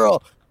real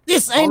world.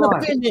 This ain't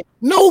offending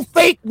no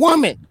fake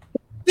woman.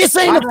 This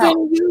ain't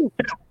offending you.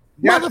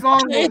 That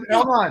song was,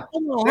 hold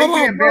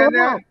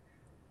on.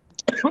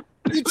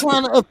 You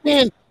trying to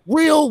offend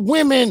real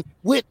women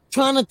with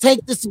trying to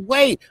take this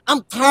away.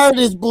 I'm tired of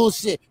this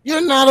bullshit.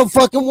 You're not a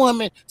fucking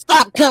woman.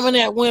 Stop coming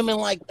at women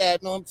like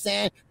that. Know what I'm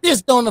saying?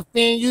 This don't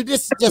offend you.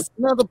 This is just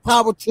another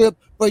power trip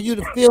for you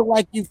to feel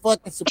like you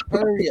fucking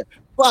superior.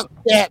 Fuck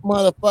that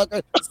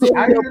motherfucker.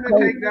 How you gonna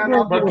take that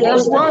off? But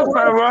guess what,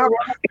 Farrah?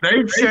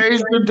 They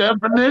changed the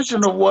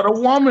definition of what a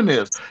woman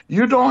is.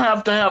 You don't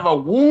have to have a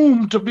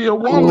womb to be a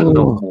woman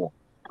no more.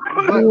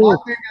 But my thing is,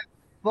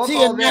 fuck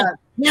all that.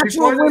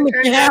 Natural women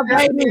can have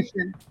babies.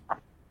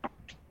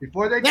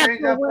 Before they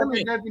change that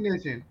fucking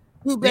definition,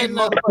 you better these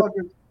not.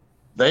 motherfuckers.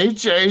 They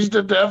changed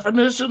the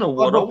definition of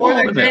what a Before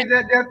woman they is. changed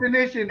that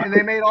definition and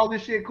they made all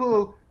this shit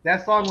cool,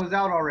 that song was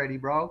out already,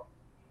 bro.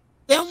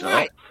 Damn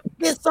right.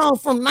 This song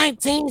from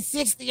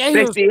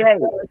 1968. 68.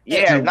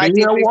 Yeah, To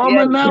be a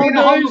woman Being nowadays.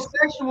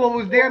 homosexual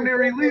was damn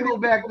near illegal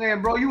back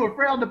then, bro. You were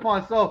frowned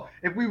upon. So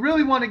if we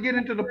really want to get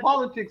into the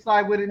politics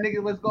side with it,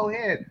 nigga, let's go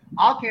ahead.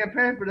 I'll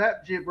campaign for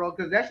that shit, bro,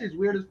 because that shit's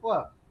weird as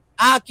fuck.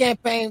 I'll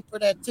campaign for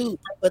that too.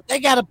 But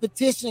they got a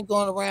petition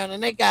going around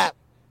and they got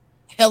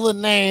hella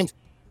names.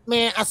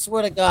 Man, I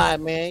swear to God,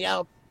 man,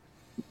 y'all.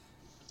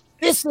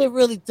 This shit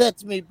really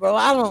touched me, bro.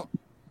 I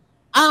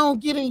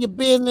don't get in your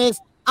business.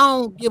 I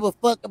don't give a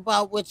fuck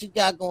about what you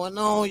got going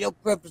on, your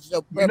preference,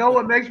 your preference. You know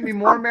what makes me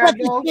more mad,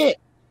 though?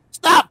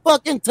 Stop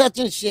fucking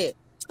touching shit.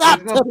 Stop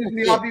What's gonna touching piss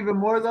me shit. off even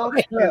more, though,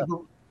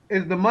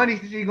 is the money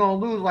she gonna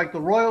lose, like the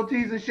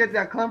royalties and shit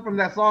that come from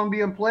that song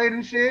being played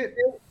and shit.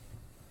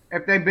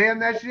 If they ban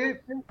that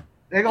shit,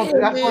 they gonna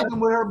that's fucking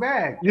with her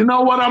bag. You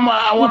know what I'm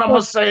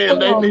gonna say,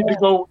 and they need to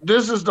go.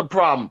 This is the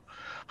problem.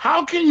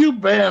 How can you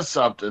ban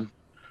something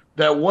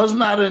that was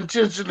not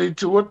intentionally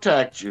to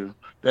attack you,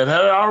 that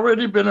had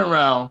already been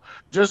around,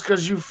 just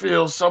because you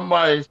feel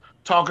somebody's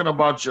talking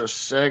about your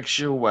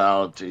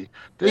sexuality?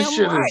 This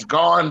shit has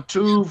gone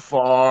too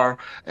far,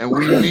 and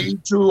we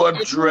need to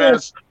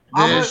address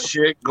this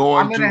shit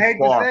going too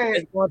far. To say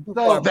it.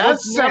 So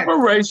That's what's next?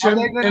 separation, Are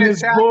they gonna and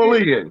it's attack it?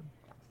 bullying.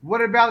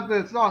 What about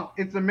the song?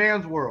 It's a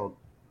man's world.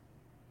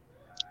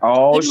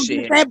 Oh They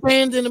gonna get that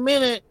banned in a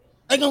minute.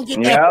 They gonna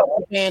get that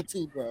fucking banned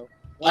too, bro.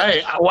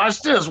 Hey,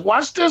 watch this.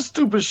 Watch this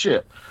stupid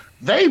shit.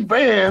 They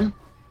banned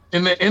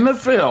in the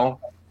NFL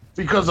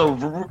because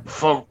of,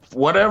 for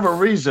whatever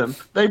reason,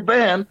 they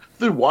banned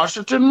the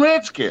Washington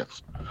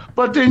Redskins.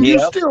 But then you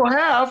still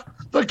have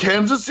the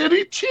Kansas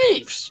City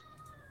Chiefs.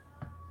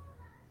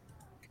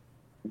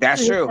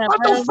 That's true. What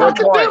the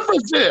fucking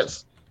difference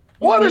is?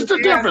 What is the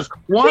difference?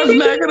 One's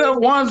negative,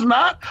 one's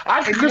not.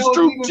 I can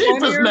construe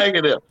Chief as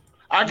negative.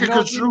 I can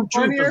construe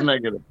Chief as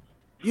negative.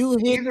 You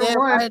hit Either that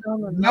one. right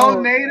on the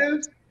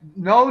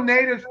No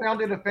natives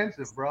found it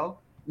offensive, bro.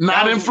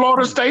 Not in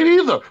Florida State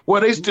either,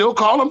 where they still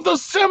call them the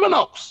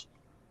Seminoles.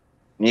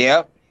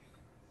 Yep.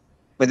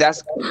 But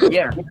that's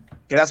because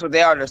that's what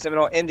they are. They're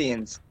Seminole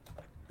Indians.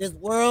 This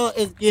world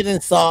is getting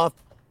soft,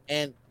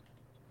 and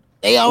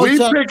they always We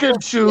try to pick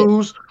and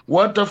choose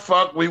what the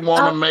fuck we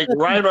want to make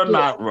right or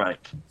not right.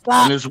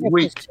 And it's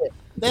weak.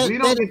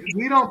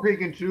 We don't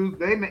pick and choose.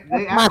 They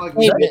act like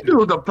They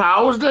do, the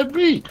powers that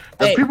be.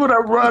 The people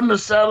that run the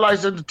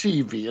satellites and the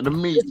TV and the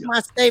media. It's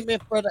my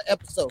statement for the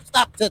episode.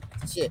 Stop touching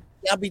shit.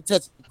 Y'all be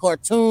touching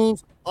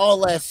cartoons,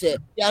 all that shit.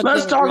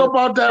 Let's talk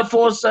about that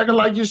for a second,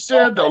 like you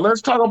said, though.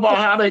 Let's talk about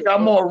how they got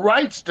more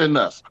rights than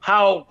us.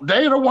 How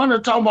they the one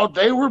that talking about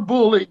they were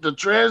bullied, the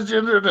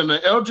transgender and the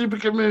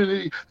LGBT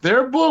community,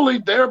 they're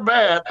bullied, they're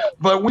bad.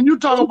 But when you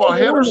talk about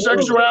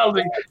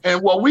heterosexuality and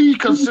what we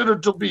consider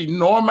to be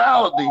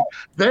normality,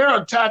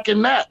 they're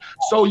attacking that.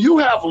 So you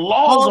have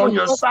laws on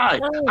your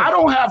side. I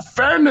don't have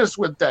fairness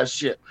with that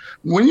shit.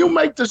 When you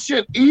make the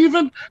shit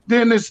even,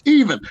 then it's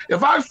even.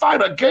 If I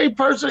fight a gay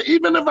person,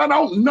 even if I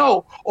don't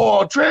know,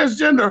 or a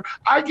transgender,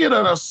 I get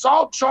an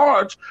assault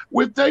charge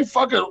with they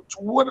fucking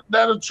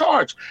that a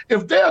charge.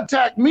 If they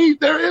attack me,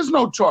 there is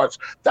no charge.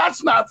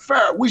 That's not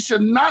fair. We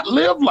should not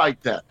live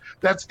like that.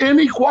 That's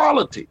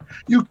inequality.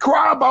 You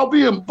cry about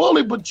being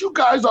bullied, but you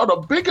guys are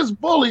the biggest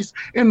bullies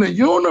in the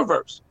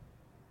universe.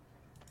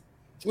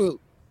 True.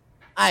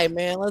 All right,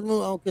 man, let's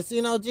move on.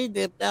 Casino G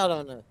dipped out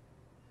on us.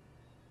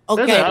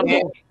 Okay,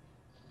 man.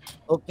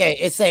 Okay,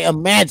 it say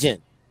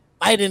imagine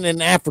fighting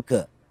in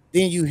Africa.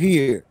 Then you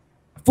hear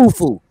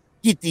Fufu,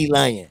 get thee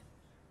lion.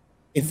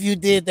 If you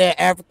did that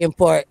African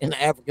part in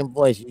the African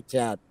voice, you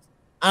childish.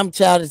 I'm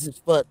childish as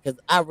fuck because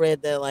I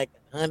read that like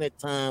 100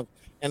 times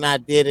and I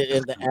did it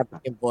in the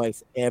African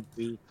voice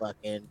every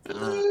fucking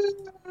time.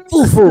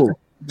 Fufu,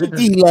 get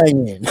thee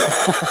lion.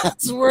 I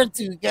swear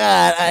to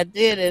God, I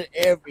did it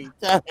every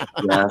time.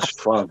 That's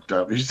fucked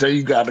up. You say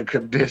you got a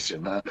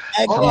condition, huh?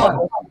 Hold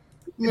on.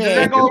 Does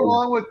that go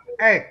along with,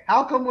 hey,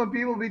 how come when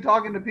people be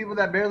talking to people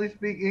that barely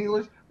speak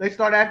English, they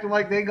start acting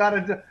like they got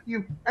to,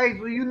 hey,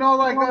 so you know,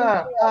 like,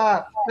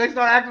 they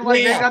start acting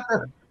like they got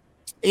the.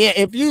 Yeah,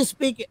 if you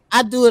speak,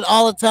 I do it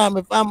all the time.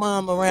 If I'm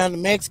around the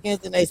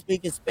Mexicans and they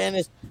speak in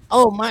Spanish,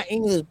 oh, my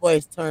English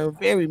voice turned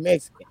very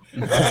Mexican.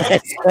 There's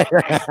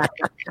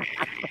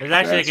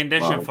actually a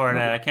condition for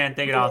that. I can't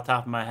think it off the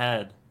top of my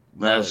head.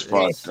 That's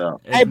fucked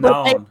up. Hey,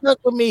 but they took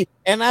with me,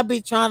 and I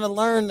be trying to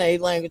learn their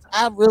language.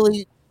 I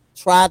really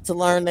try to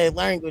learn their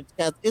language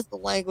because it's the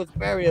language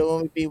barrier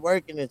when we be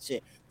working and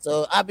shit.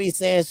 So I be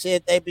saying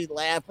shit, they be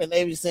laughing,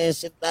 they be saying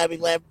shit, I be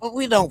laughing, but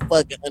we don't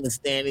fucking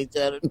understand each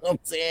other. You know what I'm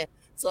saying?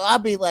 So I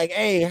be like,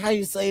 hey, how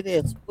you say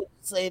this? What you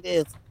say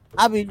this?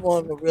 I be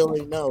wanting to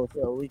really know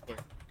so we can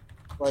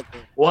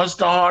fucking. What's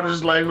the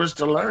hardest language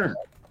to learn?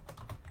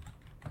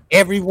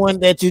 Everyone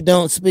that you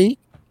don't speak.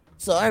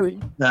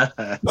 Sorry. That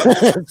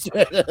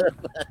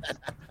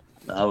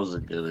was a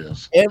good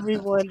answer.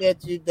 Everyone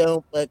that you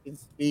don't fucking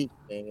speak,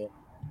 man.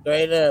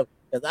 Straight up.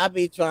 Because I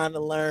be trying to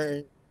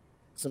learn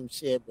some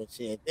shit, but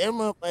shit, them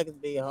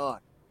motherfuckers be hard.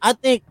 I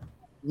think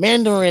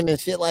Mandarin and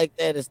shit like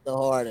that is the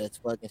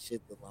hardest fucking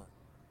shit to learn.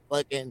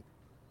 Fucking,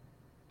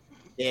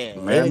 yeah.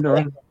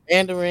 Mandarin?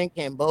 Mandarin,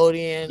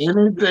 Cambodian.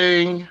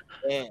 Anything.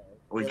 Yeah.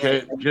 We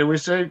can't. Can we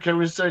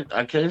say?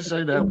 I can't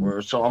say that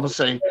word. So I'm gonna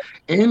say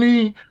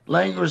any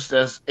language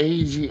that's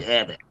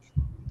Asiatic.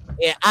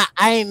 Yeah,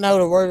 I ain't know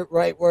the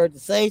right word to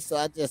say, so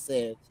I just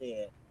said,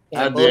 yeah.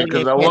 I did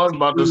because I was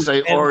about to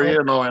say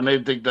Oriental, and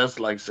they think that's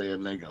like saying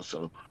nigga.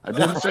 So I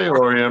didn't say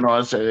Oriental.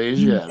 I said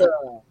Asiatic.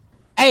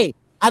 Hey,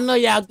 I know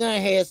y'all gun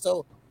heads,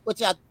 so what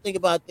y'all think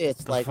about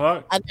this? Like,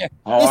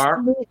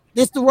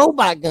 this the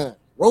robot gun.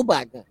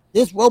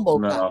 This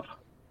RoboCop. No.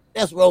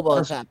 That's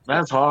RoboCop.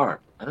 That's hard.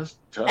 That's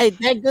tough. Hey,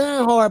 that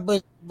gun hard,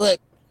 but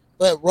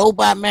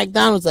robot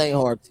McDonald's ain't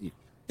hard to you.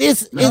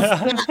 This is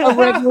not a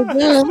regular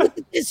gun. Look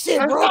at this shit,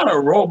 That's bro. not a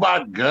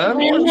robot gun.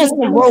 Man, that's a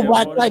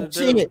robot type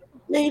shit.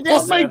 Man,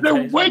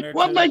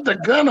 What make the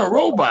gun a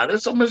robot?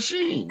 It's a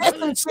machine. That's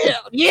some shit.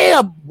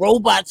 Yeah,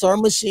 robots are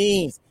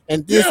machines.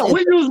 And this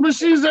we use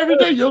machines every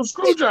day. Your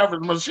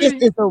screwdriver's machine.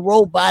 This is a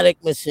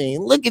robotic machine.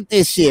 Look at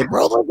this shit,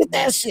 bro. Look at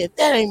that shit.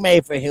 That ain't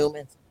made for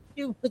humans.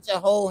 You put your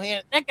whole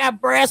hand. That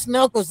got brass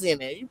knuckles in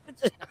it.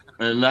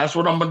 And that's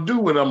what I'm gonna do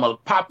with it. I'm gonna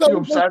pop you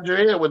upside your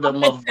head with that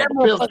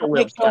motherfucking pistol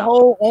whip. Your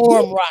whole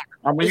arm rock.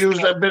 I'm gonna use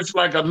that bitch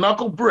like a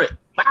knuckle brick.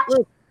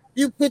 Look,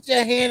 you put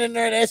your hand in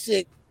there, that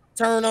shit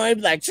turn on. It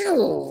be like,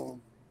 choo,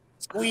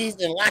 squeeze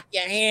and lock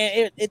your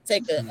hand. It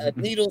take a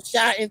needle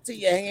shot into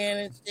your hand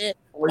and shit.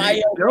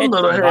 Your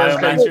little hands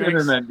can't fit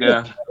in that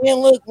guy. And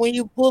look, when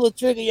you pull the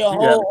trigger, your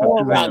whole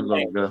arm rock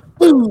like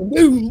boom,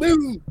 boom,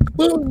 boom,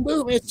 boom,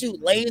 boom, and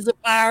shoot laser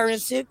fire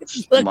and shit.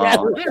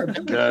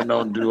 That gun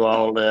don't do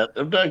all that.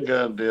 If that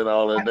gun did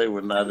all that, they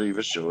would not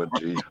even show it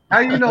to you. How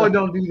you know it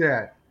don't do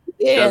that?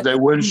 Yeah, because they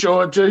wouldn't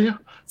show it to you.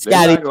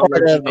 Scotty, they're not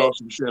gonna let you know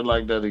some shit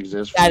like that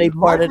exists. Scotty,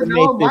 part of the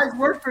no, matrix. Mike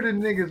worked for the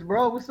niggas,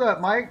 bro. What's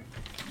up, Mike?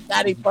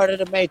 Scotty, part of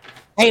the matrix.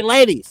 Hey,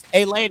 ladies.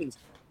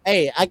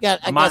 Hey, I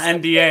got my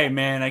NDA,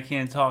 man. I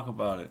can't talk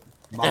about it.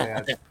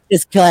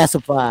 It's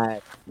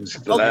classified.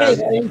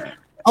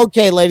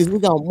 Okay, ladies, we're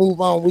gonna move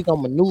on. We're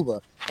gonna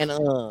maneuver and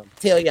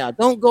tell y'all,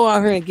 don't go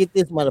out here and get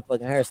this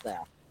motherfucking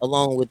hairstyle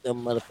along with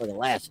them motherfucking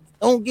lashes.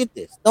 Don't get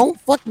this. Don't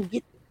fucking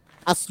get this.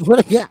 I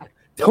swear to God,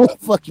 don't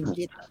fucking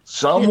get this.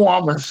 Some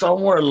woman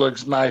somewhere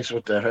looks nice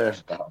with their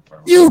hairstyle.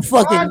 Bro. You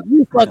fucking. I know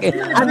you fucking.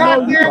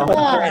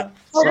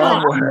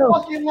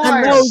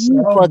 I know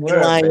you fucking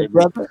lying,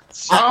 brother.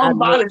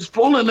 Somebody's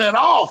pulling it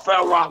off,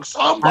 Fat Rock.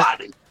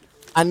 Somebody.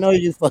 I know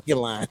you fucking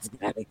lying,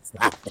 Scotty.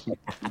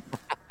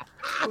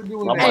 We're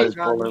doing Somebody's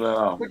that, pulling it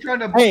off. We're trying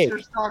to boost your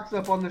stocks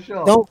up on the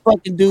show. Don't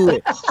fucking do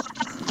it.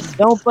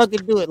 Don't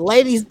fucking do it.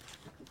 Ladies,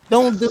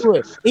 don't do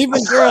it.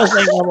 Even girls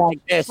ain't gonna like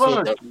that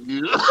shit.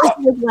 This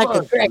looks like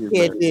a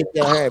crackhead did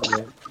to her,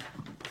 man.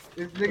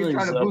 This nigga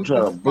trying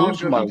to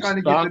boost my trying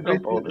to stock get the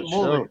up on the bitch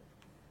show.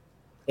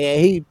 Yeah,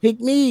 he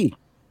picked me.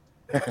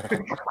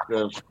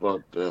 That's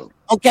fucked up.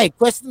 Okay,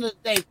 question of the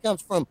day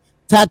comes from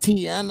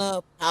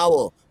Tatiana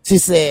Powell. She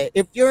said,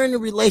 if you're in a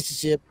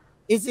relationship,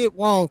 is it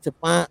wrong to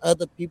find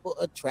other people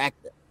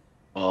attractive?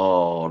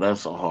 Oh,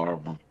 that's a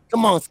hard one.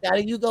 Come on,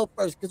 Scotty, you go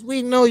first, because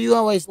we know you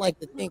always like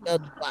to think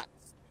of the box.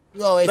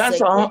 You always that's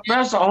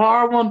a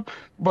hard one,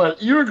 but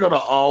you're gonna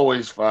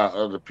always find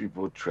other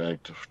people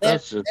attractive.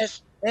 That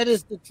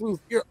is the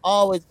truth. You're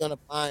always gonna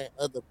find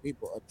other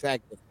people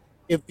attractive.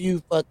 If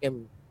you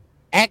fucking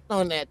act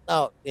on that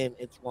thought, then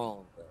it's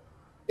wrong, bro.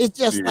 It's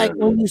just like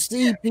when you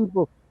see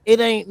people, it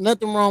ain't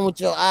nothing wrong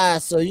with your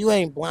eyes, so you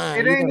ain't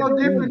blind. It ain't no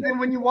different than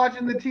when you're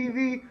watching the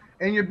TV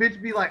and your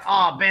bitch be like,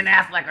 oh, Ben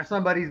Affleck or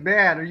somebody's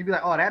bad, or you be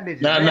like, oh, that bitch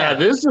is bad. Now,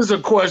 this is a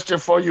question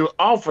for you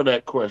off of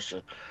that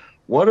question.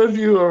 What if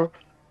you're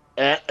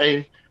at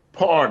a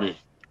party,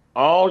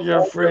 all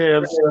your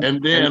friends,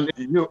 and then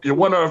you're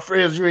one of her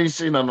friends you ain't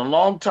seen in a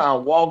long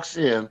time walks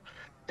in,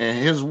 and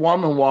his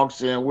woman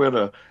walks in with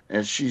her,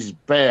 and she's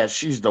bad.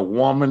 She's the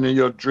woman in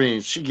your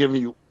dreams. She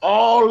giving you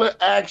all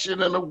the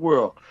action in the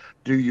world.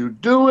 Do you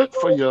do it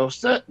for your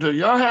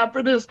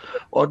happiness,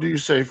 or do you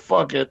say,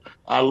 fuck it,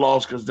 I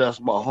lost because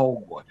that's my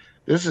homeboy?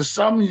 This is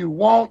something you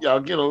want. Y'all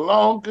get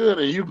along good,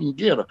 and you can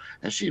get her.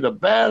 And she the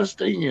baddest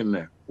thing in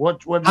there. What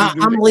do you do?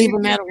 I'm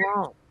leaving that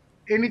alone.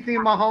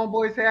 Anything my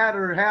homeboys had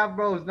or have,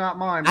 bro, is not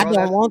mine, bro. I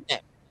don't want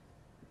that.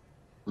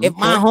 If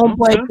my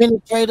homeboy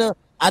penetrate her,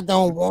 I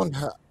don't want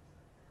her.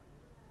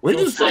 We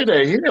just say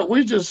that here.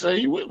 We just say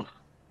you will.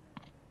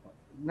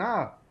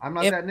 Nah, I'm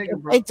not that nigga,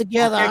 bro. They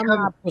together, I'm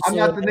not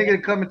the nigga to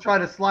come and try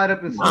to slide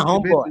up and suck your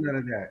bitch and none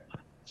of that.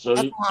 So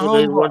that's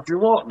what you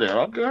want there.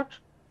 I got you.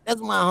 That's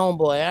my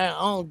homeboy.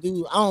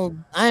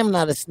 I am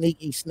not a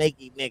sneaky,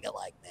 snaky nigga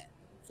like that.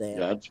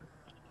 Gotcha.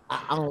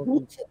 I don't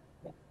do shit.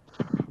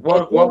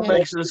 What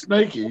makes it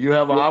snaky? You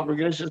have an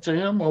obligation to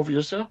him over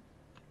yourself?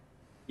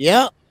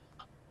 Yep.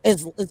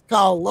 It's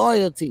called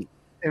loyalty.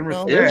 And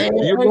respect.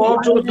 You go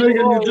up to a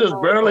nigga you just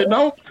barely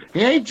know.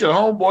 He ain't your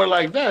homeboy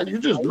like that. You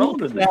just know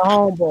the nigga.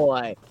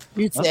 Homeboy.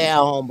 You say a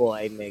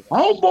homeboy, nigga.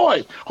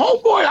 Homeboy.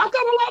 I got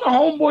a lot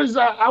of homeboys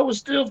that I would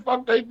still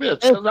fuck they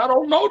bitch because I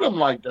don't know them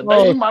like that. They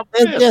ain't my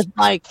friend. Just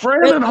like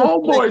friend and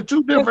homeboy,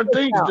 two different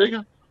things,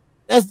 nigga.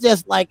 That's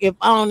just like if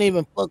I don't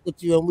even fuck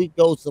with you and we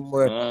go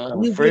somewhere. Friend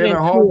and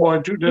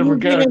homeboy, two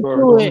different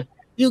categories.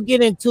 You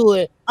get into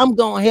it, I'm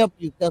gonna help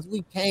you because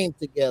we came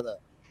together,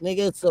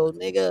 nigga. So,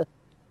 nigga,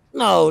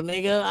 no,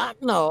 nigga, I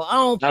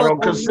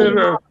don't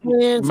consider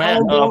Matt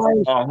a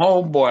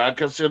homeboy. I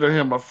consider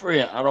him a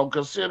friend. I don't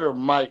consider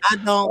Mike a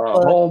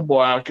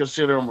homeboy. I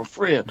consider him a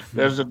friend.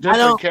 There's a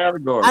different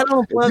category.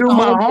 If you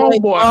my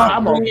homeboy,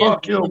 I'm gonna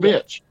fuck your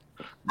bitch.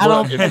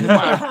 But if you're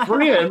my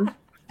friend,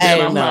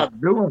 then I'm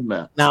not doing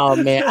that. No,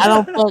 man, I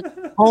don't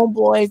fuck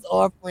homeboys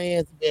or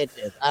friends,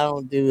 bitches. I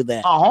don't do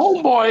that. A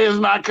homeboy is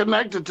not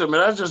connected to me.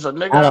 That's just a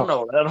nigga I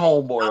know. That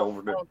homeboy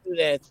over there. Don't do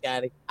that,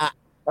 Scotty.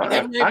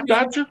 I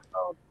got you.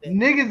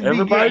 Niggas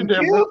be getting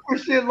killed for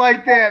shit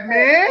like that,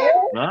 man.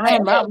 Nah,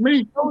 not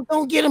me.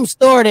 Don't get him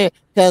started,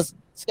 because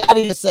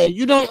Scotty will say,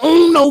 you don't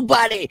own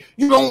nobody.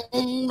 You don't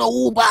own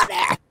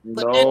nobody.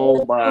 But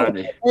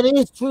nobody. It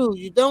is true.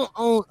 You don't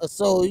own a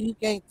soul. You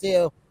can't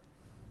tell.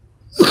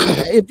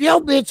 If your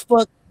bitch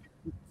fuck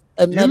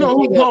another, you know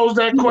who posed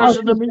that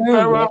question to me,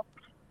 Pharaoh?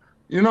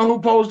 You know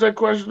who posed that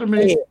question to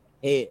me?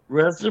 Yeah.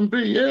 Rest in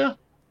peace. Yeah.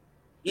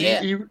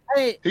 Yeah.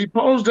 He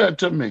posed that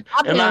to me,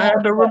 and I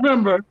had to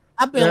remember.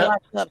 I've been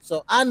locked up,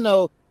 so I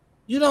know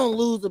you don't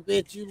lose a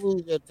bitch, you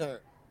lose your turn. You know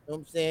what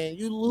I'm saying?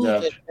 You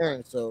lose your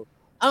turn, so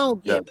I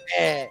don't get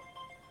mad,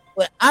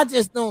 but I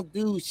just don't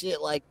do shit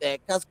like that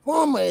because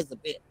karma is a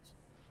bitch.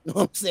 You know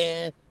what I'm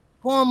saying?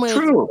 Karma is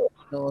true.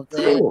 You know what I'm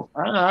saying? True.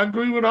 I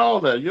agree with all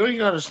that. You ain't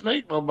got to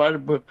snake nobody,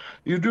 but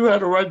you do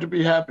have the right to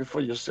be happy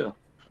for yourself.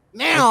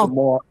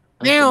 Now,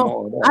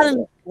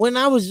 when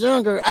I was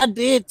younger, I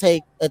did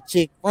take a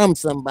chick from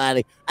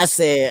somebody. I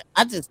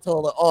just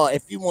told her, "Oh,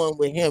 if you want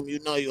with him, you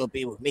know you'll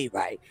be with me,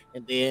 right?"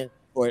 And then,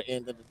 for the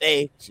end of the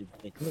day, she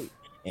was with me.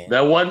 And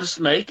that wasn't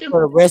snaking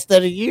for the rest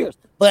of the years.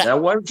 But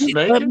that wasn't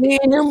snaking. But me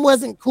and him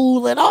wasn't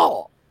cool at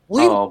all.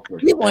 We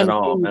wasn't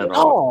cool at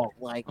all.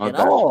 Like at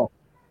all.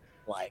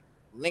 Like,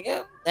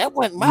 nigga, that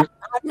wasn't my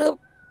partner.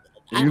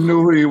 You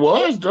knew who he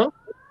was, though.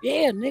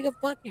 Yeah, nigga,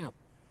 fuck him.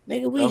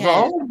 Nigga, we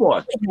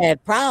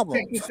had problems.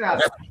 Check this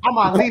out. I'm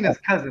Alina's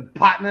cousin,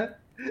 partner.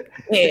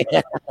 Yeah.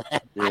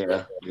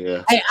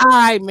 Hey, all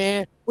right,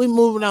 man. We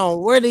moving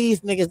on. Where do these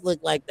niggas look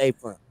like they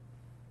from?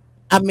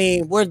 I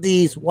mean, where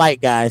these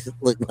white guys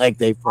look like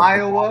they from?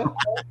 Iowa.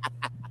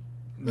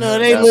 No,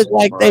 they look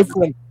like they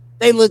from.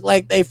 They look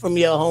like they from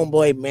your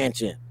homeboy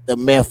mansion, the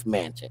meth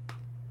mansion.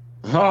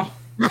 Huh?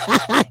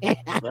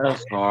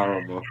 That's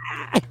horrible.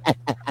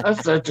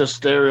 That's such a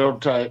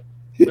stereotype.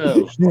 That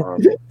was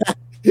horrible.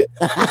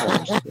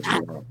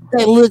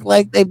 They look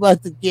like they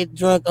about to get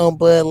drunk on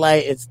Bud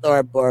Light and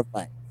start bar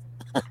fights.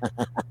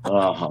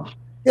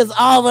 Because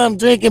all of them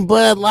drinking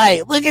Bud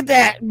Light. Look at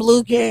that,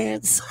 blue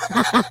cans.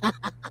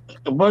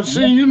 But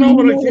see, you know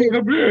what the king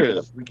of beer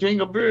is. The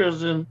king of beer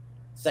is in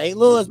St.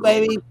 Louis,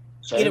 baby.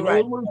 Get it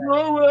right.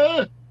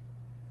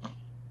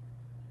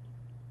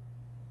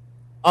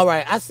 All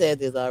right, I said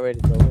this already,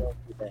 so we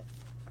don't do that.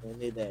 We don't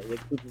need that. Your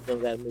cookies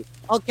don't gotta move.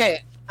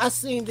 Okay, I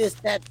seen this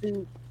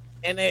tattoo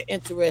and it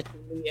interested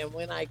me, and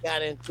when I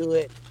got into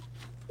it,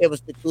 it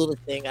was the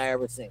coolest thing I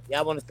ever seen.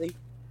 Y'all want to see?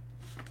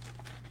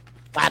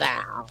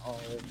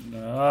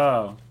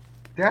 No.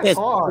 That's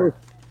hard.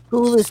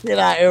 Coolest shit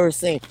I ever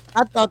seen.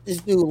 I thought this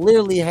dude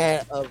literally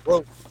had a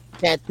roach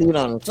tattooed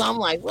on him. So I'm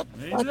like, what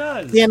the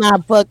fuck? Then I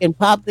fucking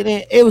popped it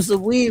in. It was a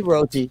weed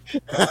roachy.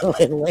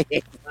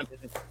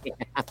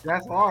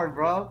 That's hard,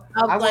 bro.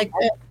 It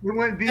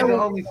wouldn't be the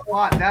only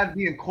spot. That'd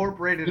be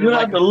incorporated. You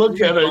have to look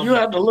at it. You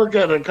have to look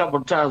at it a couple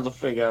of times to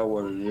figure out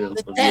what it is.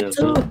 The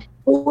tattoo,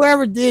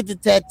 whoever did the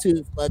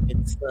tattoo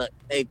fucking sucked.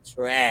 They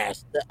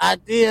trashed. The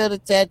idea of the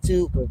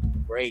tattoo was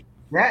great.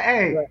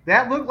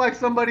 That looked like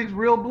somebody's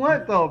real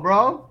blunt though,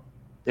 bro.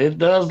 It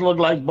does look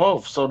like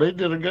both, so they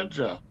did a good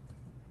job.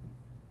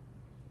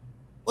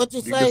 What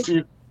you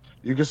say?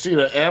 You can see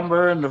the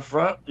amber in the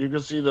front. You can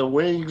see the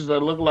wings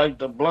that look like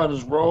the blunt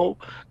is rolled.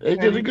 They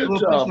did a good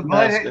job.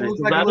 I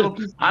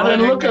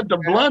didn't look at the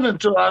blunt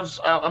until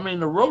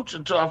the roach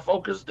until I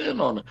focused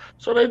in on it.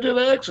 So they did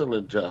an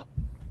excellent job.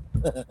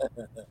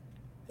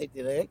 They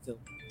did an excellent.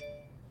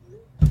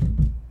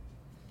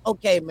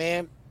 Okay,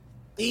 man.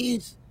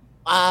 These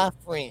 5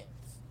 friends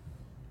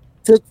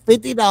took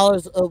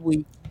 $50 a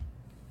week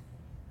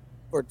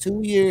for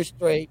 2 years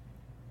straight,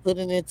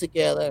 putting it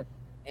together,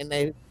 and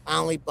they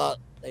finally bought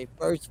their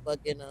first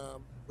fucking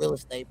real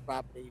estate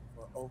property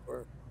for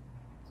over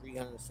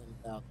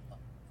 $300,000.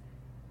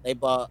 They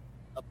bought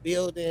a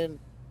building,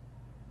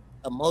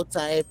 a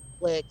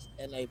multiplex,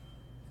 and they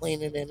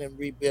cleaning it and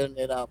rebuilding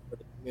it out for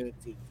the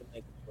community to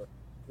make it for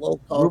low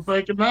cost.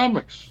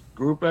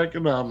 Group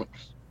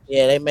economics.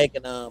 Yeah, they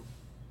making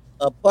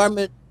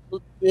apartment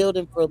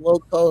building for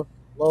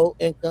low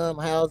income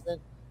housing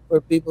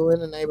for people in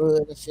the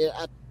neighborhood and shit.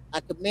 I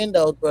commend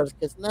those brothers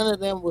because none of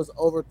them was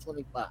over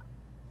 25.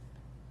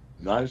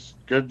 Nice.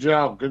 Good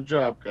job,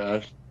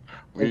 guys.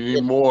 We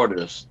need more of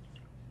this.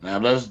 Now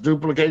let's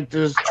duplicate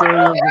this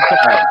trillions of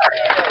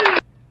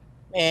times.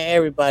 Man,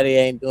 everybody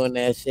ain't doing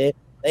that shit.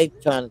 They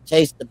trying to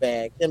chase the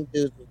bag. Them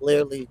dudes was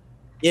literally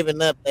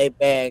giving up their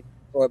bag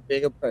for a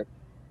bigger purpose.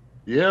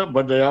 Yeah,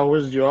 but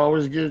you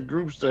always get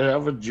groups that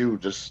have a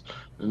Judas,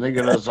 the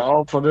nigga that's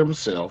all for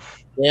themselves.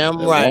 Damn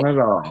They right. want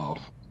it all.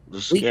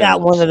 The We got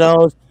scammers. one of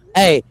those.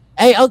 Hey,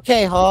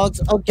 okay,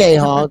 Hogs. Okay,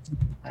 Hogs.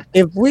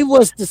 If we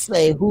was to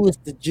say who is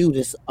the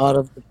Judas out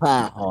of the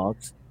pie,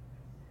 Hogs,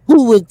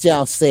 who would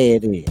y'all say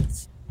it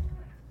is?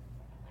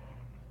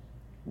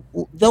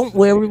 Don't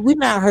worry, we're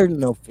not hurting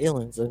no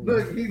feelings.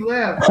 Look, he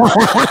left.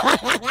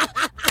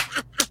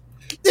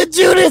 The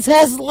Judas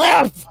has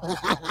left.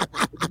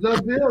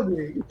 The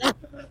building.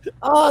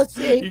 Oh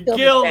shit! You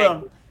killed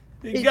him.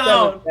 He's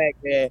coming back,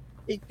 man.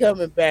 He's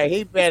coming back.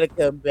 He better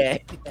come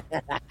back.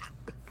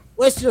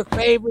 What's your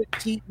favorite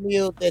cheap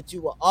meal that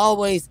you will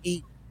always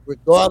eat,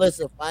 regardless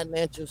of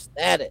financial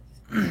status?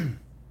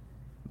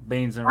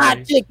 Beans and Fried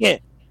rice. chicken.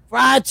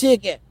 Fried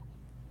chicken.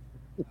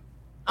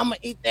 I'm gonna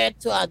eat that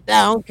till I die.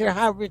 I don't care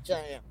how rich I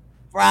am.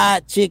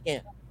 Fried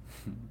chicken.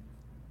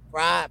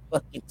 Fried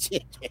fucking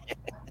chicken.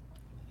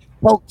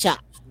 Pork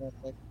chops.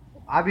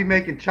 I be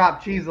making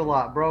chopped cheese a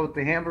lot, bro, with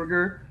the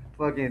hamburger.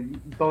 Fucking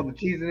throwing the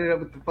cheese in it up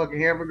with the fucking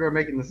hamburger,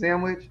 making the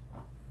sandwich.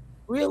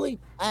 Really?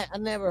 I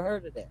never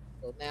heard of that.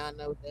 So now I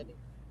know what that is.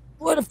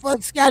 Where the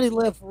fuck Scotty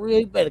left for real?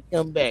 He better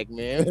come back,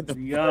 man.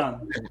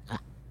 Young.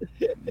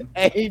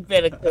 Hey, he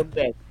better come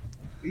back.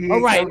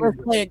 All right, let's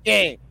play a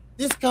game.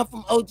 This come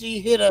from OG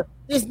Hitter.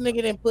 This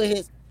nigga didn't put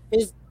his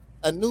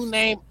a new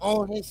name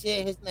on his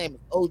shit. His name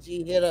is OG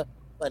Hitter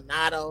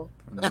Bernardo.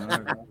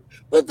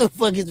 What the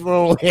fuck is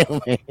wrong with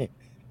him, man?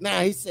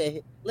 Now he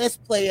said, let's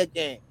play a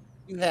game.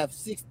 You have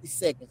 60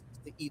 seconds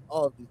to eat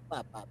all these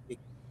pop-pop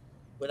pickles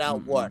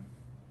without water.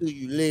 Do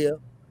you live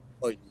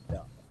or you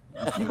die?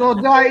 You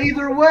gonna die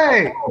either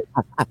way.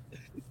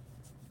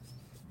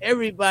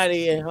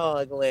 Everybody in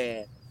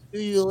Hogland.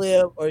 Do you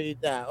live or you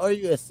die? Or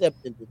you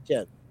accepting the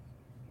challenge?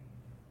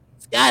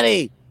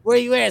 Scotty, where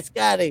you at,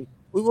 Scotty?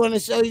 We want to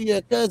show you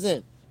your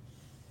cousin.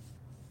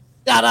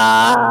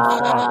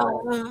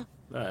 Ta-da!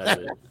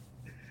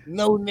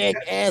 No neck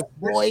ass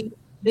boy.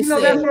 You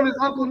know that's from his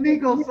Uncle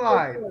Nico's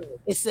side.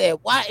 It said,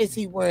 why is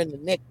he wearing the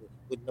necklace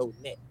with no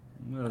neck?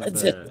 I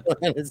just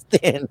don't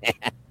understand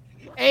that.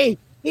 Hey,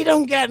 he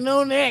don't got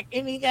no neck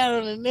and he got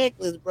on a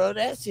necklace, bro.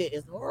 That shit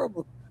is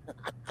horrible.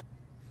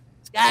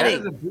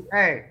 Scotty.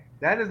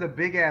 That is a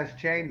big ass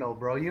chain though,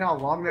 bro. You know how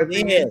long that It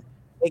thing is. is?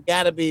 It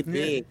gotta be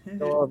big.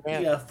 So,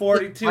 man, Yeah,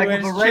 42 Like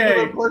inch if a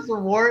regular chain.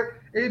 person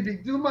wore it, it'd be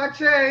do my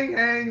chain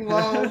hang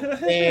low.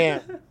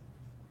 Damn.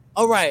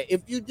 All right.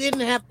 If you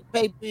didn't have to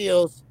pay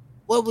bills,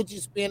 what would you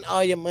spend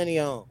all your money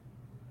on?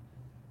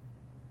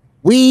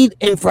 Weed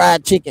and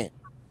fried chicken.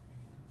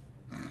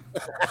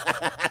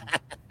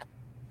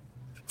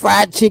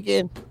 Fried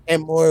chicken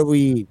and more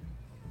weed.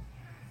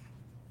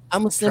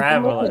 I'm a simple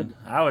man. Traveling.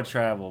 I would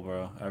travel,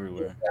 bro,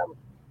 everywhere.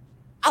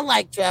 I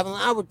like traveling.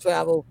 I would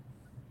travel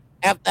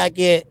after I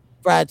get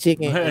fried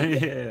chicken.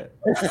 Yeah.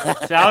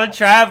 So I would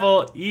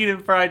travel eating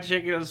fried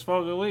chicken and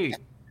smoking weed.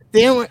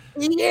 Then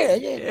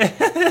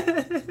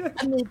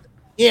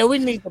yeah. We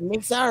need to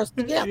mix ours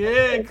together.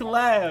 Yeah,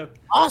 collab.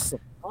 Awesome.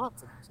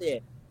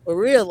 Shit. For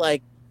real,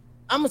 like,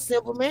 I'm a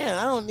simple man.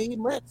 I don't need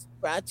much.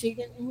 Fried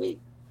chicken and weed.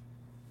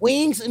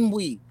 Wings and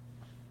weed.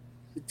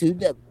 The two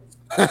W's.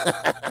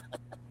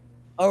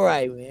 All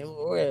right, man.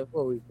 Where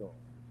we going?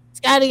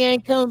 Scotty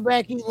ain't coming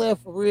back. He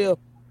left for real.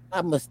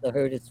 I must have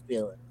hurt his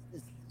feelings.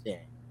 This is a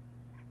shame.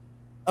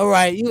 All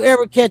right. You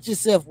ever catch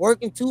yourself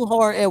working too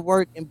hard at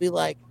work and be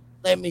like,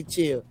 let me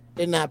chill.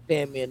 They're not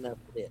paying me enough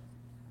for this.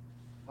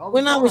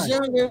 When I was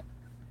younger,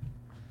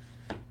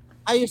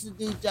 I used to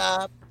do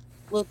jobs,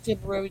 little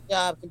temporary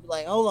jobs, and be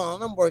like, hold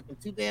on, I'm working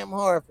too damn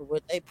hard for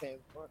what they pay me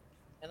for.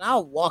 And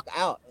I'll walk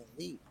out and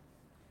leave.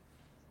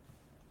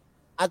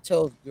 I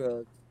chose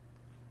drugs.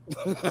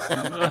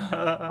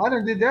 I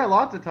done did that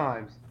lots of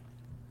times.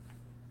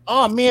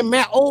 Oh, me and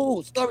Matt,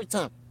 story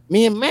time.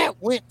 Me and Matt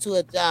went to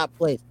a job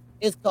place.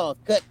 It's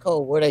called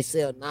Cutco, where they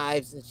sell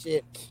knives and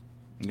shit.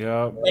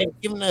 Yeah. They've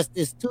given us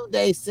this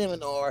 2-day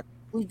seminar.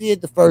 We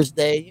did the first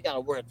day. You got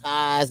to wear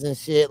ties and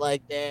shit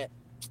like that.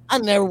 I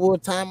never wore a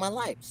tie in my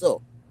life.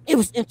 So it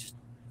was interesting.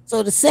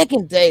 So the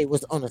second day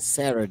was on a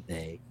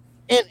Saturday.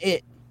 And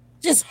it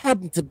just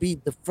happened to be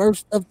the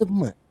first of the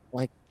month.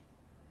 Like,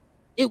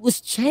 it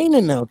was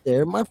chaining out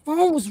there. My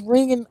phone was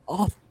ringing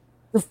off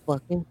the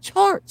fucking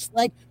charts.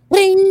 Like,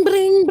 bling,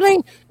 bling,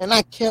 bling. And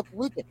I kept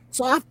looking.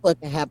 So I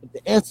fucking happened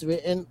to answer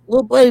it. And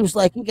little buddy was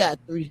like, you got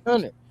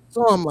 300.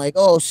 So I'm like,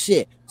 oh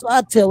shit. So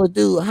I tell a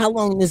dude, how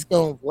long this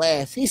gonna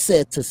last? He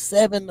said to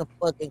 7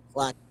 o'clock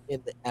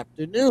in the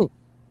afternoon.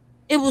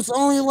 It was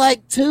only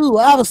like 2.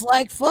 I was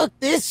like, fuck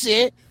this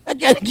shit. I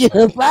gotta get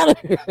up out of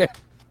here.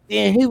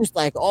 Then he was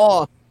like,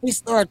 oh, He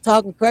started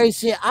talking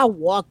crazy shit. I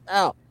walked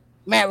out.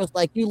 Matt was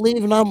like, "You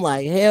leaving?" I'm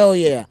like, "Hell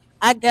yeah!"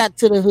 I got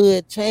to the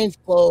hood, changed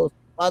clothes.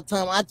 By the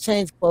time I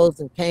changed clothes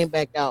and came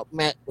back out,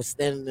 Matt was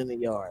standing in the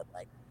yard.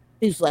 Like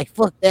he was like,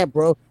 "Fuck that,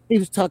 bro." He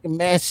was talking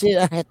mad shit.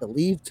 I had to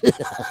leave too.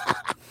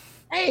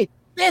 Hey,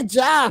 that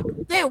job,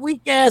 that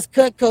weak ass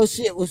Cutco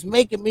shit was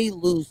making me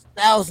lose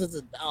thousands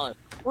of dollars.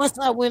 Once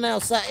I went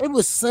outside, it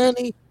was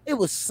sunny. It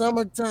was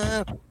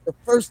summertime, the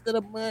first of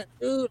the month,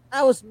 dude.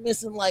 I was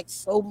missing like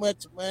so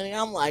much money.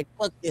 I'm like,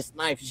 fuck this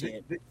knife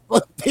shit.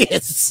 Fuck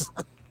this.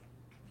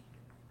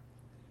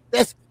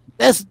 That's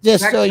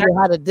just show you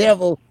how the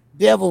devil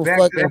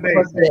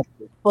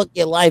fuck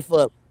your life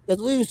up.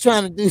 Because we was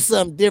trying to do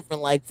something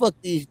different, like fuck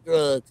these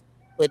drugs.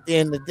 But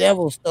then the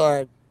devil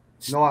started.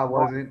 No, I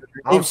wasn't.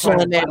 He was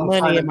showing that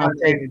money in my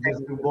face.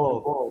 Just do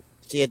both.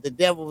 Shit, the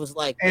devil was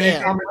like, And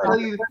yeah, I'm gonna tell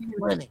you,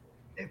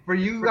 for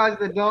you guys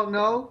that don't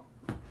know,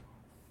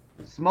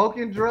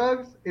 smoking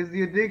drugs is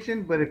the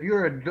addiction. But if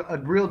you're a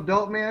real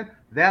dope man,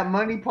 that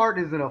money part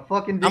isn't a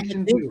fucking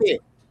addiction too.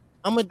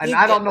 I'm addicted. And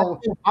I don't know.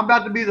 I'm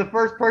about to be the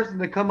first person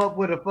to come up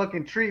with a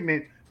fucking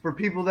treatment for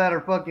people that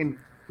are fucking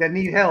that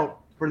need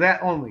help for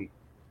that only.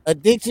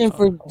 Addiction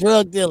for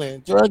drug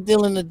dealing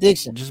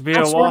addiction. Just be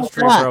a Wall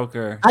Street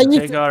broker.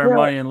 Take all our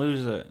money and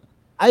lose it.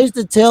 I used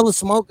to tell the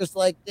smokers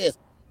like this.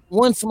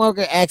 One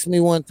smoker asked me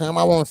one time,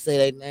 I won't say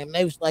their name.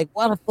 They was like,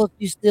 "Why the fuck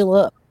you still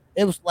up?"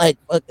 It was like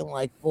fucking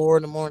like 4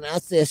 in the morning. I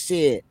said,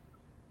 "Shit,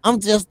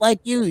 I'm just like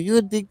you. You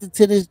addicted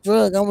to this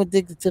drug. I'm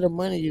addicted to the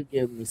money you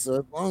give me. So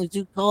as long as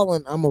you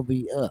calling, I'm gonna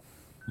be up."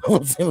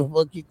 I'm saying,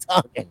 what you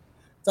talking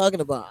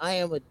about? I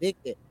am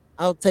addicted.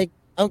 I'm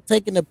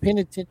taking a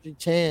penitentiary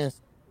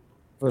chance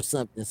for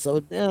something. So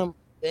damn,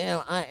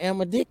 I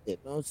am addicted.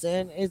 You know what I'm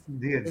saying? It's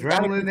the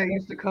adrenaline that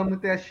used to come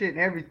with that shit and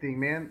everything,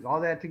 man.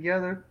 All that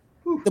together.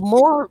 Whew.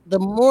 The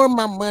more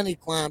my money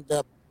climbed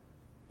up,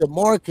 the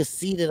more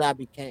conceited I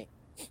became.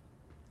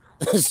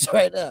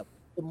 Straight up.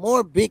 The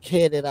more big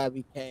headed I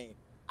became.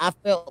 I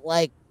felt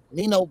like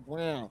Nino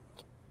Brown.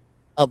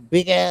 I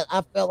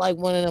felt like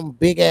one of them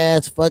big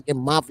ass fucking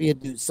mafia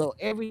dudes. So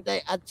every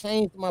day I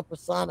changed my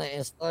persona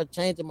and started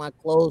changing my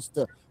clothes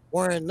to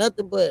wearing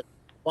nothing but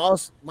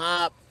Boss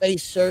Mob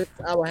face shirts.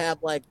 I would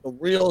have like the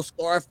real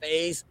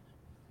Scarface,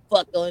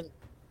 fucking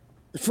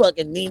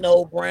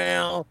Nino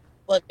Brown,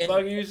 fucking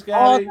Fuck you,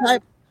 Scotty.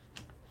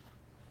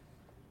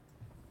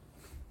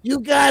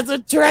 You guys are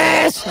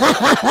trash.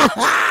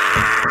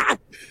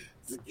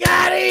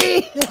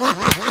 Scotty.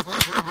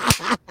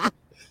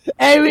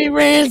 Hey, we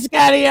ran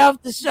Scotty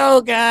off the show,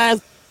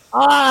 guys.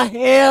 Oh,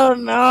 hell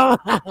no.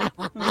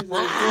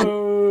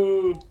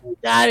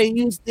 Scotty,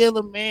 you still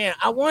a man.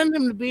 I wanted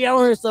him to be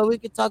on here so we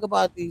could talk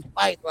about these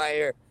fights right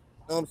here.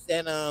 You know what I'm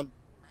saying?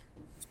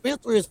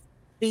 Spencer is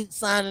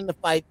signing to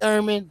fight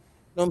Thurman. You know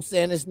what I'm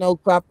saying? There's no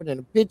Crawford in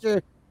the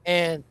picture.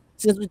 And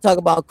since we talk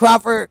about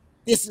Crawford,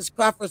 this is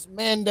Crawford's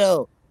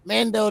Mando.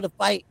 Mando to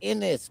fight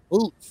Ennis.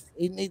 Boots.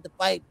 He needs to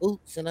fight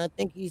Boots, and I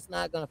think he's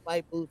not going to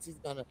fight Boots. He's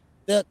going to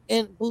duck,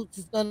 and Boots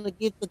is going to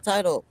get the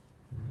title.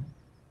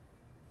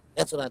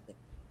 That's what I think.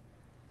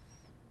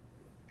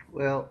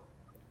 Well,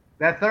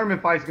 that Thurman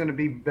fight's going to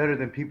be better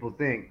than people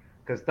think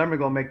because Thurman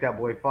going to make that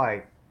boy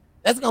fight.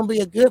 That's going to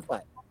be a good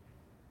fight.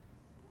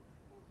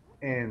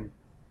 And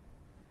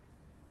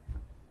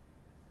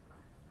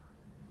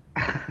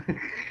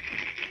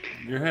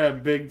You're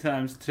having big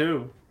times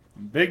too.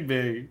 Big.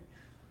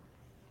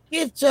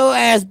 Get your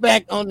ass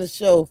back on the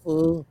show,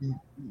 fool.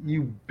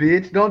 You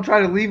bitch. Don't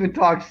try to leave and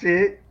talk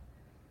shit.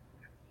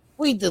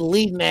 We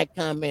deleting that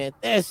comment.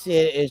 That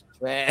shit is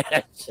trash.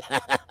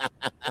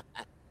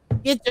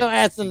 Get your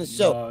ass on the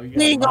show. No,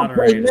 we ain't gonna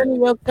play none of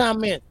your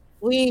comments.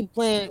 We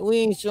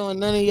ain't showing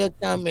none of your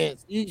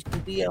comments. You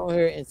should be on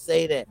here and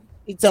say that.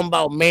 He talking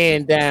about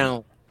man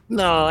down.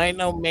 No, ain't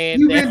no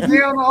man you down. Been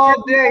down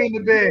all day in the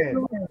bed.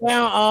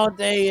 Down all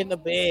day in the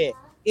bed.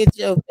 Get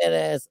your fat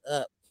ass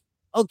up.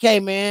 Okay,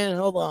 man,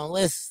 hold on.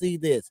 Let's see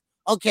this.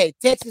 Okay,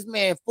 Texas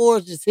man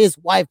forges his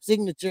wife's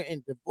signature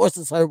and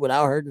divorces her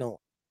without her knowing.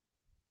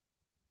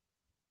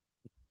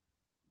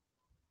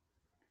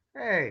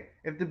 Hey,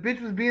 if the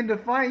bitch was being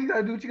defiant, you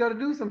gotta do what you gotta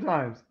do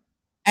sometimes.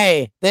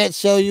 Hey, that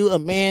show you a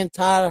man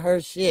tired of her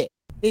shit.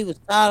 He was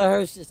tired of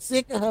her shit,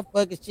 sick of her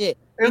fucking shit.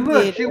 And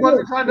look, she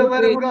wasn't trying to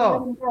let him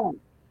go.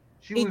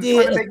 She was trying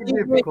to make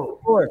it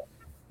difficult.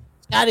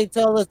 Scotty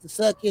told us to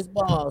suck his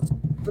balls.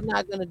 We're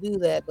not gonna do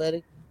that,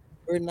 buddy.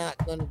 We're not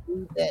gonna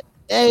do that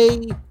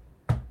today.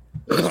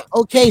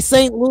 Okay,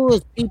 St.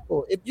 Louis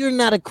people, if you're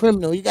not a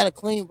criminal, you got a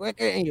clean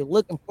record and you're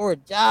looking for a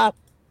job,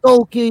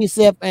 go kill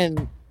yourself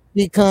and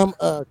become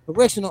a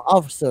correctional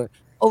officer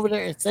over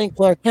there in St.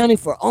 Clair County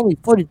for only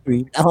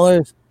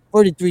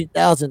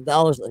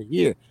 $43,000 a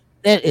year.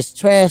 That is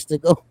trash to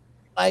go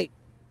fight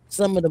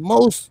some of the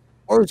most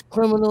worst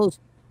criminals.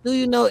 Do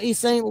you know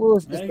East St.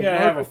 Louis? You gotta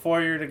have a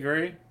 4-year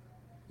degree.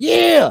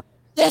 Yeah,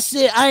 that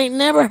shit. I ain't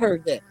never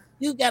heard that.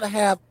 You gotta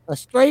have a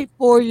straight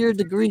 4-year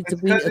degree to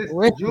be a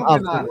correctional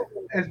officer.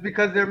 It's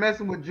because they're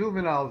messing with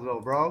juveniles,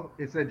 though, bro.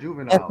 It said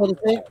juvenile. That's what it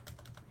said?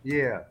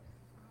 Yeah.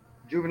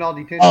 Juvenile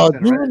detention. Oh,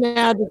 center,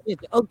 juvenile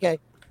detention. Okay.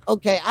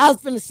 Okay, I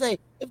was finna say,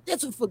 if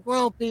this was for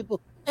grown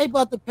people, they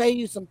about to pay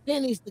you some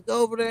pennies to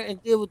go over there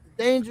and deal with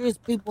the dangerous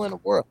people in the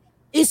world.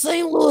 East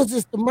St. Louis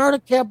is the murder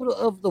capital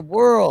of the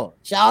world.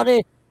 Shout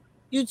it.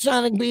 You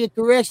trying to be a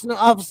correctional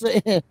officer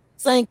in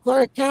St.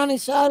 Clair County,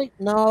 shout it?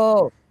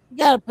 No. You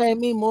gotta pay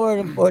me more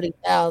than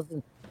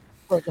 40,000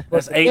 for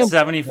That's the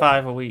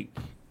 $875 a week.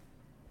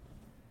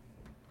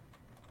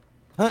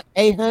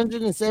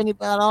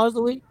 $875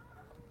 a week?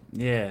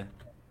 Yeah.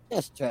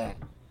 That's trash.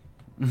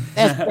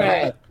 That's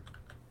trash.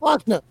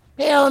 Fuck no.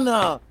 Hell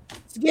no.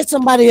 Get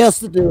somebody else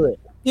to do it.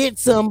 Get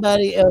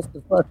somebody else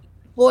to fuck it.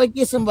 Boy,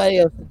 get somebody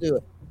else to do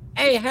it.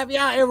 Hey, have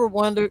y'all ever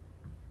wondered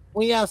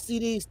when y'all see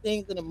these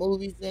things in the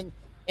movies and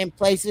in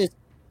places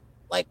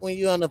like when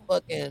you're on the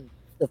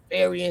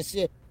ferry and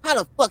shit, how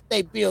the fuck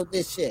they build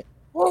this shit?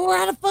 Well,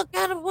 how the fuck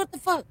out of what the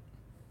fuck?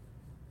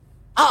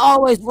 I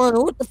always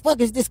wonder what the fuck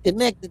is this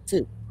connected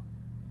to?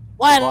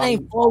 Why it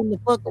ain't floating the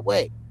fuck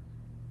away?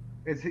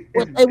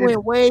 They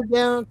went way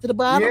down to the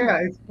bottom. Yeah,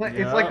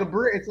 it's like a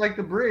bridge. It's like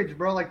the bridge,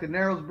 bro. Like the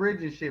Narrows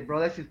Bridge and shit, bro.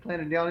 That shit's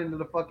planted down into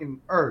the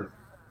fucking earth.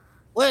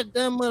 What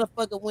dumb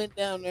motherfucker went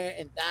down there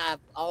and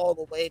dived all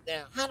the way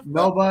down? How the fuck?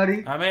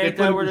 Nobody. I mean, is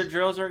that where the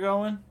drills are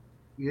going?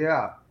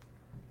 Yeah.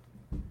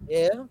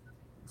 Yeah.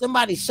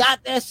 Somebody shot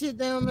that shit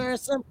down there or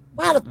something.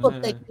 How the fuck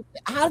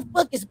how the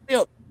fuck is it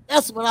built?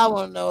 That's what I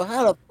want to know.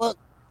 How the fuck?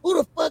 Who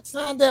the fuck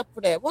signed up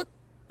for that? What?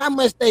 How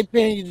much they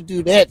paying you to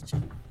do that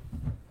shit?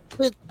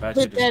 Put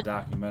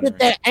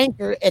that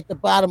anchor at the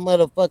bottom of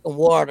the fucking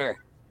water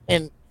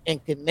and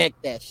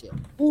connect that shit.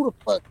 Who the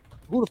fuck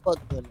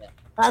doing that?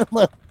 How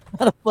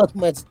the fuck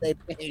much they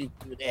pay you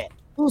to do that?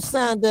 Who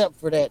signed up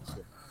for that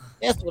shit?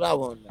 That's what I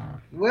want to know.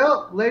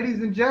 Well, ladies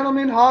and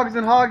gentlemen, hogs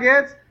and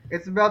hogettes,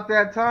 it's about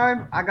that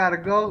time. I gotta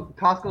go.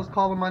 Costco's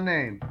calling my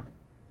name.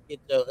 Get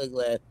your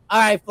ugly ass. All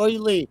right, before you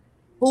leave,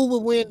 who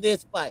will win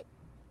this fight?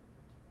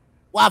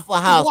 Waffle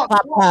House,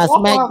 Popeye,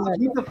 SmackDown.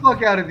 Beat the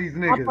fuck out of these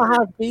niggas. Waffle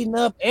House beating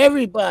up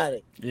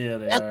everybody. Yeah,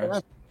 they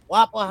are.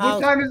 Waffle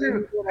House. What time is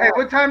it? Hey,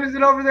 what time is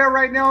it over there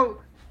right now?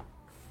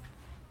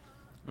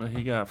 Well,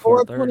 he got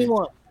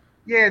 4:30.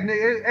 Yeah,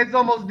 it's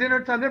almost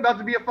dinner time. There's about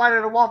to be a fight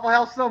at a Waffle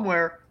House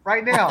somewhere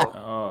right now.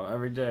 Oh,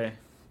 every day.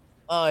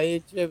 Oh,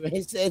 he tripping.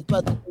 He said it's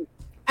about to be.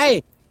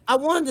 Hey, I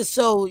wanted to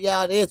show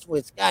y'all this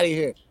with Scotty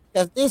here.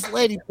 Because this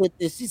lady put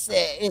this. She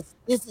said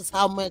this is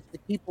how much to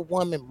keep a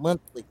woman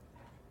monthly.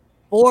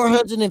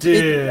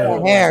 $450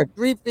 for hair,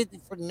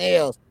 $350 for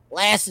nails,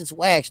 lashes,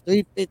 wax,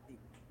 $350,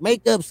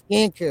 makeup,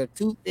 skincare,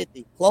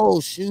 $250,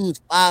 clothes,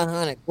 shoes,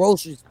 $500,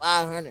 groceries,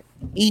 $500,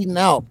 eating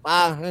out,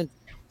 $500,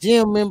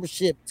 gym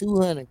membership,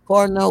 $200,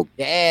 car note,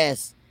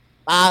 gas,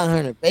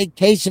 $500,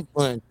 vacation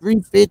fund,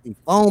 $350,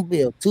 phone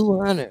bill,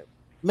 $200,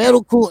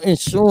 medical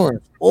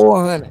insurance,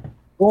 $400,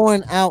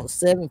 going out,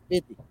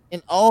 $750,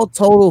 and all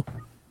total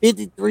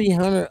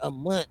 $5,300 a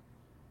month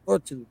for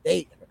 2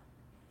 days.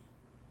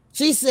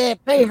 She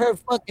said pay her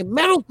fucking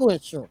medical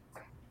insurance.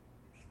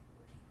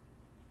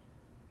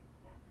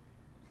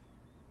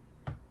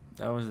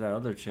 That was that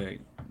other chick.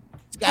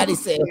 Scotty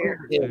said,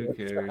 who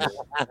cares?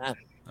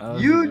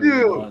 You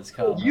do.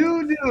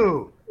 You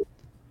do.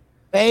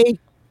 Pay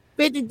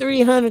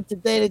 $5,300 to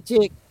date a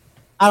chick.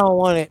 I don't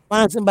want it.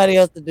 Find somebody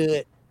else to do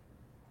it.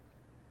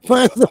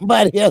 Find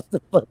somebody else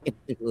to fucking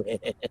do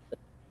it.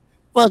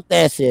 Fuck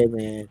that shit,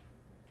 man.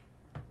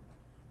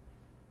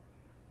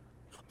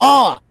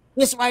 Oh,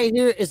 this right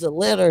here is a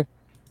letter,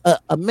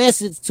 a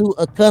message to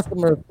a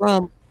customer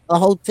from a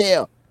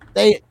hotel.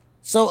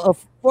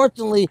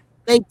 Unfortunately,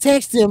 they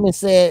text him and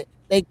said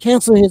they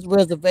canceled his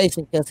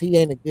reservation because he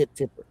ain't a good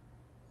tipper.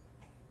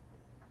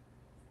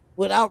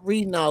 Without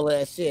reading all of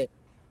that shit,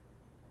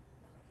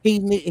 he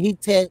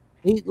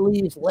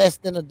leaves less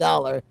than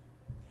 $1,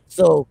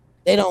 so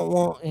they don't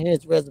want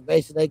his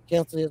reservation. They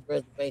cancel his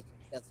reservation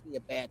because he a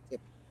bad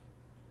tipper.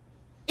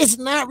 It's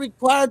not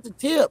required to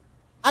tip.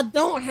 I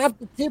don't have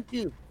to tip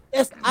you.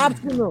 That's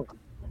optional.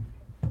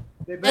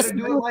 They better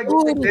do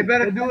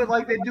it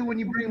like they do when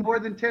you bring more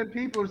than 10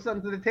 people or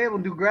something to the table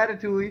and do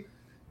gratitude.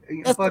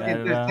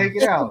 Fucking just take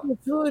it out.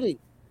 Gratuity.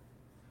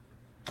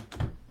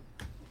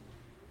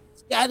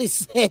 Scotty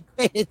said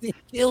crazy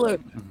killer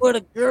for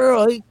the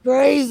girl. He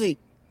crazy.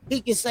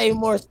 He can say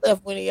more stuff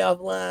when he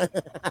offline.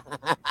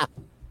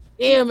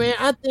 Yeah, man.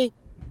 I think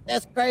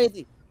that's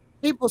crazy.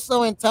 People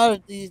so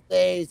entitled these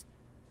days.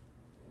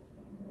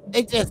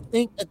 They just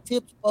think a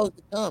tip's supposed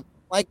to come.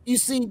 Like you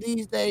see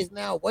these days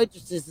now,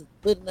 waitresses is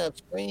putting up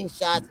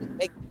screenshots and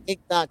making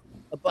TikToks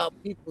about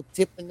people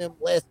tipping them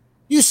less.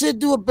 You should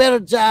do a better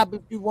job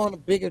if you want a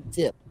bigger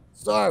tip.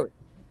 Sorry.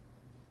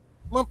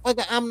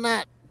 Motherfucker,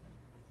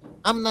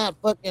 I'm not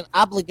fucking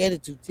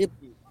obligated to tip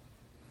you.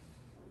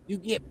 You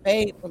get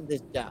paid from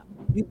this job.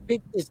 You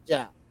pick this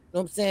job. You know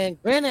what I'm saying?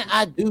 Granted,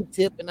 I do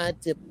tip and I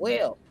tip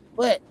well.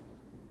 But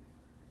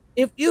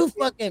if you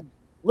fucking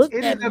look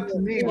at me. It is up to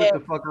me what the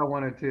fuck I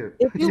want to tip.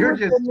 You're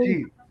just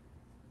cheap.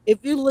 If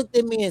you looked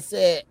at me and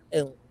said,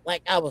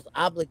 like I was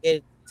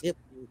obligated to tip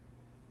you,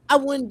 I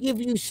wouldn't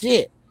give you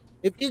shit.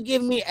 If you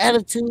give me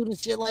attitude and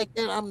shit like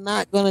that, I'm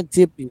not gonna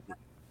tip you.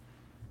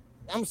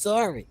 I'm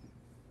sorry.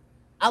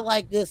 I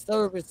like good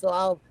service, so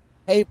I'll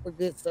pay for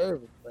good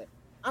service. But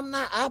I'm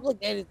not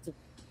obligated to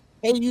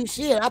pay you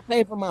shit. I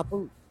pay for my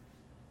food.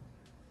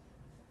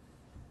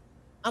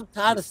 I'm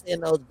tired of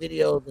seeing those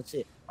videos and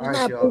shit. You're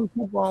not putting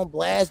people on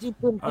blast. You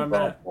putting people on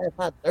blast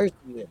how thirsty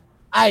you is.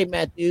 All right,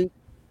 Matthew.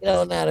 Get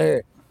on out of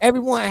here.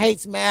 Everyone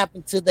hates math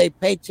until their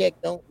paycheck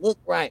don't look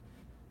right.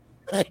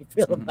 How you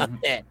feel about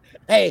that?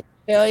 Hey,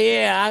 hell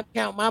yeah, I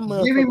count my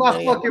money. Give me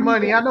my fucking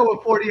money. I know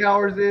what 40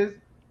 hours is.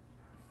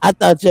 I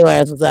thought your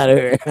ass was out of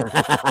here.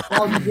 That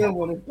was a good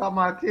one. It caught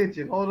my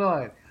attention. Hold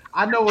on.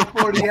 I know what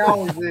 40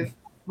 hours is.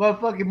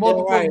 Motherfucking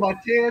multiple my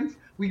tens.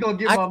 We gonna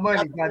get my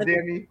money,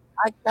 goddamn.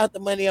 I count the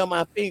money on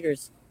my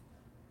fingers.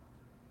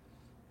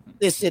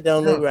 This shit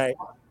don't look right.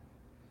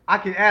 I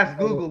can ask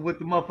Google what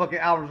the motherfucking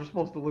hours are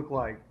supposed to look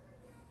like.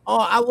 Oh,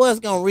 I was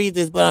gonna read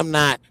this, but I'm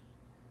not.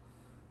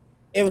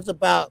 It was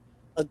about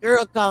a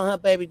girl calling her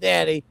baby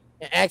daddy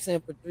and asking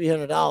him for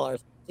 $300.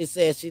 She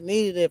said she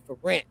needed it for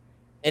rent,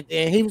 and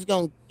then he was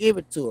gonna give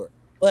it to her.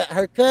 But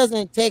her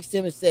cousin texted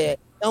him and said,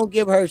 "Don't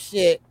give her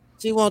shit.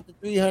 She wants the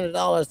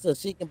 $300 so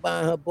she can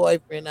buy her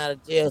boyfriend out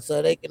of jail,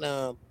 so they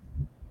can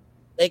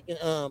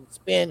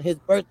spend his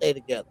birthday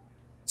together."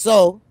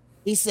 So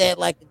he said,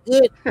 like a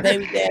good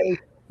baby daddy,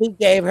 he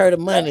gave her the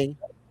money.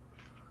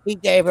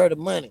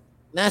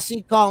 Now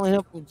she calling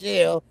him from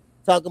jail,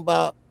 talking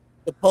about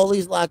the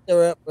police locked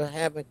her up for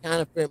having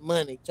counterfeit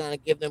money, trying to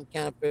give them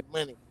counterfeit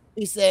money.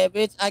 He said,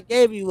 "Bitch, I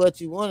gave you what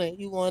you wanted.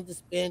 You wanted to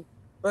spend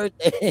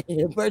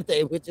your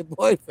birthday with your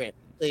boyfriend.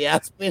 So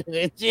y'all spend it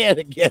in jail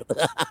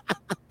together."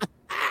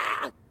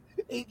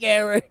 He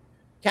gave her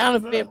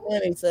counterfeit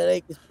money so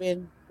they could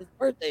spend his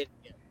birthday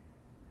together.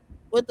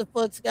 What the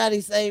fuck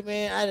Scotty say,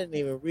 man? I didn't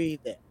even read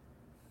that.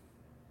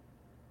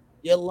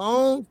 Your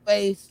long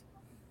face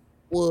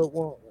would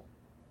want one.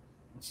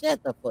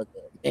 Shut the fuck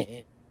up,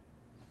 man.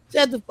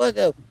 Shut the fuck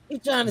up. He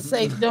trying to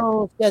say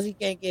Jones because he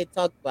can't get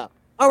talked about.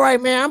 All right,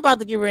 man, I'm about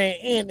to get ready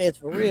to end this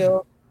for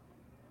real.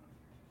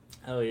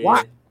 Oh, yeah.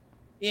 What?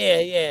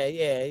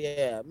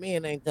 Yeah.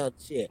 Men ain't talking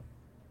shit.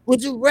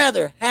 Would you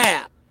rather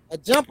have a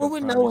jumper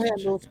with no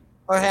handles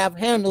or have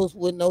handles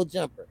with no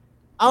jumper?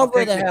 I'd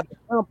rather have a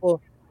jumper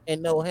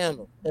and no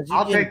handles.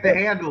 I'll take the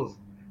handles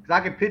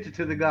because I can pitch it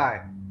to the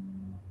guy.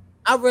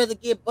 I'd rather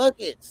get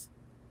buckets.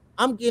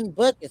 I'm getting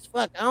buckets.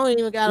 Fuck, I don't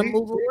even gotta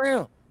move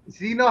around.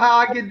 See, you know how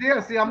I get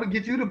there? See, I'm gonna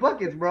get you the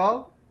buckets,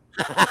 bro.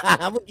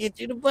 I'm gonna get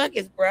you the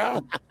buckets,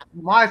 bro.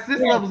 My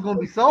assist level's gonna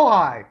be so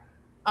high.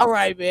 All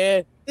right,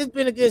 man. It's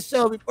been a good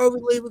show. Before we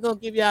leave, we're gonna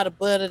give you all the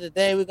butt of the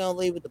day. We're gonna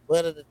leave with the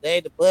butt of the day.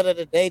 The butt of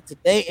the day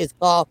today is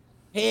called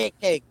head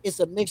cake. It's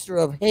a mixture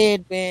of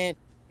headband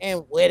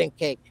and wedding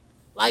cake.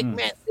 Like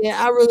Matt said,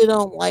 I really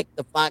don't like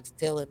the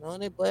foxtailing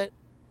on it, but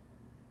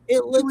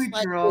it looks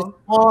like this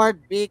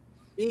hard, big,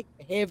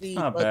 heavy.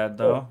 Not bad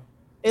though.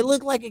 It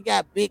looked like it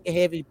got big,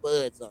 heavy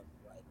buds on it.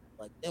 Right?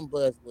 Like them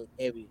buds look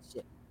heavy as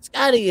shit.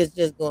 Scotty is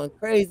just going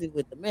crazy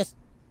with the message.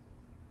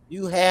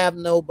 You have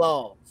no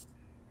balls.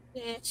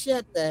 Man,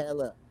 shut the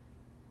hell up.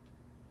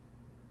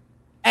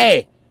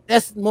 Hey,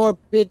 that's more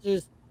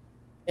pictures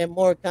and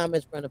more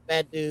comments from the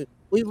fat dude.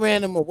 We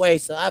ran him away,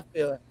 so I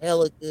feel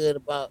hella good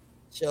about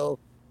the show.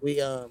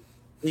 We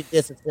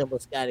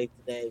disassembled Scotty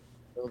today. You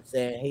know what I'm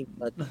saying? He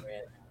fucking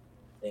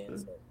ran out.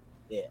 So,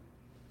 yeah.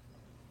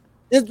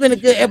 This has been a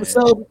good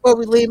episode. Before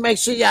we leave, make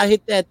sure y'all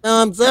hit that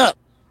thumbs up.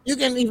 You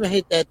can even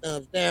hit that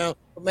thumbs down,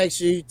 but make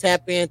sure you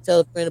tap in,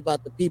 tell a friend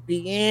about the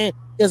PPN,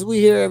 because we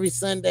here every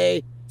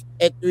Sunday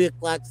at 3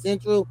 o'clock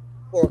Central,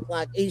 4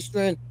 o'clock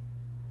Eastern,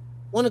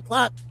 1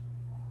 o'clock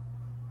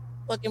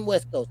fucking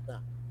West Coast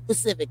time,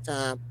 Pacific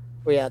time,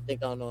 where y'all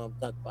think I don't know what I'm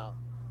talking about.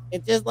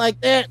 And just like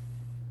that,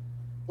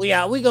 we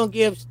out. We gonna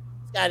give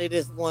Scotty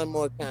this one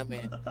more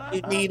comment.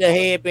 You need a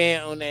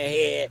headband on that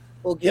head.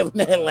 We'll give him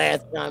that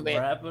last comment.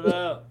 Wrap it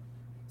up.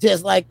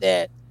 Just like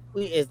that,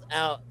 we is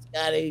out,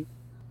 Scotty.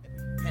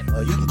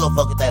 Or you can go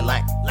fuck with that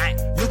line.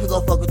 You can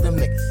go fuck with them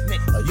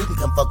niggas. Or you can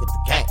come fuck with the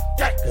gang.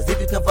 Cause if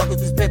you come fuck with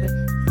this pimpin',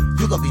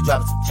 you gon' be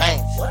dropping some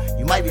change.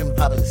 You might be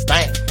popping the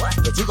stain,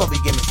 but you gon' be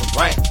giving some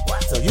brain.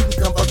 So you can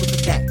come fuck with the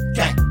gang.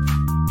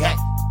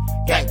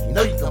 You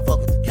know you can fuck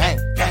with the gang.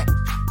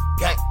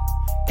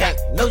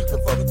 You know you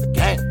can fuck with the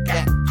gang.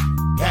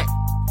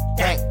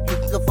 You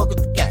can come fuck with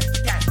the gang.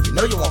 You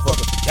know you won't fuck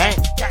with the gang.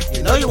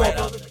 You know you won't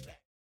fuck with the gang.